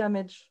limit the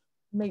damage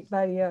made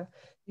by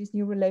this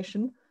new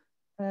relation,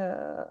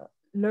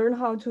 learn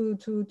how to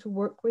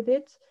work with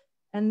it.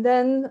 And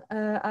then,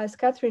 as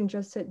Catherine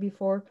just said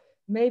before,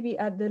 maybe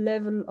at the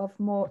level of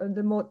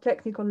the more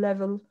technical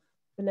level,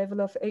 the level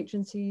of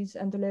agencies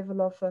and the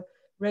level of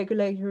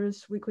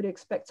regulators, we could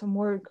expect some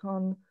work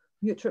on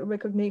mutual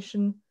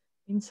recognition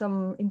in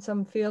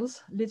some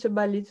fields, little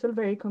by little,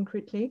 very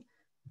concretely.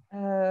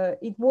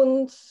 It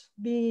won't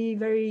be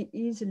very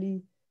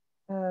easily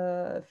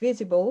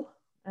visible,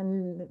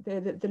 and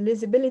the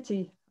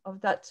visibility of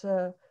that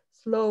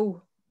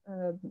slow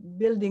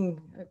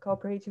building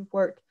cooperative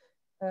work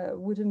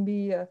wouldn't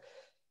be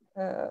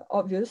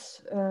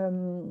obvious,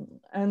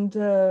 and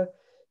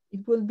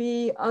it will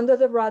be under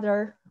the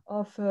radar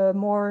of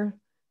more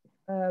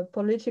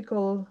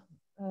political,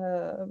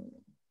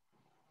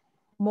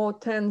 more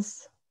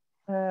tense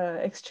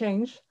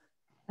exchange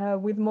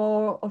with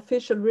more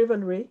official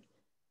rivalry,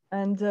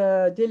 and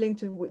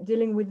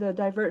dealing with the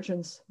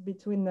divergence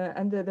between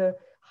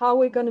how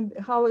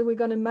are we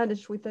gonna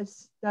manage with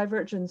this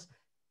divergence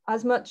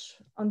as much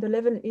on the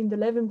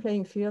level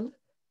playing field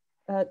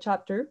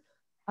chapter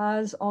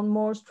as on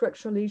more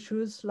structural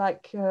issues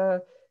like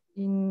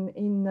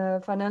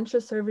in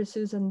financial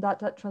services and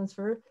data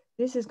transfer.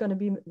 This is going to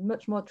be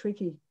much more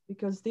tricky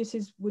because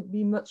would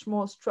be much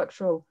more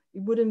structural.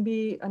 It wouldn't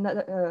be a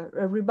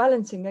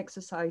rebalancing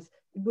exercise.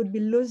 It would be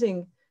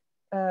losing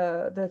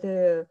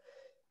the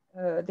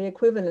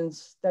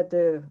equivalence that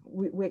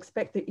we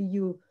expect the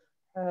EU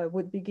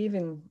would be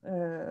given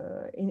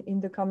in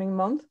the coming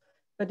month.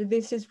 But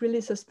this is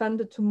really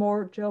suspended to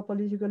more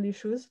geopolitical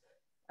issues,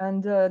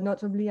 and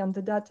notably on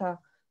the data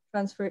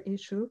transfer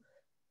issue.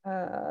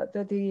 The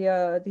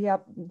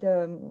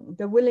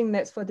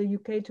willingness for the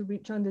UK to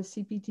rejoin the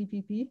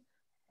CPTPP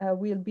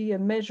will be a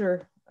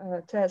major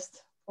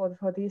test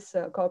for this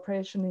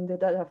cooperation in the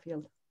data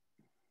field.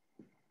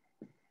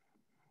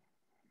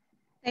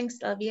 Thanks,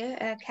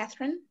 Elvire.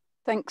 Catherine?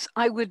 Thanks.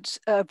 I would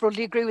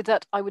broadly agree with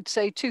that. I would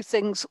say two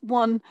things.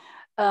 One,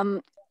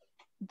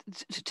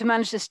 to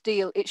manage this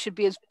deal, it should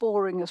be as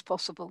boring as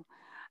possible.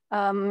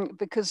 So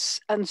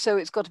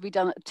it's got to be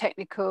done at a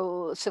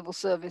technical civil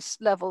service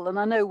level. And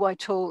I know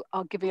Whitehall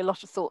are giving a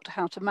lot of thought to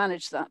how to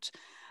manage that.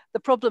 The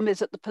problem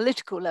is at the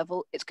political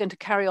level, it's going to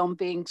carry on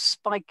being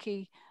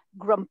spiky,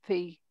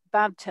 grumpy,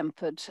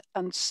 bad-tempered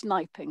and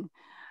sniping.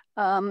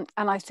 And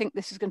I think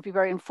this is going to be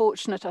very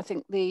unfortunate. I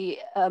think the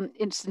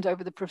incident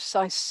over the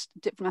precise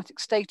diplomatic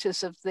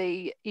status of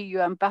the EU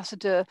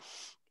ambassador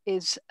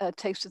is a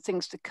taste of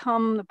things to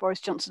come. Boris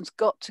Johnson's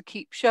got to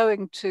keep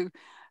showing to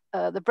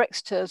the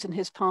Brexiters in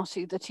his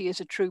party that he is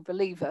a true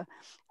believer.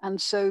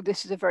 And so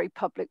this is a very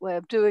public way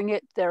of doing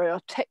it. There are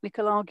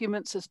technical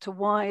arguments as to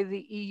why the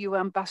EU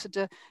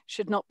ambassador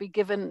should not be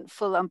given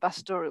full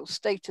ambassadorial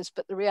status,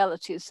 but the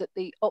reality is that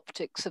the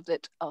optics of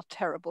it are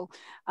terrible.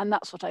 And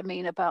that's what I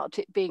mean about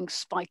it being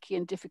spiky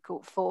and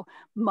difficult for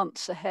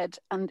months ahead.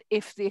 And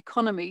if the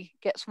economy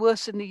gets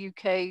worse in the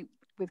UK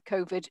with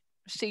COVID,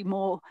 see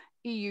more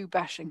EU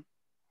bashing.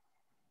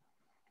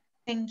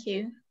 Thank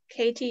you.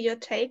 Katy, your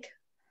take?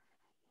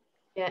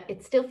 Yeah,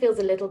 it still feels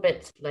a little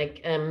bit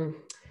like a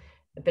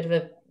bit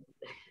of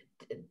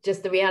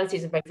just the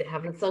realities of Brexit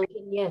haven't sunk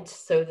in yet.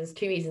 So there's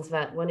two reasons for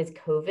that. One is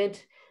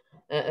COVID,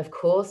 of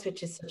course,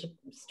 which is such a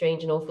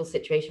strange and awful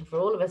situation for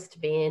all of us to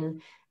be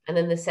in. And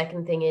then the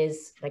second thing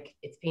is, like,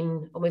 it's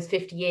been almost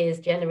 50 years,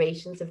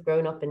 generations have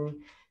grown up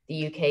in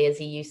the UK as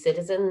EU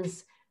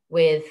citizens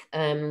with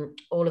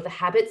all of the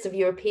habits of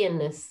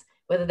Europeanness,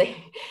 whether they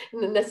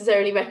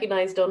necessarily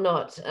recognized or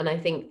not. And I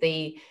think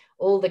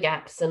all the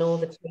gaps and all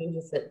the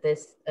changes that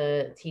this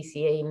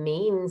TCA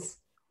means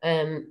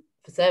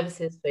for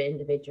services, for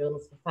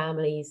individuals, for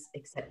families,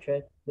 etc.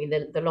 I mean,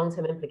 the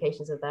long-term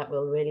implications of that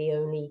will really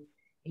only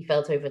be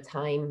felt over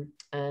time,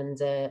 and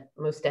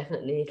most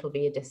definitely it'll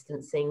be a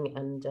distancing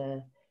and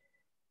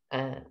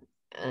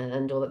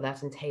all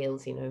that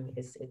entails. You know,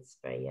 it's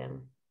very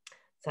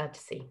sad to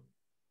see.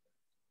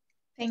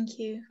 Thank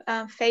you,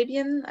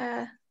 Fabian.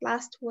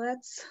 Last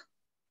words.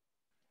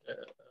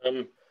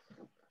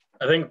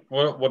 I think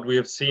what we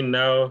have seen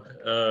now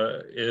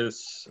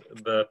is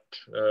that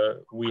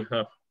we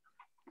have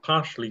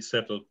partially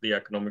settled the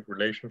economic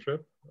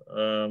relationship.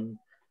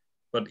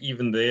 But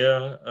even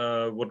there,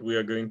 what we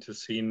are going to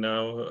see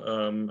now,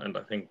 and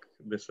I think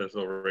this has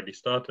already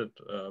started,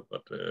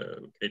 but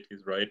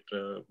Katy's right,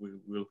 we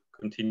will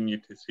continue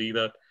to see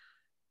that,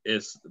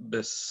 is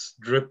this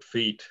drip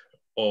feed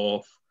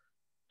of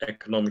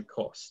economic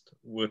cost,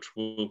 which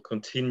will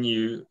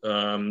continue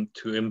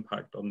to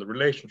impact on the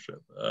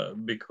relationship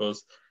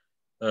because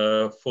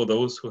for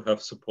those who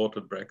have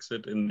supported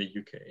Brexit in the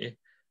UK,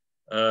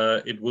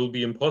 it will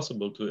be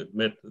impossible to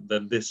admit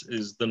that this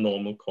is the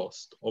normal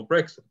cost of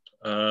Brexit.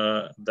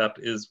 That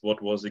is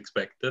what was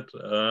expected,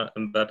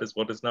 and that is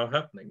what is now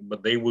happening.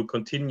 But they will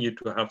continue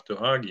to have to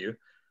argue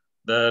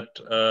that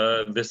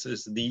this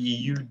is the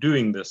EU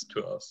doing this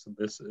to us.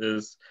 This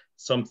is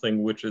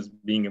something which is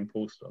being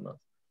imposed on us.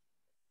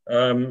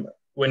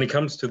 When it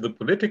comes to the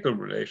political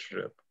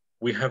relationship,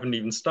 we haven't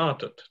even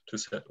started to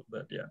settle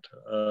that yet.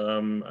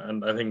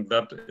 And I think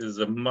that is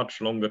a much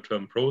longer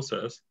term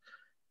process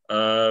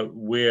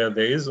where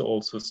there is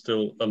also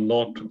still a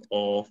lot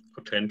of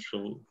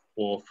potential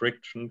for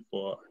friction,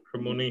 for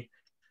acrimony.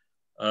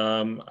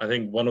 I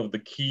think one of the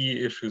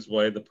key issues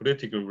why the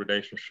political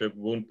relationship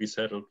won't be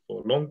settled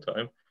for a long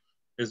time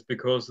is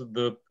because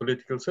the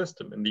political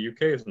system in the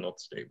UK is not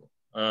stable.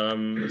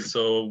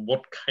 So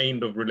what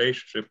kind of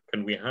relationship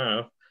can we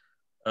have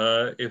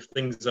if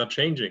things are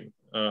changing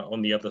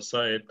on the other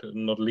side,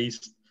 not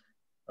least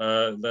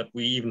that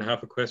we even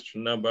have a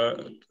question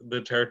about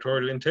the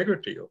territorial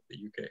integrity of the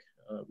UK.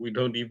 We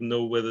don't even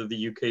know whether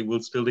the UK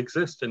will still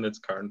exist in its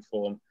current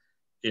form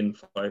in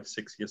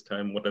 5-6 years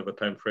time, whatever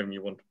time frame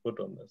you want to put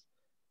on this.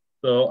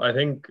 So I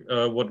think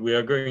what we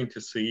are going to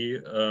see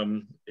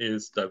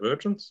is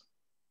divergence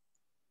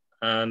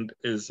and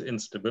is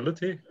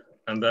instability,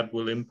 and that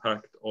will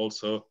impact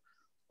also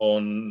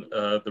on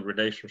the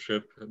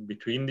relationship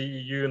between the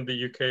EU and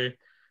the UK,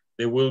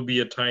 there will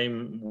be a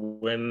time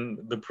when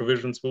the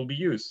provisions will be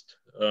used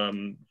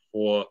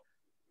for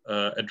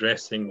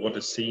addressing what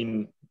is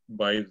seen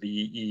by the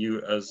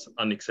EU as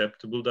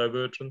unacceptable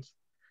divergence.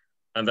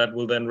 And that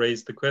will then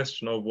raise the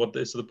question of what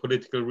is the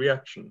political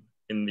reaction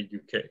in the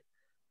UK.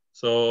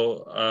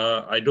 So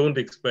I don't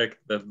expect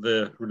that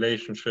the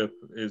relationship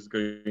is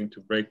going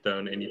to break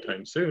down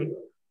anytime soon,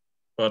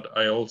 but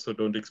I also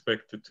don't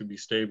expect it to be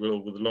stable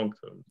over the long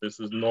term. This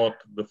is not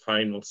the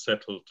final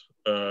settled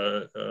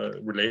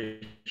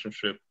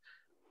relationship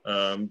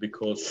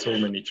because so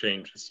many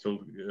changes still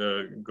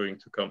going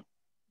to come.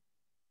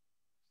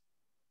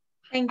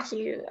 Thank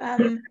you.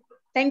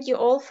 Thank you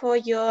all for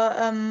your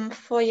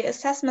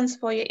assessments,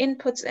 for your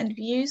inputs and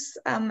views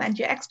and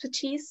your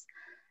expertise.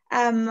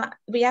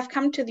 We have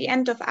come to the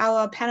end of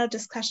our panel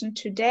discussion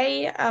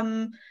today,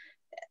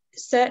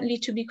 certainly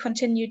to be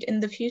continued in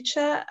the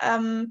future.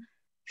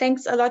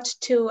 Thanks a lot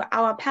to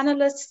our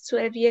panelists, to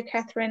Elvire,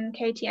 Catherine,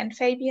 Katy, and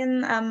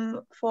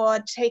Fabian for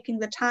taking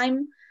the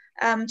time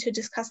to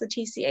discuss the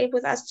TCA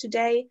with us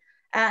today.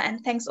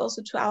 And thanks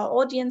also to our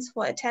audience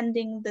for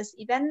attending this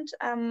event.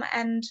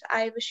 And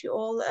I wish you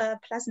all a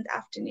pleasant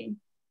afternoon.